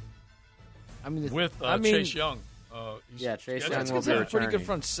 I mean, with Chase Young. Chase Young will be a pretty good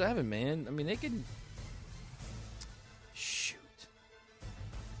front 7, man. I mean, they can. Shoot.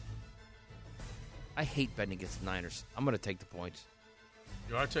 I hate betting against the Niners. I'm going to take the points.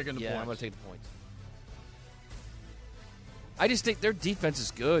 You are taking the points? Yeah, I'm going to take the points. I just think their defense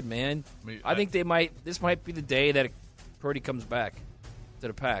is good, man. I think this might be the day that Purdy comes back to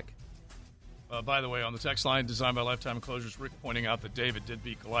the pack. by the way, on the text line, designed by Lifetime Enclosures, Rick pointing out that David did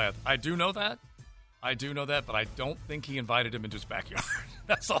beat Goliath. I do know that, but I don't think he invited him into his backyard.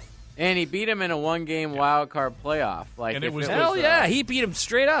 That's all. And he beat him in a one-game wild card playoff. And it was he beat him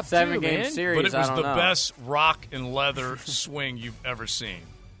straight up. 7-game series. But it was the best rock and leather swing you've ever seen,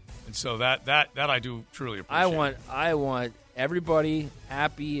 and so that I do truly appreciate. I want everybody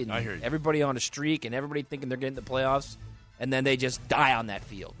happy and I hear you. Everybody on a streak and everybody thinking they're getting the playoffs, and then they just die on that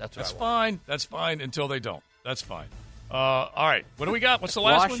field. That's fine. That's fine until they don't. That's fine. All right, what do we got? What's the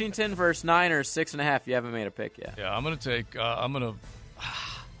last one? Washington versus Niners, 6.5. You haven't made a pick yet. Yeah, I'm going to take.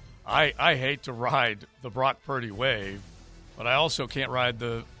 I hate to ride the Brock Purdy wave, but I also can't ride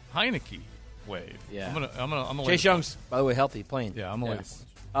the Heineke wave. Yeah, I'm gonna Chase Young's, by the way, healthy playing. Yeah, I'm gonna lay the points.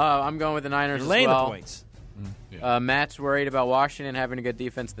 I'm going with the Niners. You're laying the points. Yeah. Matt's worried about Washington having a good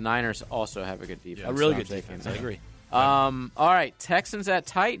defense. The Niners also have a good defense. A really good defense. I agree. All right, Texans at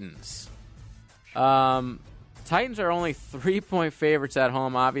Titans. Titans are only 3-point favorites at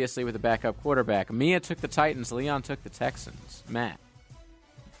home, obviously, with a backup quarterback. Mia took the Titans. Leon took the Texans. Matt.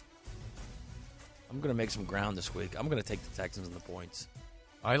 I'm going to make some ground this week. I'm going to take the Texans and the points.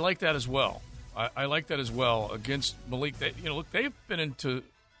 I like that as well. I like that as well against Malik. They've been into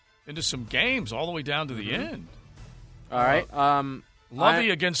some games all the way down to the end. All right.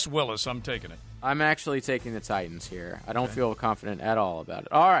 Lovey against Willis. I'm taking it. I'm actually taking the Titans here. I don't feel confident at all about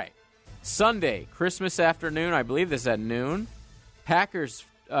it. All right. Sunday, Christmas afternoon. I believe this is at noon. Packers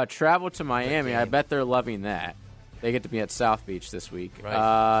travel to Miami. I bet they're loving that. They get to be at South Beach this week.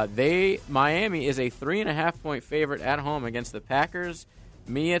 Right. Miami is a 3.5-point favorite at home against the Packers.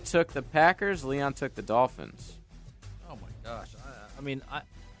 Mia took the Packers. Leon took the Dolphins. Oh my gosh!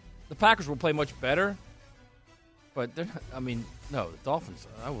 The Packers will play much better, but they're not, no, the Dolphins.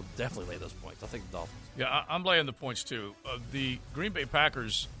 I will definitely lay those points. I'll take the Dolphins. Yeah, I'm laying the points too. The Green Bay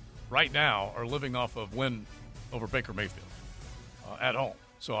Packers right now are living off of win over Baker Mayfield at home.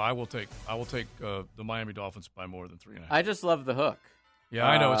 So I will take the Miami Dolphins by more than 3.5. I just love the hook. Yeah,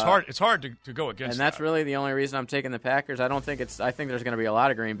 I know it's hard to go against. And that's really the only reason I'm taking the Packers. I think there's going to be a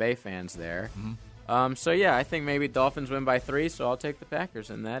lot of Green Bay fans there. Mm-hmm. So yeah, I think maybe Dolphins win by 3. So I'll take the Packers,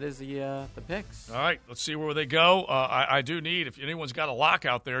 and that is the picks. All right, let's see where they go. I do need, if anyone's got a lock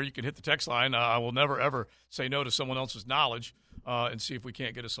out there, you can hit the text line. I will never ever say no to someone else's knowledge. And see if we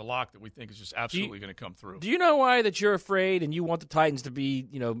can't get us a lock that we think is just absolutely going to come through. Do you know why that you're afraid and you want the Titans to be,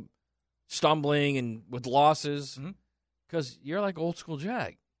 stumbling and with losses? Because you're like old school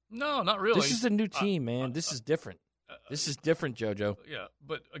Jag. No, not really. This is a new team, man. This is different. This is different, JoJo. Yeah,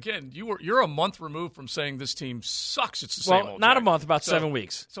 but again, you're a month removed from saying this team sucks. It's the same old not Jag. a month, about 7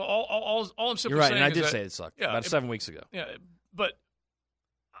 weeks. So all I'm simply you're right, saying and I is did that, say it sucked about 7 weeks ago. Yeah, but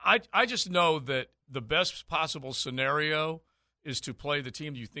I just know that the best possible scenario is to play the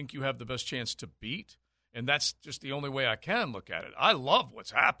team you think you have the best chance to beat, and that's just the only way I can look at it. I love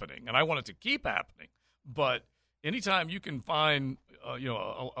what's happening, and I want it to keep happening. But anytime you can find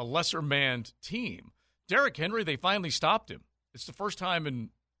a lesser-manned team, Derrick Henry, they finally stopped him. It's the first time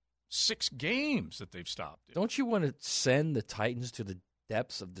in 6 games that they've stopped him. Don't you want to send the Titans to the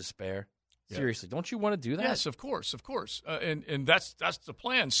depths of despair? Yeah. Seriously, don't you want to do that? Yes, of course. And that's the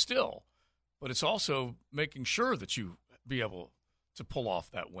plan still. But it's also making sure that you be able to pull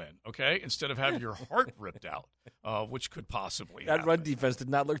off that win, okay? Instead of having your heart ripped out, which could possibly happen. That run defense did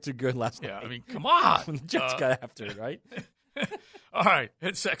not look too good last night. Yeah, I mean, come on. When the Jets got after it, right? All right,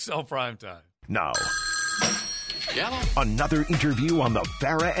 it's XL Primetime. Now, another interview on the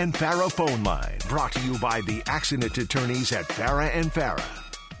Farah and Farah phone line, brought to you by the accident attorneys at Farah and Farah.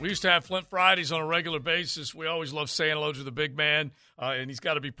 We used to have Flint Fridays on a regular basis. We always love saying hello to the big man, and he's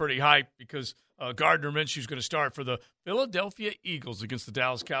got to be pretty hyped because Gardner Minshew's going to start for the Philadelphia Eagles against the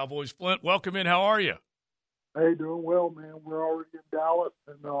Dallas Cowboys. Flint, welcome in. How are you? Hey, doing well, man. We're already in Dallas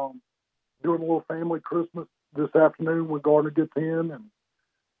and doing a little family Christmas this afternoon when Gardner gets in,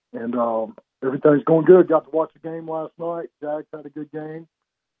 and everything's going good. Got to watch the game last night. Jags had a good game.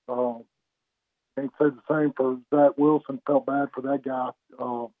 Can't say the same for Zach Wilson. Felt bad for that guy,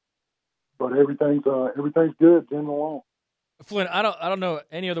 but everything's good. General along. Flynn, I don't know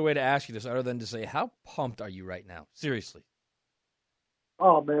any other way to ask you this other than to say, how pumped are you right now? Seriously.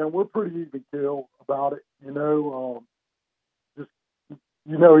 Oh man, we're pretty even keel about it. Even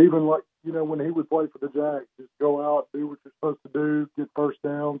like when he would play for the Jags, just go out, do what you're supposed to do, get first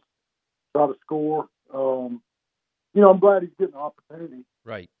downs, try to score. I'm glad he's getting an opportunity.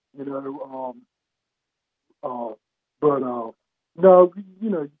 Right. No,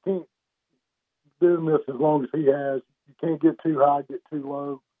 you can't do this as long as he has. You can't get too high, get too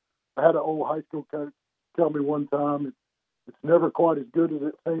low. I had an old high school coach tell me one time, it's never quite as good as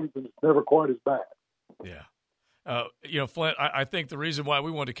it seems, and it's never quite as bad. Yeah. Flint, I think the reason why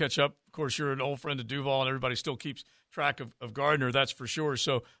we wanted to catch up, of course, you're an old friend of Duval, and everybody still keeps track of Gardner, that's for sure.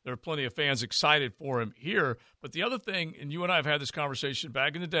 So there are plenty of fans excited for him here. But the other thing, and you and I have had this conversation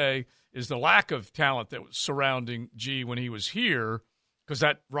back in the day, is the lack of talent that was surrounding G when he was here, because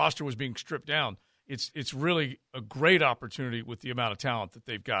that roster was being stripped down. It's really a great opportunity with the amount of talent that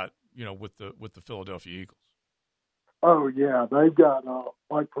they've got, with the Philadelphia Eagles. Oh, yeah. They've got,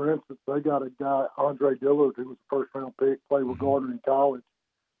 like, for instance, they got a guy, Andre Dillard, who was a first-round pick, played with Gardner in college.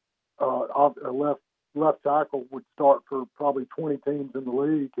 A left tackle would start for probably 20 teams in the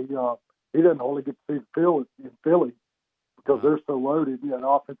league. He doesn't only get to see the field in Philly because they're so loaded. You got an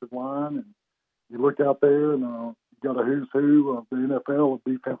offensive line, and you look out there, and you got a who's who of the NFL of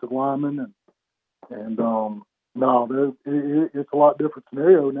defensive linemen. It's a lot different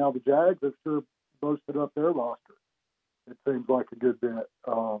scenario. Now the Jags have sure boasted up their roster. It seems like a good bit.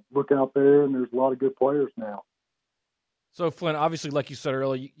 Look out there, and there's a lot of good players now. So, Flynn, obviously, like you said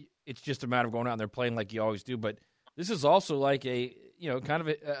earlier, it's just a matter of going out and they're playing like you always do. But this is also like a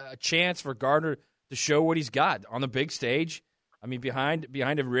a chance for Gardner to show what he's got on the big stage. I mean, behind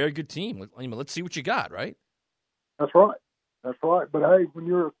a very good team. Let's see what you got, right? That's right. But, hey, when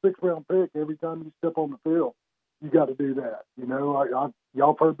you're a 6th-round pick, every time you step on the field, you got to do that. Y'all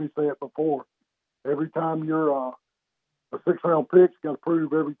have heard me say it before. Every time you're a 6th-round pick's got to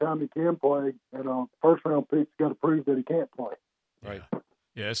prove every time he can play, and a 1st-round pick's got to prove that he can't play. Right.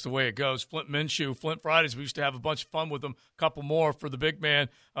 Yeah, that's the way it goes. Flint Minshew, Flint Fridays, we used to have a bunch of fun with him. A couple more for the big man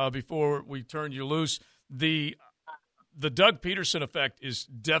before we turn you loose. The Doug Peterson effect is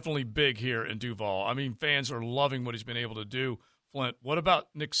definitely big here in Duval. I mean, fans are loving what he's been able to do. Flint, what about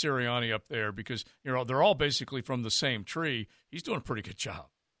Nick Sirianni up there? Because they're all basically from the same tree. He's doing a pretty good job.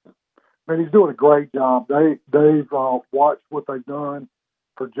 Man, he's doing a great job. They've watched what they've done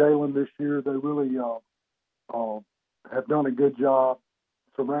for Jalen this year. They really have done a good job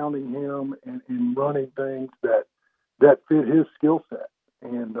surrounding him and running things that fit his skill set.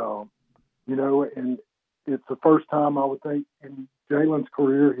 And and it's the first time I would think in Jalen's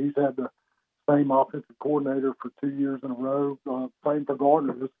career he's had the same offensive coordinator for 2 years in a row. Same for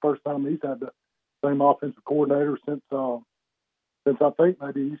Gardner. This is the first time he's had the same offensive coordinator since I think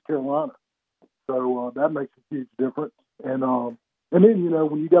maybe East Carolina. So that makes a huge difference. And then,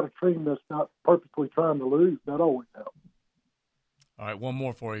 when you got a team that's not purposely trying to lose, that always helps. All right, one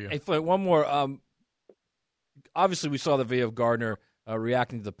more for you. Hey, Flint, one more. Obviously, we saw the video of Gardner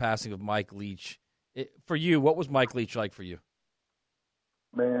reacting to the passing of Mike Leach. For you, what was Mike Leach like for you?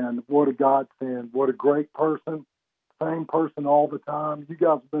 Man, what a godsend. What a great person. Same person all the time. You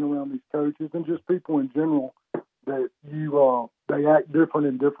guys have been around these coaches and just people in general that they act different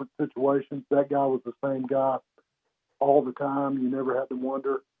in different situations. That guy was the same guy all the time. You never had to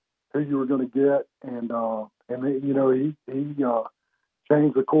wonder who you were going to get. And he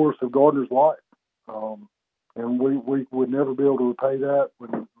changed the course of Gardner's life. And we would never be able to repay that.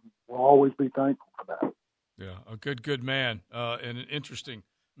 We'll always be thankful for that. Yeah, a good man and an interesting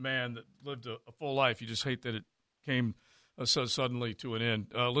man that lived a full life. You just hate that it came so suddenly to an end.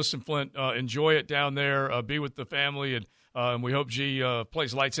 Listen, Flint, enjoy it down there. Be with the family, and we hope G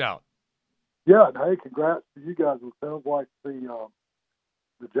plays lights out. Yeah, and hey, congrats to you guys. It sounds like the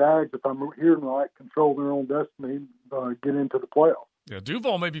Jags, if I'm hearing right, control their own destiny, get into the playoffs. Yeah,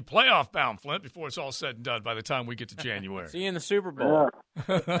 Duval may be playoff bound, Flint, before it's all said and done by the time we get to January. See you in the Super Bowl.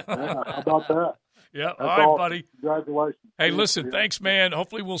 Yeah. How about that? Yeah, That's all right, awesome. buddy. Congratulations. Hey, listen, thanks, man.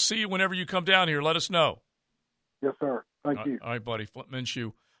 Hopefully we'll see you whenever you come down here. Let us know. Yes, sir. Thank you. All right, buddy. Flint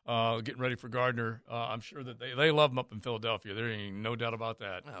Minshew getting ready for Gardner. I'm sure that they love him up in Philadelphia. There ain't no doubt about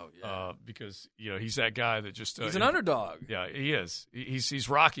that. Oh, yeah. Because, he's that guy that just he's an underdog. Yeah, he is. He's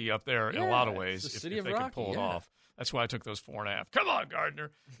Rocky up there in a lot of ways the city if of they Rocky, can pull it yeah. off. That's why I took those 4.5. Come on,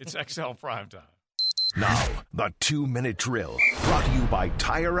 Gardner. It's XL Primetime. Now, the 2-minute drill, brought to you by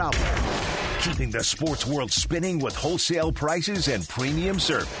Tire Outlet. Keeping the sports world spinning with wholesale prices and premium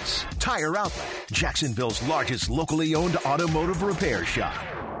service. Tire Outlet, Jacksonville's largest locally owned automotive repair shop.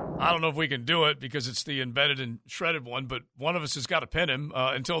 I don't know if we can do it because it's the embedded and shredded one, but one of us has got to pin him.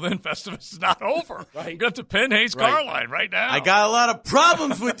 Until then, Festivus is not over. Right. We've got to pin Hayes Carline right now. I got a lot of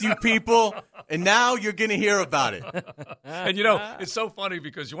problems with you people, and now you're going to hear about it. And, it's so funny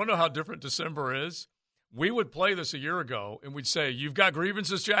because you want to know how different December is? We would play this a year ago, and we'd say, you've got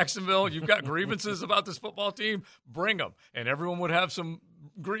grievances, Jacksonville. You've got grievances about this football team. Bring them. And everyone would have some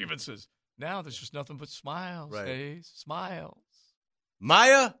grievances. Now there's just nothing but smiles, Right. Hayes. Smiles.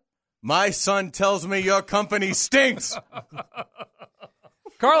 Maya, my son tells me your company stinks.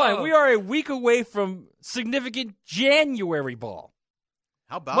 Carline, we are a week away from significant January ball.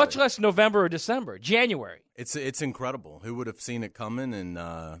 How about Much less November or December. January. It's incredible. Who would have seen it coming? And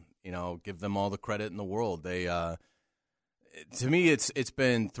give them all the credit in the world. They, to me, it's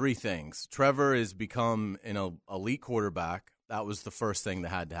been three things. Trevor has become an elite quarterback. That was the first thing that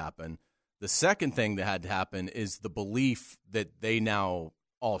had to happen. The second thing that had to happen is the belief that they now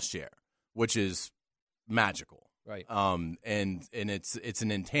all share, which is magical. Right. And it's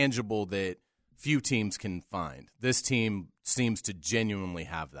an intangible that few teams can find. This team seems to genuinely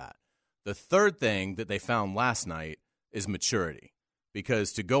have that. The third thing that they found last night is maturity,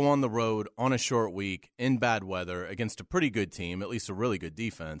 because to go on the road on a short week in bad weather against a pretty good team, at least a really good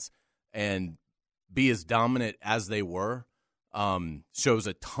defense, and be as dominant as they were, shows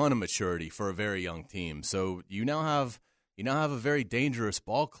a ton of maturity for a very young team. So you now have a very dangerous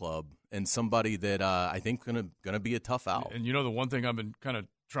ball club and somebody that I think gonna be a tough out. And the one thing I've been kind of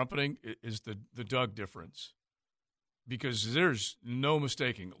trumpeting is the Doug difference, because there's no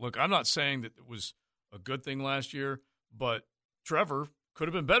mistaking. Look, I'm not saying that it was a good thing last year, but Trevor could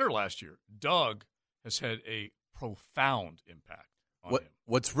have been better last year. Doug has had a profound impact on him.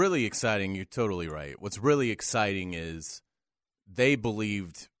 What's really exciting, you're totally right. What's really exciting is they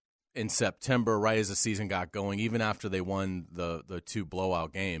believed in September, right as the season got going, even after they won the two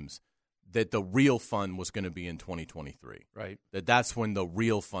blowout games, that the real fun was going to be in 2023. Right. That's when the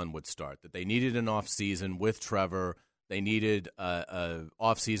real fun would start, that they needed an offseason with Trevor. They needed a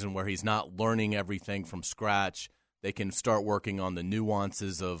offseason where he's not learning everything from scratch. They can start working on the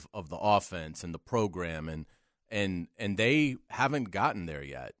nuances of the offense and the program, and they haven't gotten there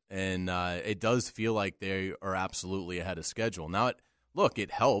yet. And it does feel like they are absolutely ahead of schedule. Now,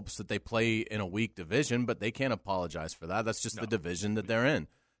 it helps that they play in a weak division, but they can't apologize for that. That's just the division that they're in.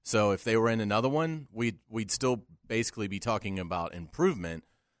 So if they were in another one, we'd still basically be talking about improvement,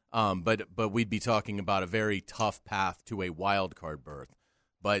 but we'd be talking about a very tough path to a wild card berth.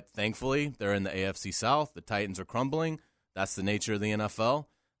 But thankfully, they're in the AFC South. The Titans are crumbling. That's the nature of the NFL.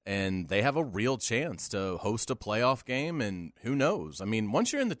 And they have a real chance to host a playoff game, and who knows? I mean,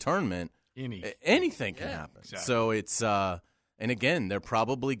 once you're in the tournament, anything can happen. Exactly. So it's and again, they're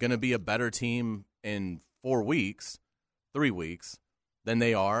probably going to be a better team in 3 weeks than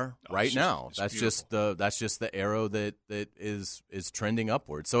they are right now. That's just the arrow that is trending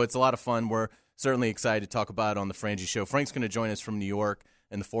upward. So it's a lot of fun. We're certainly excited to talk about it on the Frangie Show. Frank's going to join us from New York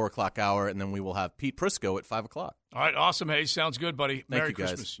in the 4 o'clock hour, and then we will have Pete Prisco at 5 o'clock. All right, awesome, Hayes. Sounds good, buddy. Merry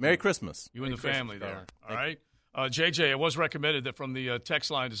Christmas. Merry Christmas. You and the family there. All right. JJ, it was recommended that from the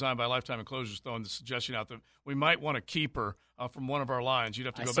text line designed by Lifetime Enclosures, throwing the suggestion out that we might want to keep her from one of our lines. You'd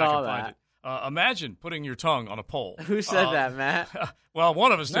have to go back and find it. Imagine putting your tongue on a pole. Who said that, Matt? Well,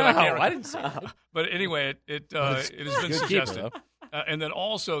 one of us did. No, I didn't say that. But anyway, it has been suggested. And then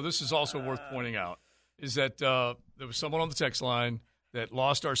also, this is also worth pointing out, is that there was someone on the text line that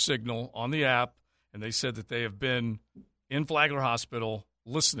lost our signal on the app, and they said that they have been in Flagler Hospital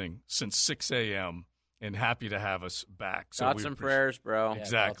listening since 6 a.m. and happy to have us back. So thoughts and prayers, bro.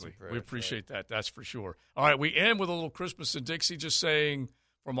 Exactly. We appreciate that. That's for sure. All right, we end with a little Christmas in Dixie, just saying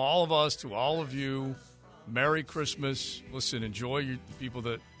from all of us to all of you, Merry Christmas. Listen, enjoy the people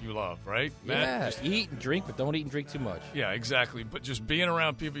that you love, right, Matt? Yeah, just eat and drink, but don't eat and drink too much. Yeah, exactly. But just being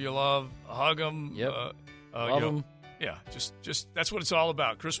around people you love, hug them. Yep. Love them. Yeah, just that's what it's all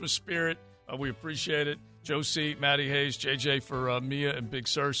about. Christmas spirit. We appreciate it. Joe C., Matty Hayes, JJ for Mia and Big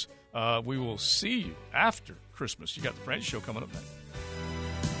Sirs. We will see you after Christmas. You got the Frangie Show coming up next.